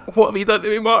 What have you done to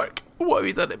me, Mark? What have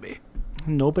you done to me?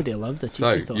 Nobody loves a cheeky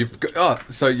So sausage. you've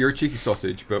got, so you're a cheeky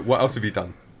sausage, but what else have you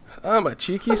done? I'm a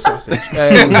cheeky sausage.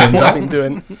 I've been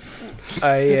doing.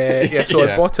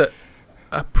 I bought it.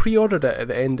 I pre-ordered it at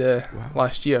the end of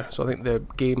last year, so I think the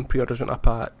game pre-orders went up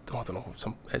at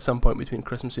at some point between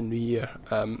Christmas and New Year,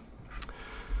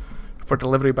 for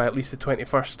delivery by at least the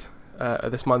 21st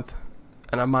of this month,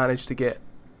 and I managed to get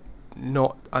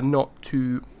not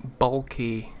too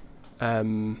bulky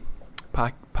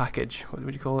package. What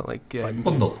would you call it? Like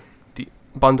Bundle.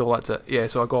 Bundle. That's it. Yeah.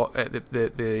 So I got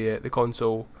the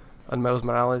console and Miles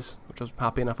Morales, which I was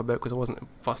happy enough about because I wasn't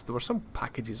fussed. There were some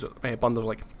packages, bundles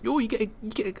like, yo, you get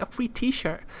a free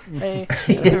T-shirt, and a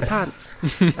pair of pants.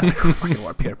 I was like, oh, fucking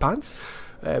what, a pair of pants?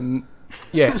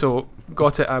 Yeah, so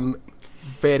got it. I'm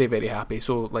very, very happy.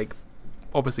 So like,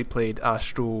 obviously played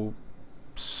Astro's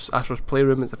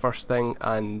Playroom is the first thing,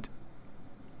 and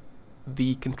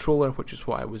the controller, which is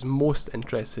what I was most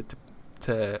interested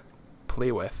to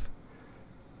play with,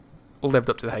 lived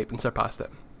up to the hype and surpassed it.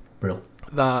 Brilliant.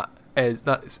 That is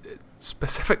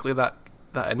specifically that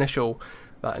initial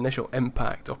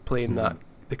impact of playing the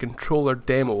controller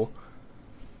demo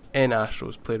in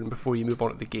Astro's Playroom before you move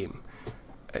on to the game.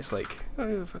 It's like,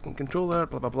 oh, fucking controller,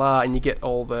 blah blah blah, and you get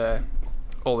all the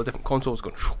different consoles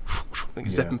going like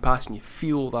zipping past, and you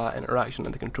feel that interaction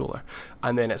in the controller,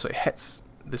 and then it sort of hits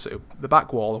the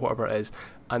back wall or whatever it is,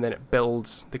 and then it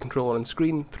builds the controller on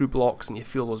screen through blocks, and you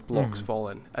feel those blocks fall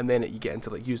in, and then you get into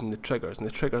like using the triggers, and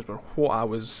the triggers were what I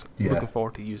was looking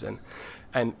forward to using,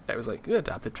 and it was like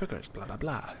adaptive triggers, blah blah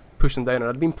blah, push them down, and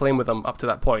I'd been playing with them up to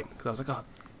that point because I was like, oh,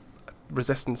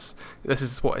 resistance, this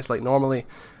is what it's like normally,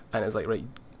 and it's like, right,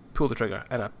 pull the trigger,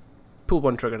 and I pulled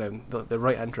one trigger down, the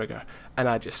right hand trigger, and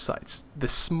I just started, the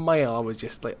smile I was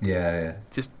just like,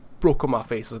 just broke on my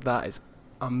face. So that is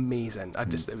amazing.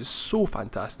 It was so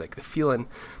fantastic. The feeling,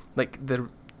 like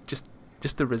just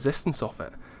the resistance of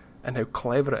it, and how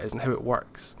clever it is and how it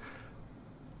works.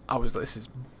 I was like, this is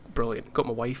brilliant. Got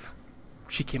my wife,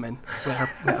 she came in, let her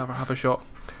have a shot.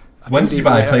 When did you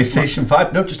buy a PlayStation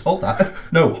 5? No, just hold that.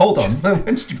 No, hold on. No,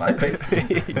 when did you buy a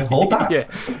PlayStation? Hold that. Yeah,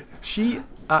 she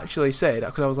actually said,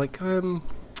 because I was like, I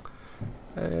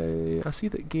see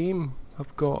that Game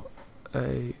have got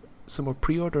some more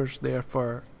pre-orders there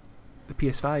for the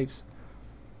PS5s,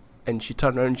 and she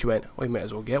turned around and she went, "Well, you might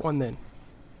as well get one then."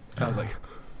 And I was like,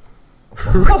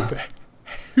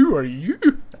 "Who are you?"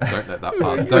 Don't let that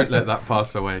pass. Don't let that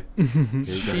pass away.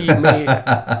 She may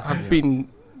have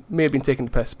been taking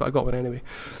the piss, but I got one anyway.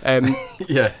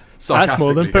 Yeah, That's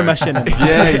more than sarcastically going.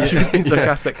 permission. She was being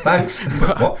sarcastic. Thanks.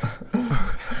 What?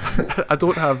 I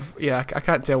don't have. Yeah, I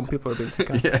can't tell when people are being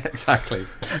sarcastic. Yeah, exactly.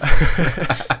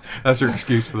 That's your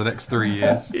excuse for the next 3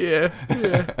 years. Yeah.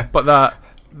 But that,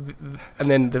 and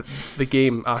then the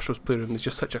game Astro's Playroom is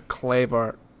just such a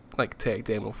clever like tech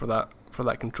demo for that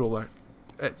controller.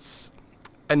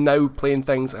 And now playing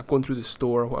things, I've gone through the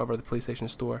store, whatever, the PlayStation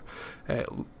store,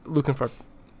 looking for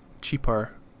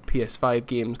cheaper PS5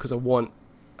 games because I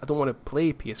don't want to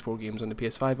play PS4 games on the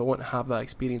PS5. I want to have that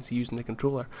experience using the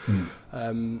controller.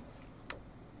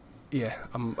 Yeah,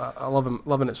 I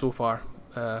loving it so far.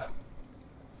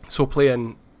 So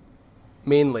playing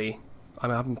mainly,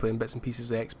 I've been playing bits and pieces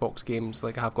of Xbox games.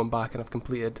 Like I have gone back and I've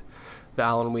completed all the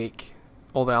Alan Wake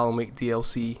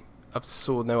DLC. I've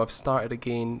started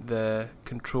again the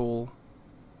Control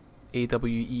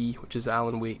AWE, which is the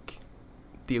Alan Wake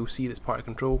DLC that's part of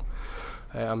Control.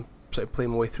 I'm sort of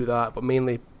playing my way through that, but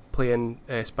mainly playing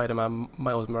Spider-Man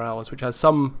Miles Morales, which has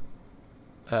some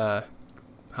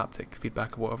haptic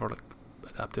feedback or whatever, like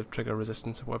adaptive trigger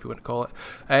resistance or whatever you want to call it.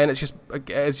 And it's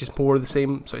just more of the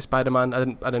same sort of Spider-Man. I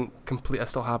didn't complete. I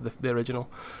still have the original.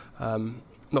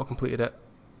 Not completed it.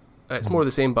 It's more of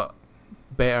the same, but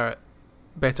better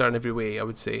in every way, I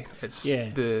would say. It's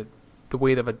the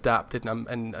way they've adapted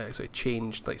and sort of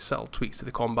changed like subtle tweaks to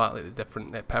the combat, like the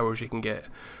different powers you can get.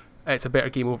 It's a better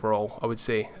game overall, I would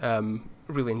say.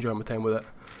 Really enjoying my time with it.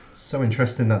 So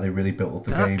interesting that they really built up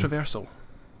the game. Traversal.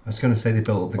 I was going to say they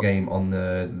built up the game on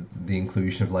the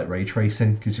inclusion of like ray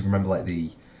tracing, because you remember like the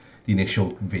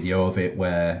initial video of it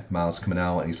where Miles coming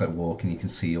out and he's like walking, you can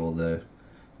see all the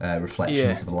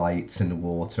reflections of the lights in the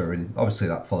water, and obviously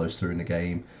that follows through in the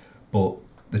game. But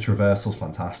the traversal's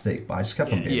fantastic. But I just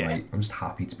kept on being like, I'm just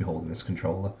happy to be holding this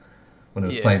controller. When I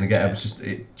was playing the game, I was just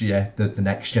the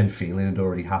next gen feeling had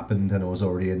already happened, and I was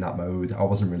already in that mode. I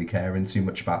wasn't really caring too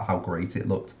much about how great it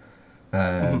looked. Yeah,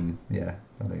 I know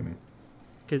what you mean.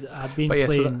 Because I've been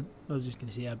playing. I was just going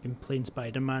to say I've been playing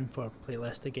Spider-Man for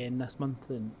playlist again this month,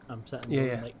 and I'm sitting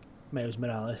there like Miles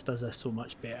Morales does this so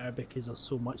much better because there's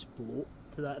so much bloat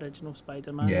to that original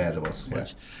Spider-Man. Yeah, there was. Yeah.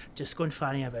 Just going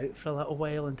fanning about for a little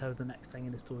while until the next thing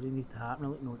in the story needs to happen.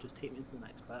 I'm like, no, just take me to the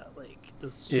next bit. Like,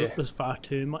 there's far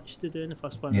too much to do in the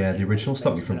first one. Yeah, the original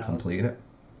stopped me from completing it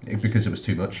because it was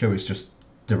too much. It was just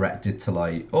directed to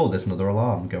like, oh, there's another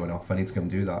alarm going off. I need to go and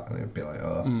do that, and it'd be like,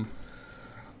 oh.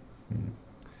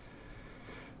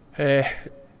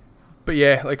 But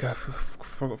yeah, like I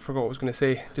forgot what I was going to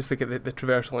say. Just like the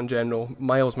traversal in general,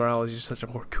 Miles Morales is just such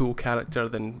a more cool character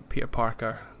than Peter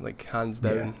Parker, like hands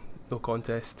down, no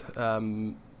contest.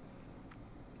 Enjoy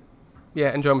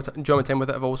my time with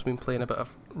it. I've also been playing a bit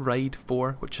of Ride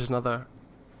 4, which is another,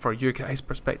 for you guys'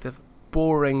 perspective,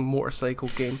 boring motorcycle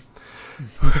game,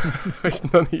 which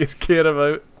none of you care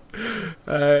about.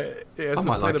 I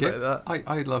might like it.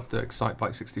 I loved Excite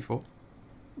Bike 64.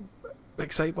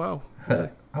 Excite, wow.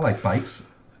 I like bikes.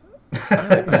 I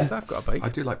like bikes. I've got a bike. I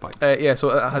do like bikes. So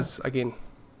it has, again,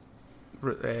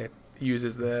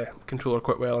 uses the controller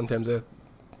quite well in terms of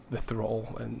the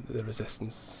throttle and the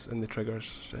resistance and the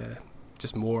triggers.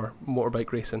 Just more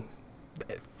motorbike racing.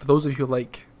 For those of you who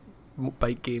like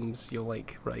bike games, you'll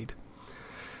like Ride.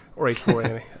 Or Ride 4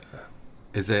 anyway.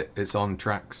 It's on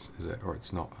tracks, is it? Or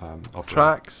it's not off-road?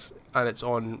 Tracks, and it's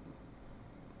on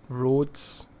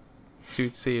roads. So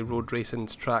you'd say road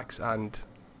racing's tracks and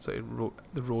the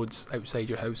roads outside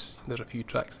your house. There's a few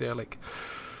tracks there, like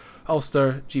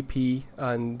Ulster GP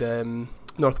and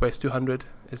Northwest 200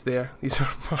 is there. These are,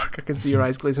 Mark, I can see your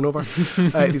eyes glazing over.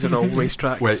 These are all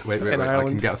racetracks. Wait, in Ireland. I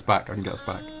can get us back. Cut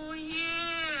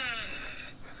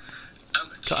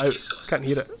out. Can't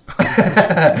hear it.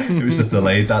 It was just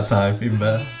delayed that time, even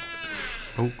better.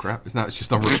 Oh crap! Now it's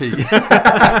just on repeat.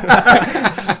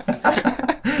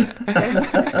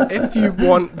 If you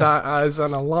want that as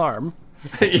an alarm,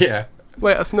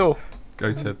 let us know.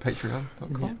 Go to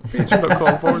patreon.com.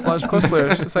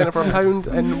 Patreon.com/crossplayers to sign up for £1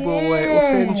 and we'll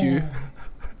send you.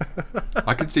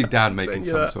 I could see Dan making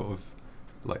some sort of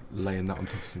like laying that on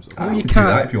top of some sort of. No, you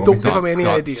can't. Don't give him any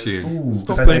ideas.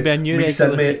 Stop going to be a new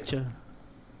regular feature.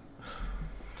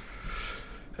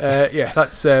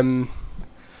 That's about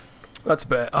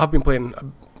it. I've been playing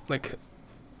like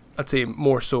I'd say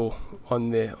more so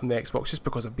on the Xbox just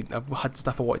because I've had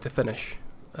stuff I wanted to finish,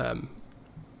 and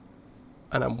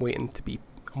I'm waiting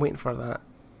for that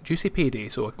juicy payday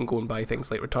so I can go and buy things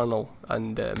like Returnal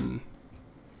and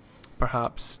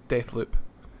perhaps Deathloop,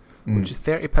 which is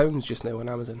 £30 just now on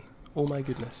Amazon. Oh my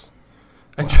goodness.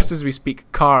 And just as we speak,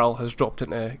 Carl has dropped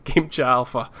into Game Chat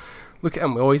Alpha. Look at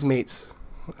him, we're always mates.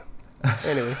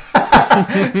 Anyway.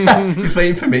 He's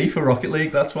waiting for me for Rocket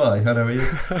League, that's why. I know he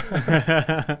is.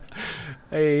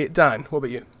 Hey, Dan, what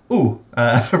about you? Ooh,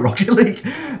 Rocket League.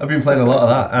 I've been playing a lot of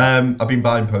that. I've been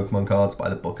buying Pokemon cards by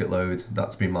the bucket load.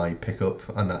 That's been my pickup,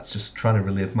 and that's just trying to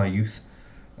relive my youth.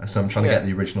 So I'm trying to get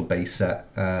the original base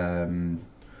set, jungle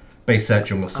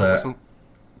set.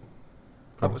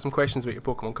 I've got some questions about your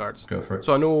Pokemon cards. Go for it.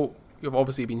 So I know you've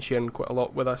obviously been sharing quite a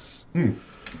lot with us.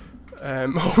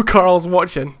 Carl's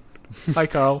watching. Hi,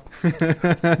 Carl.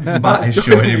 Matt is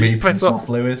joining me. Piss off,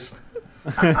 Lewis.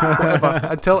 Whatever.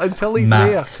 Until he's Matt.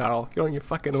 there, Carl. You're on your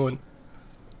fucking own.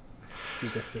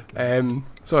 He's a fake.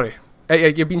 Sorry.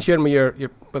 You've been sharing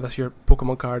with us your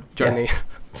Pokemon card journey.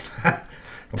 Yeah.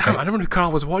 Damn, I don't know who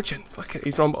Carl was watching. Fuck it.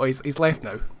 He's wrong, but he's left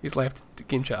now. He's left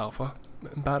Game Chat Alpha.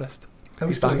 Embarrassed. Oh,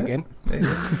 He's back again.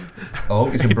 Oh,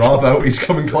 he's in Bravo. He's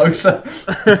coming closer.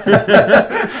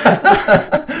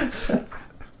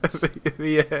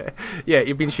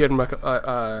 You've been sharing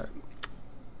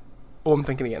I'm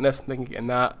thinking of getting this, I'm thinking of getting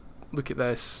that. Look at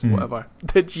this, whatever.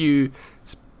 Did you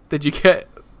get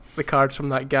the cards from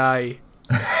that guy?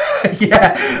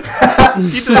 Yeah.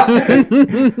 You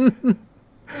did.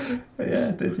 Yeah,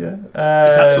 I did, yeah.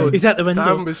 Is that the window?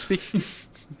 Dan was speaking.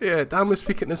 Yeah, Dan was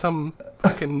speaking to some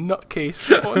fucking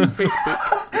nutcase on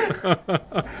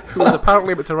Facebook who was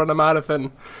apparently about to run a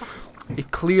marathon. He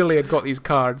clearly had got these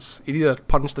cards. He'd either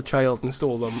punched a child and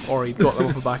stole them, or he'd got them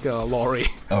off the back of a lorry.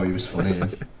 Oh, he was funny. Yeah.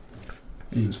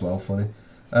 He was well funny.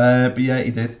 But yeah,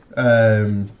 he did.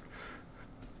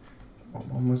 What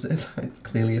one was it? It's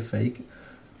clearly a fake,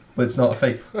 but it's not a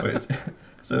fake.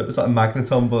 So it was like a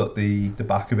magneton, but the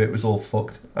back of it was all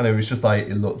fucked, and it was just like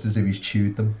it looked as if he's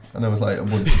chewed them, and I was like, it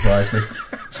wouldn't surprise me.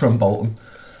 It's from Bolton.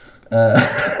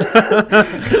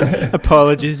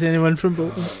 Apologies, anyone from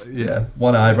Bolton? Yeah,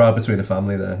 one eyebrow between a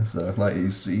family there. So like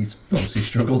he's obviously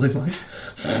struggled in life.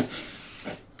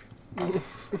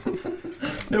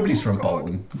 Nobody's from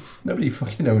Bolton. Nobody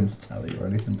fucking owns a telly or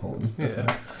anything Bolton.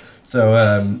 Yeah. So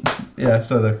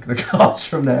so the cards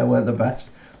from there weren't the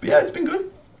best, but yeah, it's been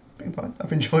good. Been fine.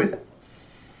 I've enjoyed it.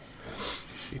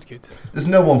 Good. There's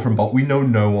no one from Bolton. We know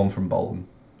no one from Bolton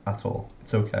at all.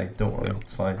 It's okay. Don't worry. No.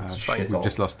 It's fine. It's fine. shit We've all.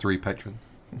 just lost 3 patrons.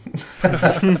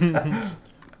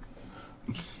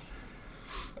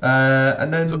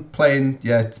 And then playing,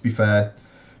 to be fair,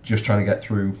 just trying to get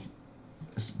through.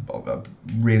 I'm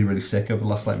really, really sick over the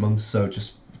last month, so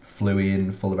just flew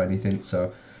in full of anything.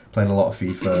 So playing a lot of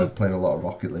FIFA, playing a lot of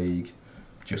Rocket League,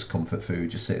 just comfort food,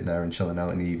 just sitting there and chilling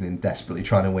out in the evening, desperately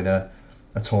trying to win a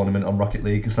tournament on Rocket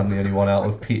League because I'm the only one out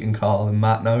of Pete and Carl and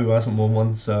Matt now who hasn't won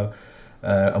one. So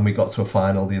and we got to a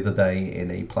final the other day in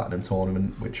a platinum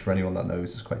tournament, which for anyone that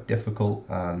knows is quite difficult,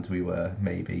 and we were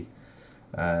maybe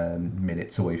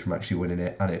minutes away from actually winning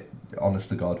it, and honest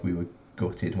to God, we were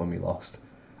gutted when we lost.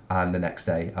 And the next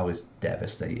day I was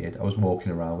devastated. I was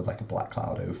walking around with like a black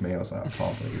cloud over me. I was like, I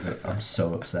can't believe it. I'm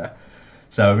so upset.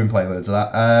 So I've been playing loads of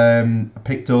that. I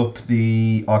picked up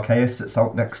the Arceus that's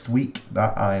out next week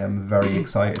that I am very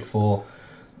excited for.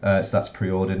 So that's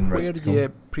pre-ordered and ready Where to did come.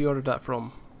 you pre-order that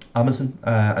from? Amazon.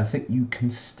 I think you can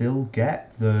still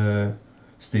get the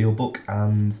Steelbook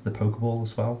and the Pokeball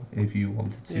as well if you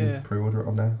wanted to pre-order it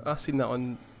on there. I've seen that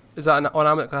on... Is that on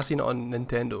Amazon? I've seen it on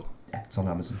Nintendo. Yeah, it's on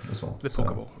Amazon as well. The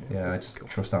Pokeball. Yeah, I just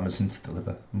trust Amazon to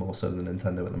deliver more so than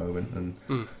Nintendo at the moment. And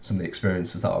some of the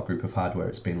experiences that our group have had where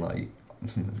it's been like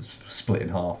split in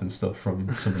half and stuff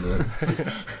from some of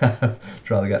the...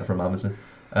 try to get it from Amazon.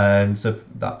 So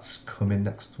that's coming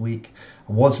next week.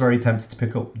 I was very tempted to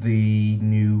pick up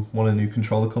one of the new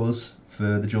controller colours for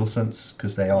the DualSense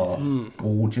because they are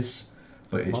gorgeous.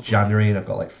 But it's January and I've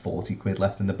got like 40 quid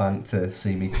left in the bank to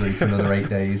see me through for another 8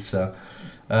 days. So,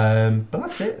 but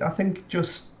that's it. I think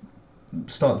just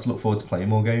starting to look forward to playing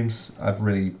more games. I've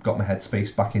really got my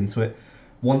headspace back into it.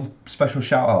 One special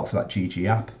shout out for that GG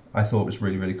app. I thought it was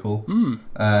really, really cool.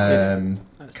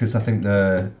 Because I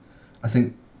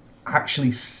think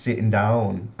actually sitting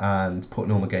down and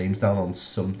putting all my games down on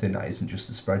something that isn't just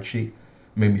a spreadsheet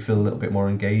made me feel a little bit more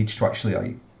engaged to actually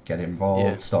like get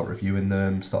involved, start reviewing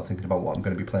them, start thinking about what I'm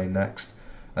going to be playing next.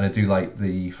 And I do like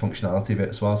the functionality of it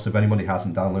as well. So if anybody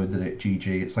hasn't downloaded it, GG,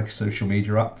 it's like a social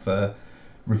media app for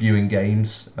reviewing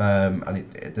games, and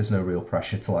there's no real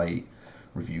pressure to like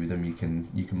review them. You can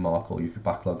mark all your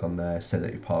backlog on there, say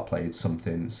that you part played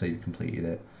something, say you completed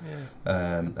it,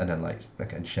 and then like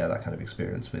again share that kind of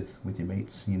experience with your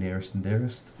mates, your nearest and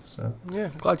dearest. So yeah,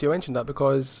 I'm glad you mentioned that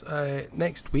because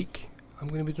next week I'm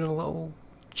going to be doing a little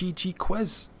GG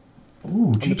quiz. Ooh,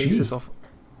 on the basis GG. of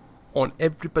on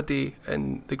everybody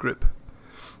in the group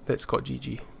that's got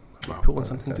GG. I'll be pulling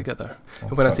something together.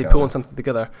 And when I say pulling something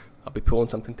together, I'll be pulling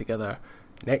something together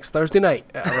next Thursday night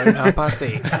at around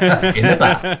 8:30. Into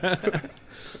that.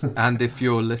 And if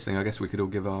you're listening, I guess we could all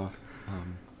give our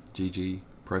GG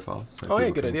profiles. So Oh, yeah,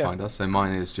 people good can idea. Find us. So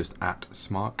mine is just at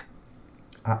Smark.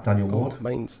 At Daniel Ward,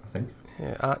 Mine's I think.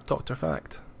 at Dr.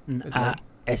 Fact. Is At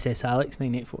SS Alex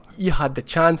 984. You had the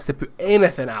chance to put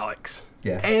anything, Alex.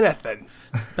 Yeah. Anything.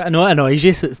 But I know it annoys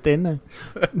you, so it's staying now.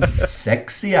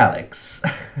 Sexy Alex.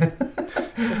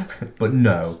 But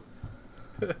no.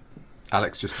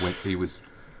 Alex just went. He was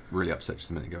really upset just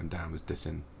a minute ago, and Dan was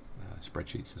dissing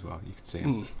spreadsheets as well. You could see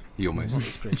him. He almost.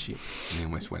 What's a spreadsheet? He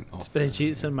almost went off.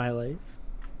 Spreadsheets in my life.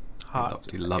 Heart.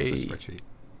 He loves a Hey. spreadsheet.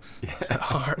 It's a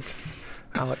Hart.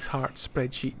 Alex Hart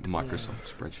spreadsheet.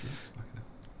 Microsoft spreadsheets.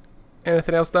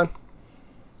 Anything else, Dan?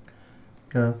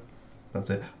 Yeah, that's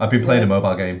it. I've been playing a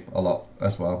mobile game a lot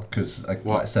as well because, like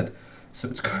What? I said, so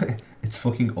it's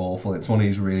fucking awful. It's one of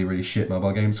these really, really shit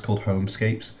mobile games called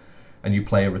Homescapes, and you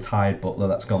play a retired butler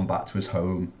that's gone back to his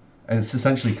home, and it's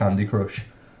essentially Candy Crush,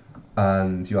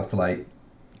 and you have to like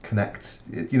connect.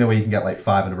 You know where you can get like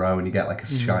 5 in a row and you get like a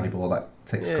shiny ball that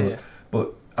takes colours. Yeah.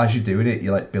 But as you're doing it,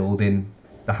 you're like building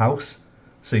the house,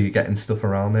 so you're getting stuff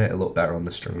around there. It'll look better on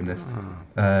the stream. This.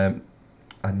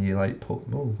 And you like put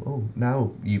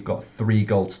now you've got 3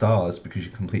 gold stars because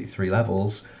you complete 3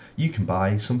 levels. You can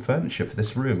buy some furniture for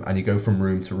this room, and you go from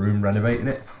room to room renovating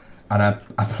it. And I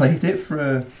played it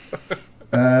for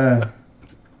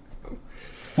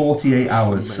 48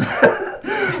 hours.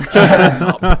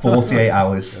 48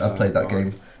 hours I played that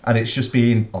game, and it's just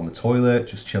been on the toilet,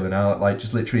 just chilling out, like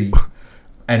just literally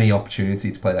any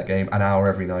opportunity to play that game, an hour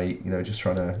every night, you know, just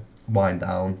trying to wind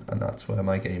down, and that's where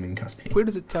my gaming has been. Where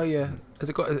does it tell you? Is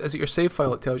it your save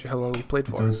file that tells you how long you played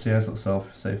It for? does, yeah, it's got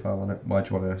a save file on it. Why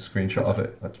do you want a screenshot of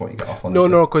it? That's what you get off on. No,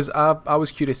 because I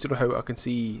was curious to know how I can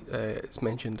see it's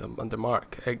mentioned under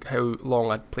Mark how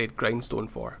long I'd played Grindstone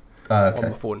for on Okay.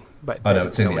 my phone. But I know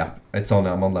it's in the app. It's on.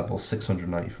 I'm on level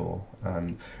 694,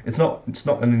 and it's not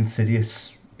an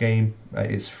insidious game.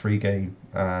 It's a free game,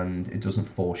 and it doesn't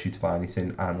force you to buy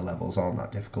anything. And the levels aren't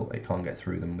that difficult. You can't get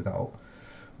through them without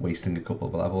wasting a couple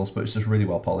of levels. But it's just really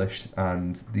well polished,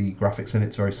 and the graphics in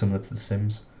it's very similar to The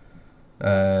Sims.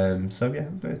 So yeah,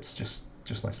 it's just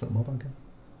a nice little mobile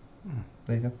game.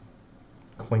 There you go.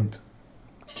 Quaint.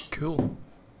 Cool.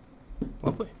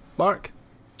 Lovely. Mark?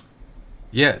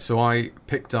 Yeah, so I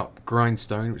picked up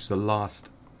Grindstone, which is the last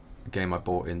game I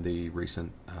bought in the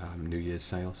recent New Year's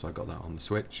sale, so I got that on the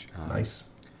Switch. Nice.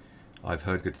 I've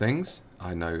heard good things.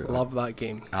 I know Love that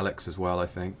game. Alex as well, I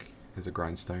think, is a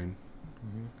Grindstone.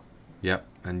 Yep,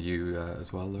 and you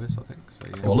as well, Lewis, I think. So,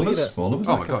 yeah. All of Complete us. it. All of us.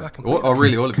 Oh my I god! completed Oh,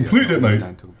 really? All of you? Completed it, mate.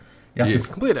 Down to- You have you. to-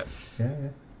 Completed it.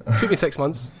 Yeah. Took me 6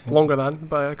 months, longer than,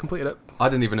 but I completed it. I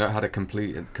didn't even know it had a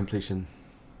completion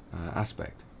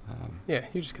aspect. Yeah,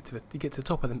 you just get to the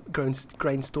top of the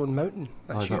Grindstone Mountain.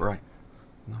 Is that right?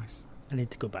 Nice. I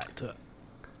need to go back to it.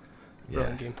 Yeah.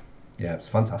 Brilliant game. Yeah, it's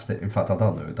fantastic. In fact, I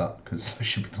downloaded that because I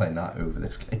should be playing that over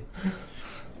this game.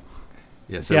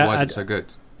 Yeah. So Yeah, why is I'd- it so good?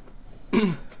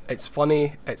 It's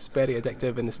funny. It's very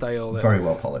addictive in the style that Very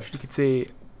well polished. you could say,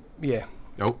 yeah.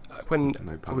 Oh, When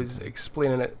no I pun was intended.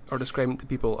 explaining it or describing it to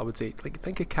people, I would say, like,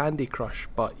 think of Candy Crush,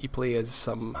 but you play as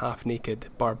some half-naked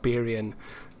barbarian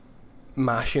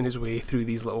mashing his way through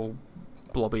these little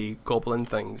blobby goblin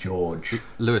things. George.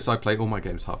 Lewis, I play all my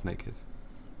games half naked.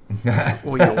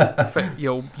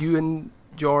 Well, you and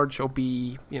George will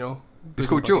be, It's bosom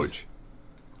called buddies. George.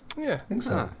 Yeah. I think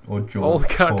so. Ah. Or George. All the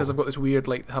characters or- have got this weird,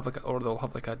 like, they'll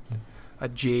have like a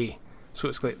J. So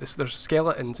it's like this. There's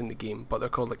skeletons in the game, but they're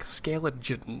called like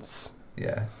skeletons.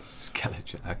 Yeah.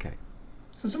 Skeleton. Okay.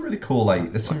 There's some really cool,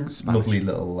 like, there's some Like Spanish. lovely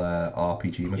little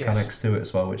RPG mechanics to it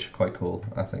as well, which are quite cool,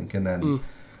 I think. And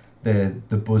then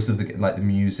the buzz of the like the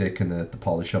music and the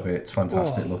polish of it, it's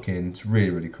fantastic looking. It's really,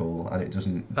 really cool, and it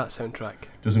doesn't That soundtrack.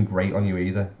 grate on you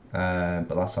either. But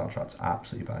that soundtrack's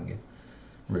absolutely banging.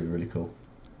 Really, really cool.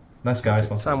 Nice guy as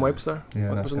well. Sam Webster Yeah,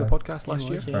 was nice on the guy. podcast last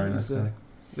year. Yeah, Very He's nice guy.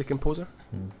 the composer.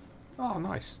 Oh,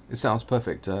 nice. It sounds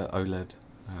perfect OLED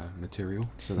material,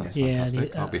 so that's Yeah,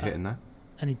 fantastic. the- I'll be hitting that.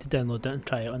 I need to download it and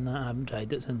try it on that. I haven't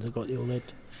tried it since I got the OLED.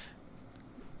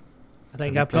 I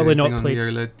think Have you I've probably not anything played.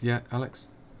 on the OLED yet, Alex?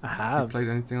 I Have have. you played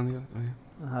anything on the OLED? Oh,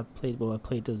 yeah. I have played. Well, I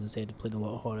played, as I said, I played a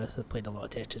lot of Horus. I played a lot of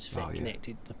Tetris Effect Oh, yeah.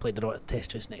 Connected. I played a lot of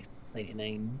Tetris Next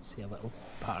 99. See a little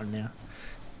pattern there.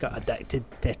 Got addicted.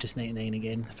 Tetris 99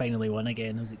 again. Finally won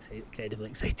again. I was incredibly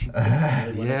excited.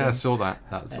 Finally won Yeah, I again. saw that.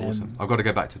 That's awesome. I've got to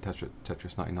go back to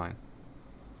Tetris 99.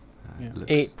 Yeah. It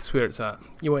looks- 8's where it's at.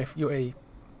 You want to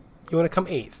You want to come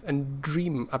 8th and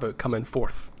dream about coming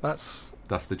 4th. That's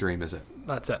the dream, is it?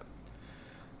 That's it.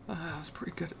 I was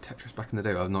pretty good at Tetris back in the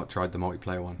day. I've not tried the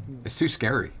multiplayer one. It's too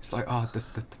scary. It's like,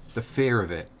 the fear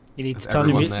of it. You need to of turn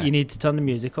everyone there. you need to turn the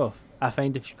music off. I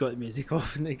find if you've got the music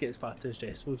off and it gets far too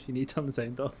stressful, you need to turn the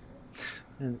sound off.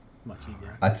 And it's much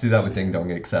easier. I had to do that with Ding Dong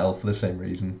XL for the same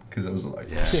reason, because I was like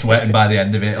sweating by the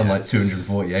end of it on like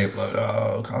 248. Like,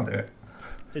 oh, can't do it.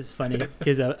 It's funny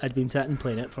because I'd been sitting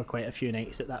playing it for quite a few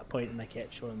nights at that point, and I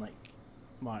kept showing like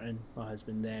Martin, my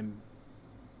husband,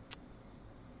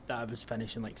 that I was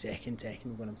finishing like second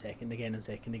when I'm second again,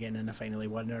 and I finally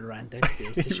won and ran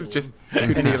downstairs to He show was him. just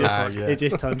And he just, yeah. he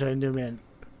just turned around and went,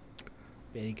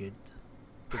 "Very good."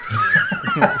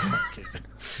 Fuck it.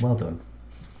 Well done.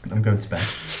 I'm going to bed.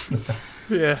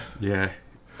 yeah. Yeah.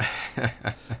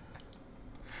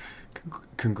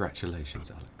 Congratulations,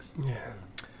 Alex. Yeah.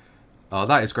 Oh,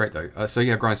 that is great though. So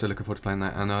yeah, Grind, so looking forward to playing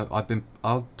that. And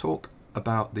I'll talk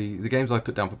about the games I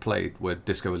put down for played were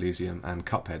Disco Elysium and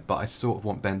Cuphead, but I sort of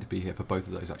want Ben to be here for both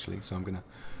of those actually. So I'm gonna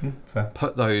Fair.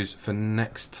 put those for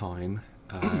next time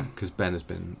because Ben has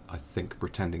been, I think,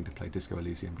 pretending to play Disco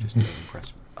Elysium just to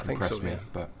impress so, me. yeah.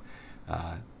 But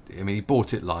I mean, he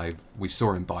bought it live. We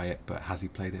saw him buy it, but has he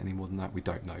played it any more than that? We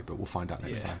don't know, but we'll find out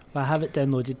next Yeah. time. But I have it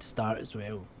downloaded to start as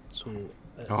well, so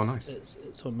it's, Oh, nice. It's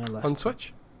on my list. On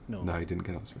Switch? No, he didn't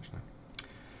get it on Switch. No,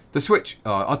 the Switch.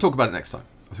 I'll talk about it next time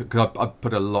because I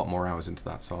put a lot more hours into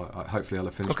that. So hopefully I'll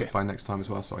have finished it by next time as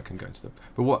well, so I can go into them.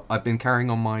 But what I've been carrying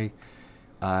on my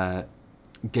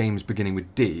games beginning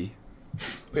with D.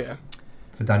 Yeah.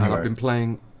 For Daniel. And I've been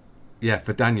playing. Yeah,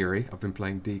 for January, I've been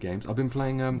playing D games. I've been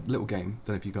playing a little game.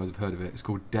 Don't know if you guys have heard of it. It's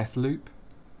called Deathloop.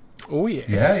 Oh yes.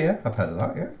 Yeah, I've heard of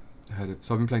that. Yeah. Heard it.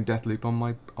 So I've been playing Deathloop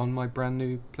on my brand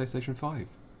new PlayStation 5.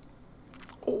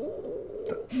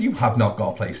 You have not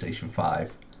got a PlayStation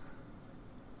 5.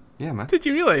 Yeah, man. Did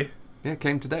you really? Yeah, it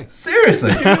came today.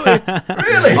 Seriously? Did you really?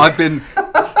 Really? I've been.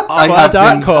 I What a have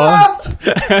dark been. horse.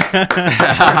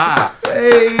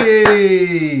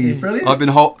 Hey! Brilliant. I've been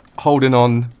holding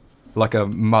on like a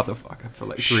motherfucker for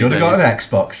like 3 Should days. have got an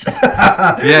Xbox.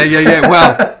 Yeah.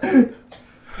 Well,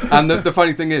 and the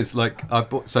funny thing is, like,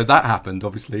 so that happened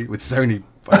obviously with Sony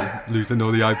fucking losing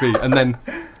all the IP, and then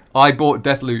I bought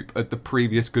Deathloop at the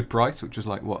previous good price, which was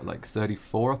like what, like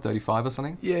 34 or 35 or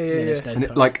something. Yeah. it's And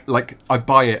it, like I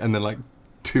buy it, and then like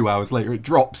 2 hours later it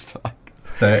drops to like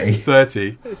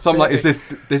 30. So I'm like, this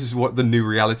is what the new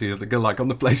reality is? Like on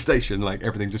the PlayStation, like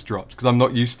everything just drops because I'm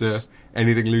not used to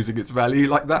anything losing its value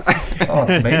like that. Oh,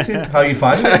 it's amazing. How you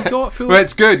find it? You got full. Well,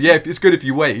 it's good. Yeah, it's good if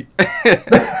you wait.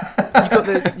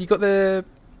 You got the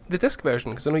disc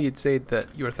version, because I know you'd said that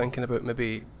you were thinking about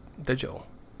maybe digital.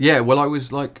 Yeah, well, I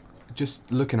was like just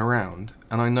looking around,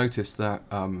 and I noticed that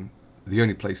the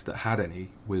only place that had any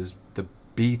was the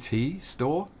BT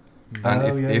store.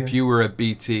 And if you were a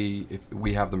BT, if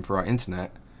we have them for our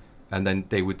internet, and then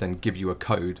they would then give you a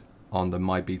code on the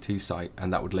MyBT site,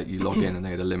 and that would let you log in, and they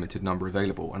had a limited number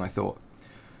available. And I thought,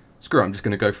 screw it, I'm just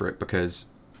going to go for it because,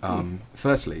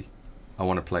 firstly, I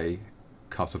want to play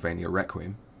Castlevania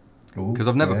Requiem because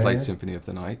I've never played Symphony of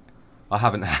the Night. I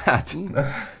haven't had,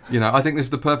 I think this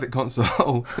is the perfect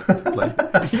console to play.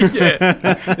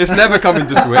 Yeah. It's never coming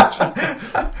to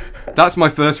Switch. That's my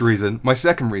first reason. My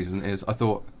second reason is I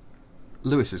thought,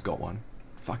 Lewis has got one.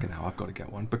 Fucking hell, I've got to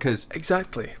get one because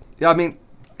Exactly. yeah, I mean,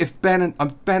 if Ben,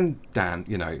 Dan,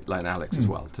 like and Alex as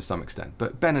well to some extent,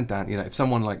 but Ben and Dan, if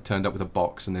someone like turned up with a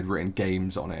box and they'd written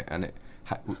games on it and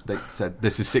they said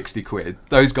this is 60 quid,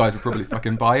 those guys would probably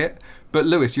fucking buy it. But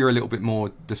Lewis, you're a little bit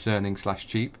more discerning /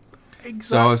 cheap. Exactly.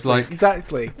 So I was like,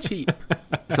 exactly cheap.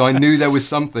 so I knew there was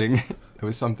something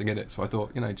in it. So I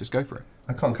thought, just go for it.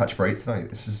 I can't catch a break tonight.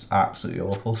 This is absolutely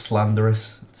awful.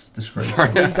 Slanderous. It's disgraceful.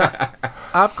 Sorry.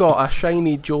 I've got a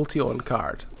shiny Jolteon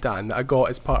card, Dan, that I got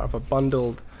as part of a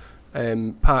bundled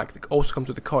pack that also comes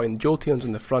with the coin. Jolteon's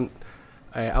on the front.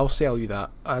 I'll sell you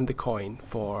that and the coin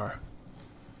for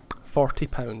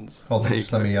 £40. Hold on, There you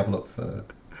just let go. me have a look for...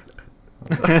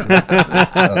 Oh,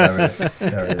 there it is.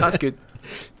 There it is. That's good.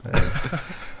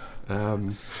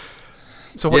 Um,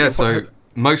 So what, yeah, what- so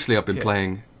mostly I've been Yeah.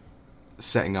 playing,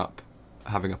 setting up,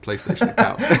 having a PlayStation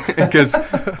account because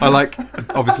I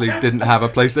obviously didn't have a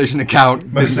PlayStation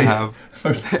account, Mostly- didn't have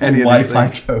Most any of these Wi-Fi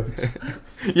things. codes.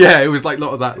 Yeah, it was like a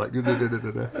lot of that, like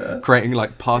creating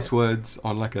like passwords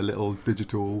on like a little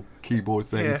digital keyboard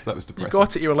thing. Yeah. So that was you depressing.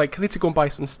 got it. You were like, I need to go and buy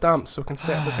some stamps so I can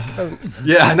set up this account.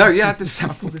 Yeah, I know. Yeah, I had to set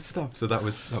up all this stuff. So that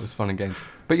was fun and games.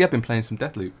 But yeah, I've been playing some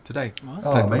Deathloop today. Oh, Played for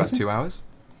about amazing. 2 hours.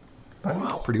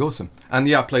 Wow. Pretty awesome. And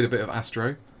yeah, I played a bit of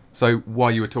Astro. So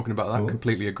while you were talking about that, Cool.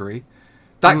 completely agree.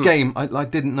 That game, I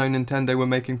didn't know Nintendo were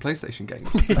making PlayStation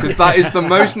games, because that is the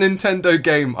most Nintendo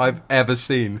game I've ever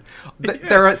seen.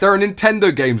 There are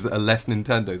Nintendo games that are less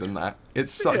Nintendo than that.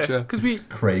 It's such a because we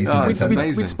Crazy. it's Nintendo.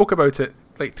 amazing. we spoke about it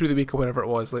like through the week or whatever it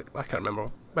was. Like I can't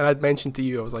remember. When I'd mentioned to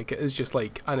you, I was like, it is just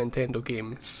like a Nintendo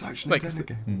game. It's such a Like, Nintendo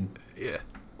game. Yeah.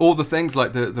 All the things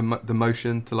like the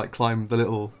motion to like climb the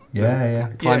little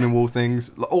climbing wall things,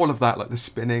 all of that, like the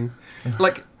spinning,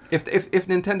 like. If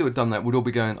Nintendo had done that, we'd all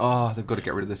be going, they've got to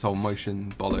get rid of this whole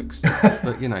motion bollocks.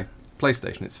 But, you know,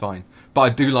 PlayStation, it's fine. But I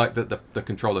do like that the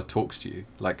controller talks to you.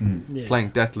 Like,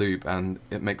 playing Deathloop, and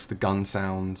it makes the gun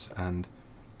sounds, and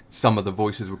some of the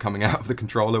voices were coming out of the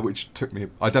controller, which took me...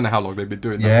 I don't know how long they've been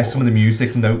doing that Yeah, for. some of the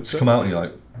music notes come out and you're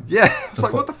like... Yeah, it's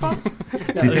like, what the fuck?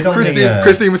 They did on the,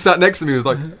 Christine was sat next to me and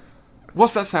was like,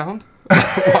 what's that sound?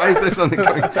 Why is there something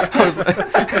coming? I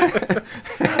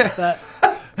was like...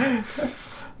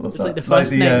 It's like the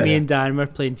first night me and Dan were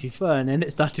playing FIFA, and then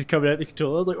it started coming out the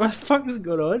controller. I was like, what the fuck is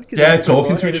going on? Yeah,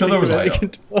 talking to each other. I was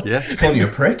like, yeah. calling you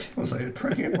a prick. I was like, a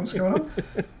prick here? What's going on?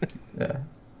 Yeah.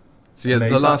 So yeah,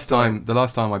 Amazing. the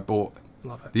last time I bought,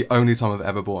 the only time I've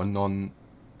ever bought a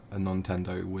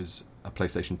Nintendo was a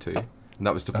PlayStation 2, and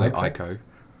that was to play Ico.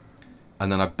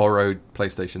 And then I borrowed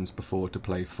PlayStations before to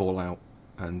play Fallout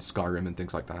and Skyrim and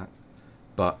things like that.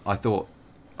 But I thought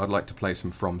I'd like to play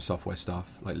some From Software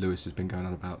stuff. Like Lewis has been going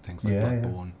on about things like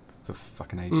Bloodborne for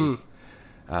fucking ages.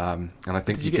 And I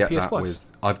think Did you you get get PS that Plus?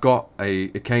 with... I've got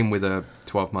it came with a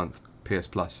 12-month PS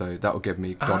Plus, so that will give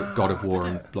me God of War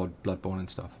and Bloodborne and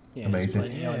stuff. Yeah, Amazing.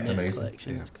 Amazing.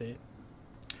 Amazing. That's great.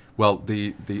 Well,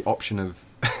 the option of...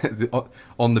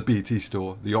 on the BT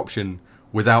store, the option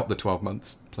without the 12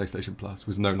 months PlayStation Plus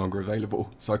was no longer available,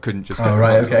 so I couldn't just get the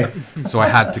console. Okay. So I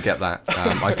had to get that.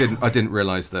 I didn't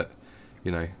realise that,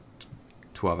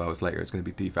 12 hours later it's going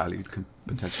to be devalued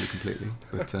potentially completely.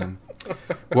 But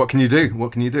what can you do?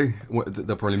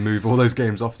 They'll probably move all those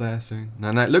games off there soon. No,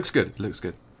 it looks good.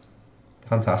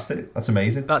 Fantastic. That's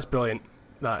amazing. That's brilliant.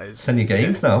 That is. Send your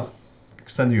games now.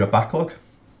 Send you a backlog.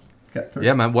 Get through.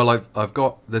 Yeah, man. Well, I've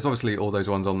got... There's obviously all those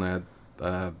ones on there,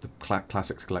 the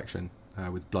Classics collection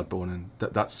with Bloodborne, and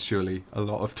that's surely a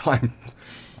lot of time.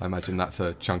 I imagine that's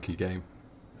a chunky game.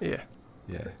 Yeah.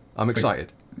 Yeah. I'm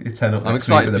excited. You turn up I'm next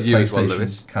week excited with for a you as well, PlayStation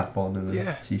Lewis. cap on and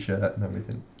a t-shirt and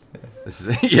everything. Yeah. This is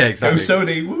yeah, exactly. Go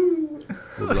Sony, woo!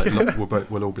 We'll, be like,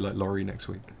 we'll all be like Laurie next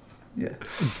week. Yeah.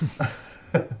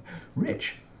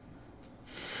 Rich.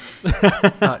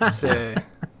 That's yeah.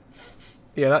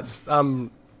 That's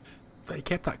But he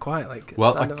kept that quiet. Like,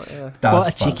 well, That's what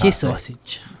a cheeky fantastic.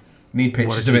 sausage. Need pictures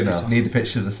What a of it cheeky now. sausage. Need the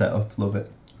picture of the setup. Love it.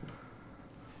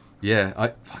 Yeah,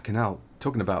 I fucking hell.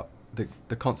 Talking about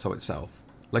the console itself.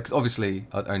 Like, obviously,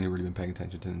 I'd only really been paying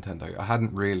attention to Nintendo. I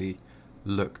hadn't really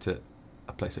looked at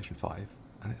a PlayStation 5,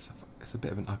 and it's a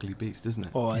bit of an ugly beast, isn't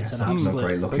it? Oh, it's Yes, an it's not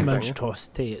great absolute looking.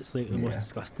 monstrosity. It's like the most Yeah.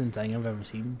 disgusting thing I've ever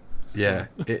seen. Yeah,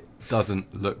 it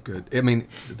doesn't look good. I mean,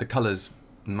 the colours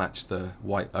match the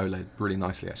white OLED really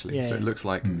nicely, actually. Yeah, so it yeah. looks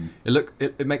like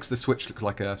it makes the Switch look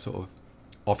like a sort of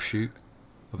offshoot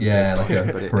of the Yeah, PS5, like a but it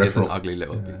is an peripheral. ugly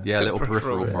little Yeah. little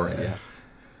peripheral for it. Yeah.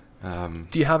 Yeah.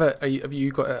 Do you have it? Have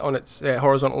you got it on its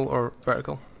horizontal or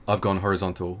vertical? I've gone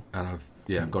horizontal, and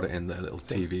I've got it in the little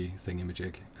TV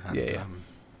thingy-majig. And, Yeah.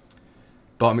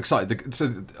 But I'm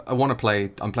excited. I want to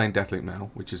play. I'm playing Deathloop now,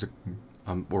 which is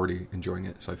I'm already enjoying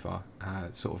it so far.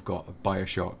 It's sort of got a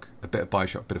bit of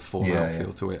Bioshock, bit of Fallout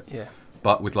feel to it. Yeah.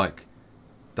 But with like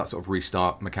that sort of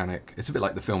restart mechanic. It's a bit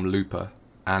like the film Looper,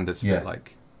 and it's a bit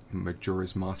like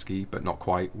Majora's Mask-y, but not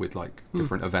quite, with like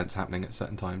different events happening at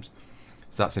certain times.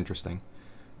 So that's interesting.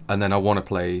 And then I want to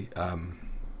play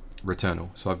Returnal,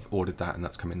 so I've ordered that, and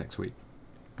that's coming next week.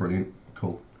 Brilliant.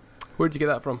 Cool. Where'd you get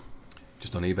that from?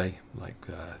 Just on eBay, like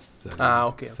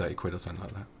 30 quid or something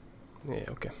like that.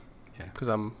 Yeah, okay. Yeah. Because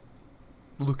I'm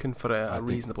looking for a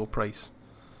reasonable price.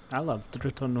 I love the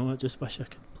Returnal. I just wish I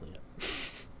could play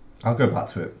it. I'll go back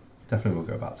to it. Definitely will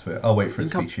go back to it. I'll wait for it to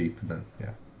be come- cheap and then Yeah.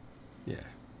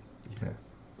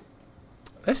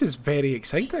 This is very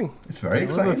exciting. It's very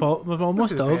exciting. We've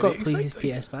almost is all very got exciting.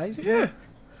 PS5s. Yeah.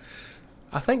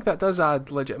 I think that does add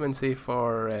legitimacy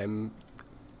for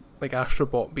like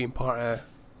Astrobot being part of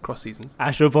Cross Seasons.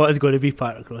 Astrobot is going to be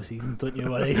part of Cross Seasons, don't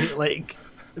you worry. Like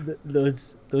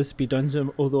those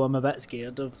speedruns, although I'm a bit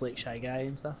scared of like Shy Guy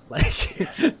and stuff. Like,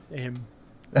 so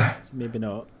maybe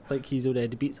not. Like, he's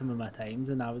already beat some of my times,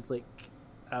 and I was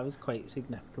quite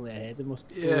significantly ahead of most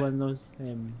people in those.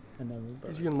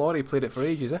 But You and Laurie played it for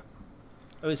ages, eh?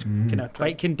 it was kind of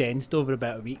quite condensed over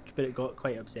about a week, but it got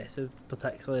quite obsessive,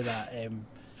 particularly that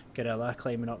gorilla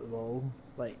climbing up the wall.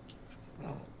 Like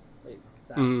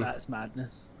that, that's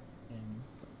madness.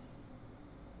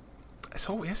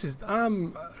 This is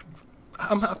I'm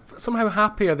somehow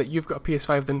happier that you've got a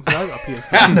PS5 than I've got a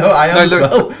PS5. No, I am No, as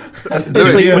look. well.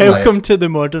 It's like welcome to the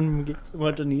modern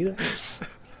era.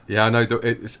 Yeah, I know.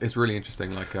 It's really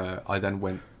interesting. Like, I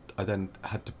went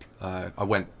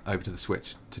over to the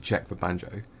Switch to check for Banjo,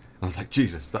 and I was like,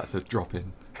 Jesus, that's a drop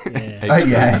in.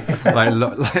 Yeah.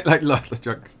 Lots of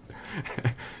junk.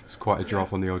 It's quite a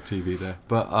drop on the old TV there.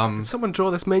 But Did someone draw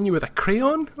this menu with a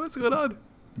crayon? What's going on?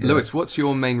 Lewis, what's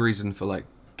your main reason for like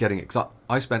getting it? 'Cause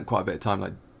I spent quite a bit of time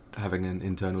like having an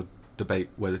internal debate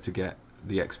whether to get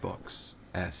the Xbox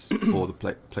S or the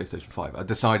PlayStation 5. I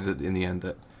decided in the end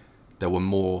that there were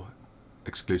more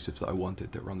exclusives that I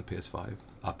wanted that were on the PS5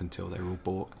 up until they were all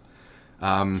bought.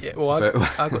 Yeah, well,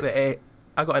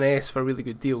 I got an S for a really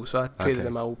good deal, so I traded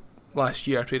in my last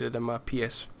year. I traded in my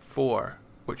PS4,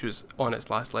 which was on its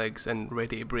last legs and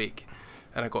ready to break,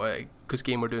 and I got it because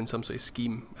Game were doing some sort of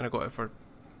scheme, and I got it for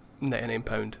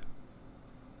 £99.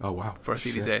 Oh wow! For a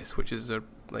Series S, which is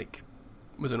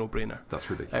was a no-brainer. That's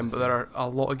ridiculous. But there are a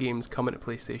lot of games coming to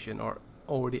PlayStation or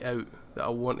already out that I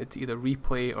wanted to either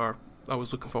replay or I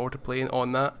was looking forward to playing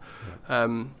on that.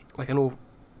 Yeah. I know,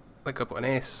 I've got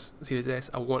an Series S.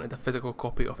 I wanted a physical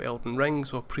copy of Elden Ring,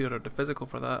 so I pre-ordered the physical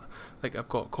for that. Like, I've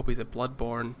got copies of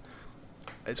Bloodborne.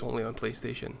 It's only on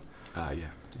PlayStation.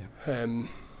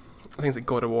 Things like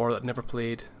God of War that I'd never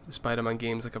played, the Spider-Man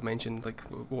games, like I've mentioned, like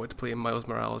I wanted to play Miles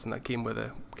Morales, and that came with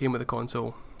the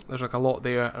console. There's like a lot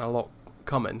there and a lot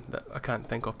coming that I can't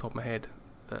think off the top of my head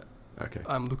that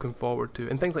I'm looking forward to,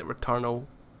 and things like Returnal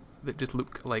that just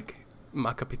look like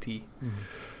my cup of tea.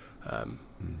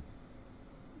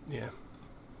 Yeah,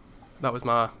 that was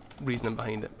my reasoning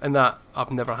behind it, and that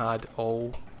I've never had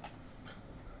all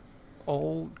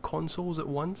consoles at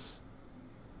once.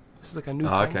 This is like a new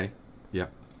thing. Okay, yeah.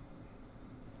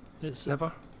 It's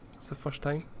the first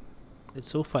time. It's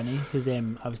so funny because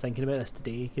I was thinking about this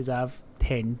today because I've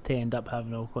tend to end up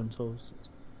having all consoles.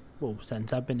 Well,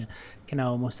 since I've been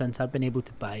since I've been able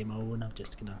to buy them all, and I've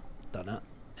just kind of done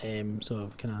it. So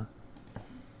I've kind of.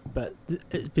 But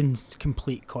it's been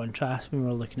complete contrast when we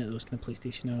were looking at those kind of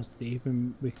PlayStation hours today.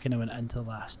 When we kind of went into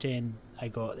last gen, I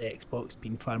got the Xbox,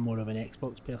 being far more of an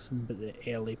Xbox person, but the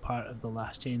early part of the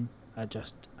last gen, I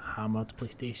just hammered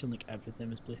PlayStation, like everything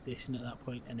was PlayStation at that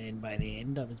point, and then by the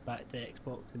end I was back to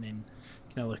Xbox, and then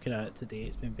kind of looking at it today,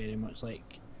 it's been very much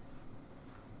like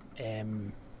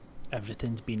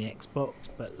everything's been Xbox,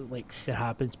 but like there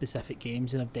have been specific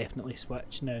games, and I've definitely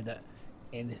switched now that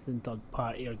anything third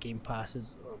party or Game Pass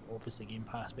is, or obviously Game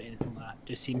Pass, but anything like that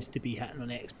just seems to be hitting on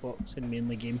Xbox, and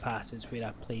mainly Game Pass is where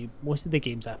I play. Most of the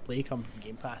games I play come from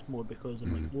Game Pass more because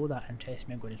I'm like, oh, that interests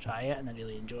me, I'm going to try it, and I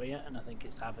really enjoy it, and I think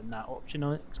it's having that option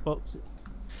on Xbox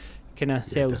kind of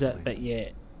sells it, but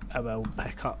yet I will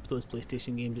pick up those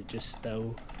PlayStation games. It just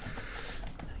still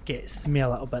gets me a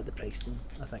little bit the price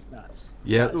though. I think that's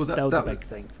still the big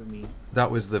thing for me.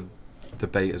 That was the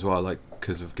debate as well, like,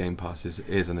 because of Game Pass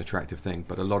is an attractive thing,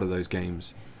 but a lot of those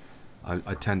games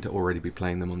I tend to already be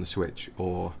playing them on the Switch,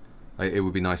 or it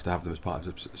would be nice to have them as part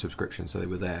of the subscription so they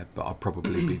were there, but I'd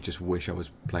probably just wish I was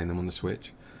playing them on the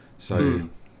Switch. So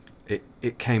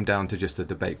it came down to just a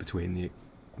debate between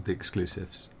the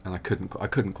exclusives, and I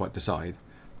couldn't quite decide,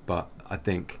 but I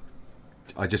think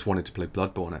I just wanted to play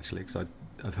Bloodborne actually, because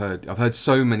I've heard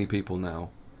so many people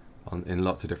now in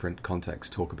lots of different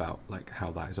contexts talk about like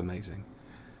how that is amazing.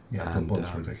 Yeah, and,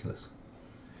 Bloodborne's ridiculous.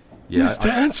 Yeah, Mr.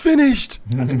 Ant's finished.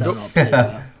 I've still not played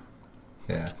that.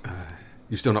 Yeah.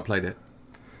 You've still not played it?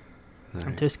 No.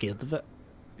 I'm too scared of it.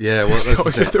 Yeah, well, I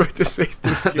was just about to say it's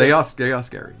too scary. they are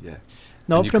scary. Yeah.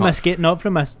 Not from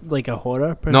a like a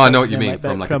horror. No, I know what you mean,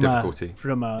 from like a difficulty.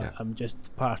 I'm just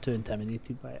far too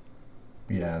intimidated by it.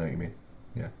 Yeah, I know what you mean.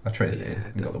 Yeah, I traded it in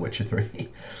and got The Witcher 3.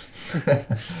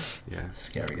 Yeah.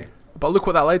 Scary game. But look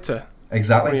what that led to.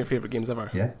 Exactly. One of your favourite games ever.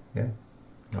 Yeah.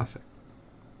 Classic.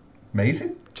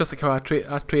 Amazing. Just like how I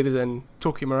traded in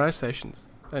Tokyo Mirage Sessions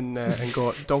and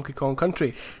got Donkey Kong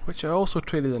Country, which I also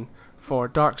traded in for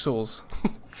Dark Souls,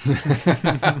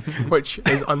 which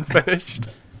is unfinished.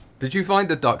 Did you find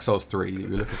the Dark Souls 3 that you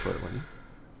were looking for it, weren't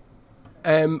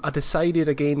you? I decided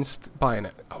against buying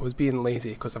it. I was being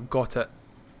lazy because I've got it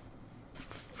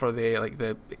for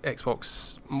the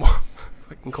Xbox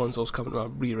fucking consoles coming to a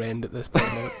rear end at this point.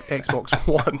 Xbox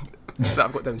One that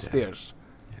I've got downstairs.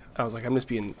 Yeah. I was like, I'm just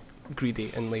being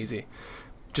greedy and lazy.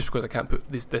 Just because I can't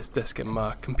put this disc in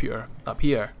my computer up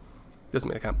here doesn't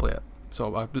mean I can't play it.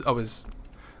 So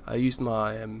I used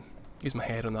my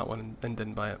head on that one and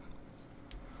didn't buy it.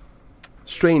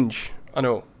 Strange, I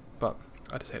know, but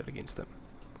I decided against it.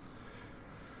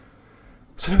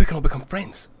 So now we can all become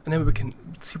friends, and now we can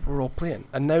see what we're all playing.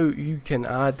 And now you can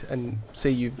add and say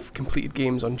you've completed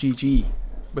games on GG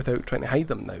without trying to hide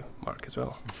them now, Mark, as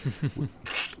well.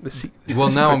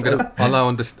 Well, now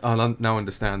I'll now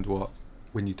understand what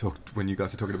when you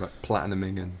guys are talking about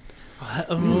platinuming and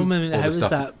A moment, all how the was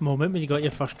stuff. that moment when you got your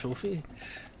first trophy?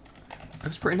 It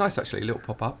was pretty nice actually. A little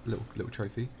pop up, little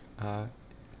trophy.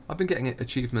 I've been getting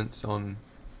achievements on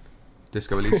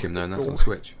Disco Elysium though, and that's on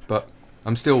Switch. But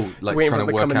I'm still like Waiting trying for to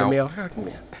it to work come in the out, mail.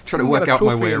 trying to Get work a out my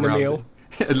trophy way in the around mail.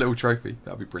 a little trophy.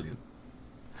 That'd be brilliant.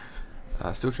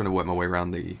 Still trying to work my way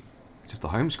around just the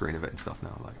home screen of it and stuff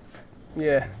now. Like,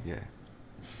 Yeah. yeah.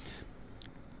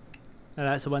 And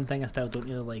that's the one thing I still don't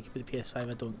really like about the PS5.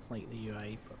 I don't like the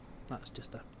UI, but that's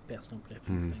just a personal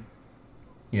preference thing.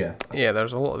 Yeah. Yeah,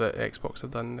 there's a lot that Xbox have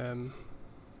done.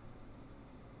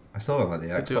 I still don't like the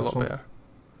They do a Xbox lot one. better.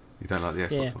 You don't like the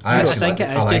Xbox Yeah. one? I I actually think like it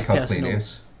it. is I like just how clean personal it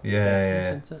is. Yeah.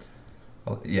 preference, isn't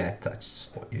it? Yeah, that's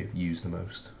what you use the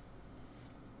most.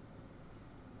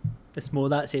 It's more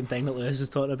that same thing that Lewis was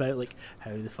talking about, like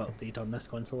how the fuck do you turn this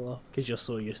console off? Because you're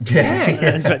so used to Yeah. it.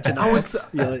 And switching I it was off.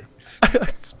 You're like,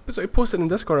 I posted in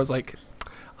Discord. I was like,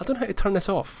 I don't know how to turn this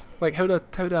off. Like, how do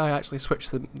I actually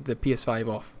switch the PS5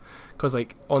 off? Because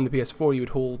like on the PS4, you would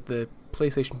hold the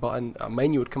PlayStation button, a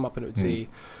menu would come up, and it would say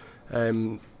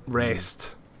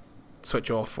rest, switch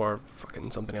off, or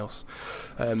fucking something else.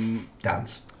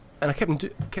 Dance. And I kept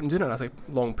doing it. And I was like,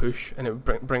 long push, and it would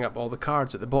bring up all the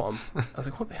cards at the bottom. I was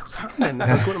like, what the hell's happening?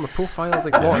 So I go to my profile. I was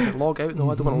like, log out.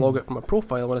 No, I don't want to log out from my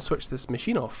profile. I want to switch this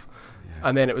machine off. Yeah.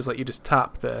 And then it was like you just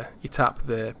tap the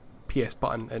PS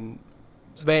button, and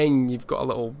then you've got a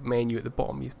little menu at the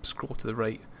bottom. You scroll to the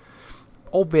right.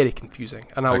 All very confusing.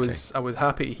 And I was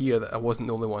happy to hear that I wasn't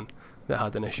the only one that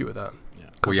had an issue with that.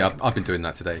 Well, yeah, I've been doing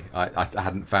that today. I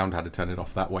hadn't found how to turn it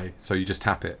off that way, so you just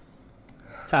tap it.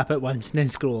 tap it once and then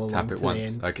scroll along Tap to it the once.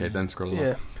 end. Okay, then scroll along.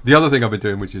 Yeah. The other thing I've been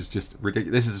doing, which is just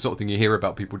ridiculous, this is the sort of thing you hear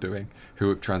about people doing who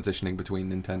are transitioning between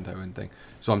Nintendo and thing.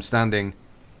 So I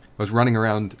was running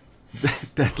around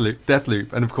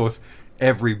Deathloop, and of course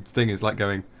everything is like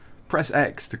going, press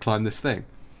X to climb this thing.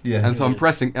 Yeah. And so I'm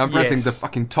pressing the Yes.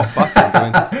 fucking top button,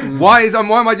 going, why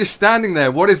am I just standing there?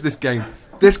 What is this game?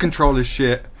 This controller's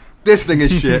shit. This thing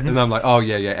is shit. And I'm like, oh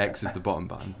yeah, X is the bottom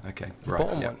button. Okay, right.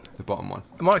 bottom yeah, one. the bottom one.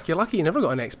 Mark, you're lucky you never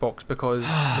got an Xbox because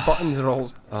the buttons are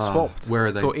all swapped. Where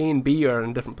are they? So A and B are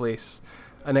in a different place,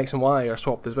 and X and Y are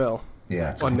swapped as well Yeah.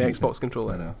 It's on the confusing. Xbox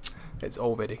controller. I know. It's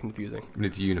all very confusing. We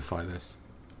need to unify this.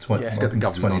 Yeah. Welcome to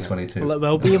Government on it. 2022. Well, it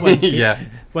will be once, Yeah,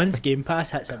 once Game Pass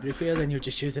hits everywhere, then you're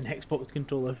just using Xbox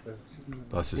controller for.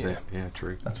 that's just it. Yeah,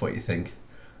 true. That's what you think.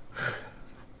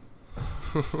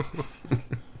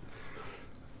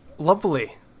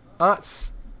 Lovely.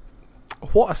 That's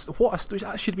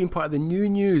that should have been part of the new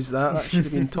news. That should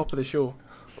have been top of the show.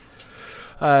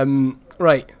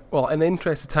 Right. Well, in the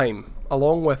interest of time,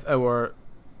 along with our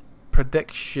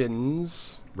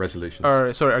predictions, Resolutions.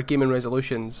 our gaming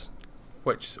resolutions,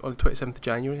 which on the 27th of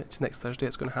January, it's next Thursday,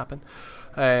 it's going to happen.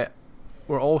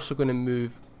 We're also going to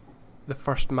move the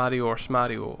first Mario or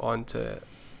Smario onto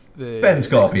the Ben's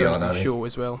gotta next be on, Thursday hasn't he? show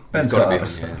as well. Ben's gotta got be to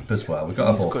have a on, yeah. step as well. We've got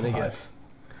to He's vote for gonna get- 5.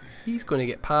 He's going to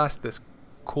get past this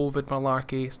COVID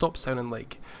malarkey. Stop sounding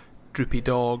like Droopy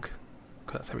Dog,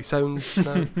 'cause that's how he sounds just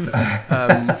now.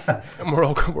 And we're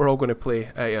all going to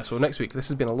play. So next week, this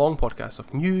has been a long podcast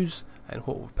of news and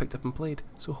what we've picked up and played.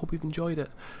 So hope you've enjoyed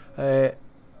it.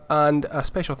 And a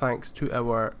special thanks to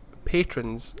our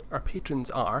patrons. Our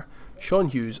patrons are Sean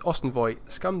Hughes, Austin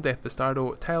Voigt, Scum Death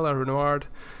Bastardo, Tyler Renard,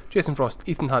 Jason Frost,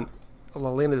 Ethan Hunt,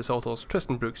 Lalena de Saltos,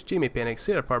 Tristan Brooks, Jamie Pennick,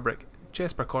 Sarah Parbrick,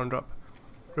 Jesper Condrup,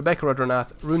 Rebecca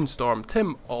Rudranath, Runestorm,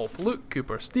 Tim Olf, Luke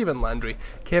Cooper, Stephen Landry,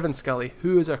 Kevin Scully,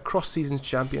 who is our cross-seasons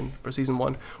champion for Season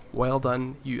 1. Well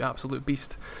done, you absolute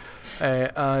beast.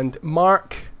 And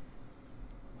Mark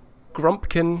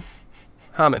Grumpkin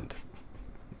Hammond.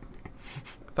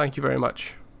 Thank you very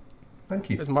much. Thank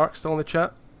you. Is Mark still in the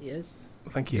chat? Yes.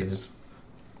 I think he is.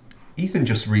 Ethan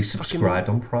just resubscribed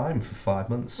on Prime for 5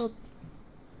 months. Oh.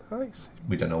 Thanks.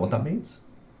 We don't know what that means.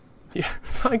 Yeah,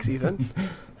 thanks, Ethan.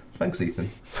 Thanks, Ethan.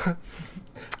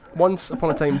 Once upon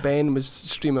a time, Ben was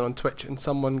streaming on Twitch and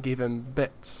someone gave him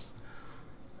bits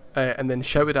and then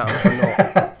shouted at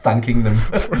him Thanking them.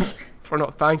 for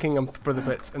not thanking him for the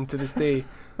bits. And to this day,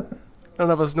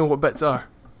 none of us know what bits are.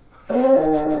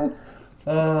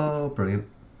 Oh, brilliant.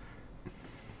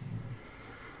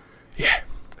 Yeah,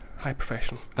 high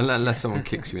professional. Unless someone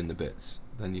kicks you in the bits,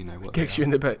 then you know what. Kicks they you in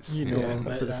the bits. You know yeah, all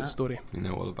that's a about different that. story. are. You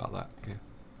know all about that.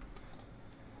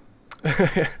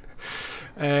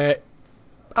 Yeah.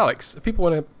 Alex, if people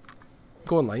want to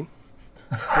go online,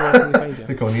 where can they find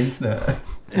They you? go on the internet.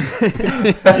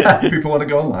 People want to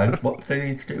go online. What do they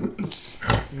need to do?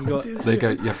 There you go.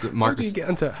 You have to. How do you get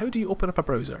into? How do you open up a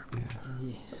browser?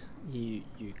 You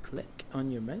click on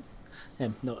your mouse.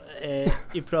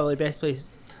 You're probably best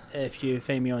place if you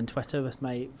find me on Twitter with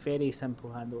my very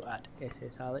simple handle at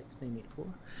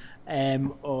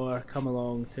ssalex984, or come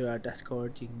along to our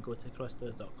Discord. You can go to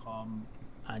crossplayers.com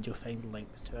and you'll find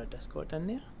links to our Discord in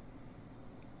there.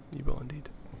 You will indeed.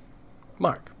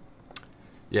 Mark.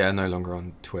 Yeah, no longer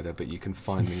on Twitter, but you can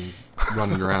find me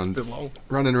running around, Still long.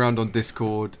 running around on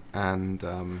Discord, and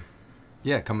come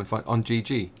and find on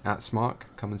GG at Smark.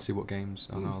 Come and see what games,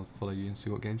 and I'll follow you and see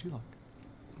what games you like.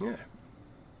 Yeah.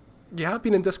 You have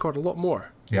been in Discord a lot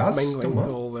more. Yes. Mingling with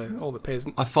all the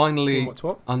peasants. I finally seeing what's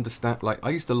what. understand. Like, I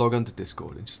used to log onto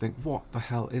Discord and just think, what the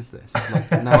hell is this?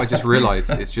 Like, now I just realise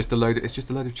it's just a load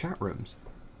of chat rooms.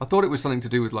 I thought it was something to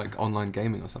do with like online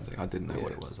gaming or something. I didn't know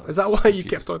what it was. Is that why you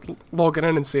kept on logging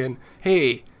in and saying,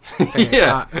 "Hey,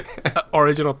 Yeah.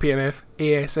 original PNF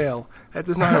ASL"? That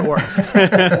doesn't how it works.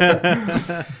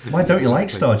 Why don't you like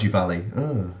Stardew Valley?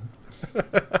 Oh.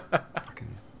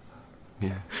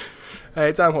 Yeah.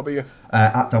 Dan, what about you?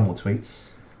 At Downward Tweets.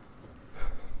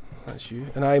 That's you.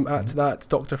 And I'm at that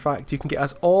Dr. Fact. You can get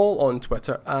us all on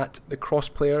Twitter at the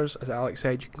Crossplayers. As Alex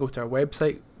said, you can go to our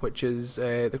website, which is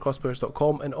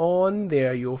thecrossplayers.com, and on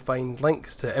there you'll find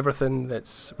links to everything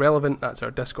that's relevant. That's our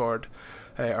Discord,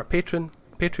 our Patreon,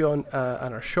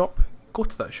 and our shop. Go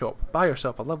to that shop, buy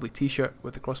yourself a lovely t-shirt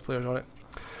with the Crossplayers on it.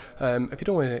 If you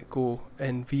don't want to go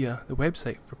in via the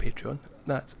website for Patreon,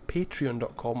 that's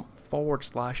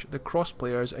patreon.com/the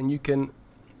Crossplayers, and you can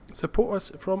support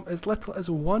us from as little as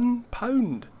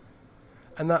 £1,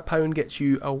 and that £1 gets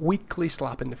you a weekly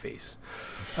slap in the face.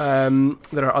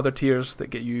 There are other tiers that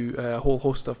get you a whole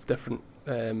host of different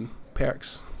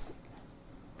perks.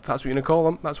 If that's what you're going to call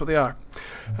them, that's what they are.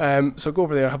 So go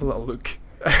over there, have a little look.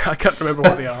 I can't remember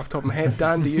what they are off the top of my head.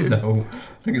 Dan, do you? No, I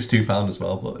think it's £2 as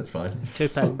well, but it's fine. It's £2.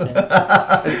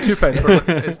 It's £2.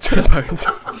 It's £2.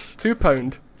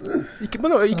 £2.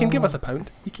 You can give us £1.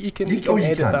 You can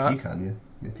edit that. You can.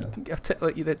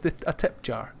 A tip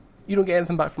jar. You don't get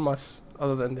anything back from us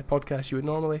other than the podcast you would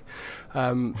normally.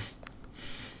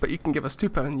 But you can give us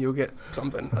 £2. You'll get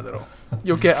something. I don't know.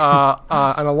 You'll get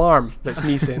an alarm that's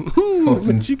me saying,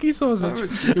 cheeky sausage.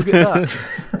 You'll get that.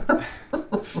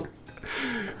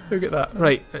 You'll get that.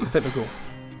 Right, it's time to go.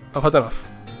 I've had enough.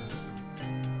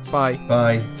 Bye.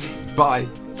 Bye. Bye.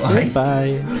 Bye.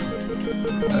 Bye.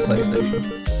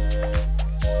 PlayStation.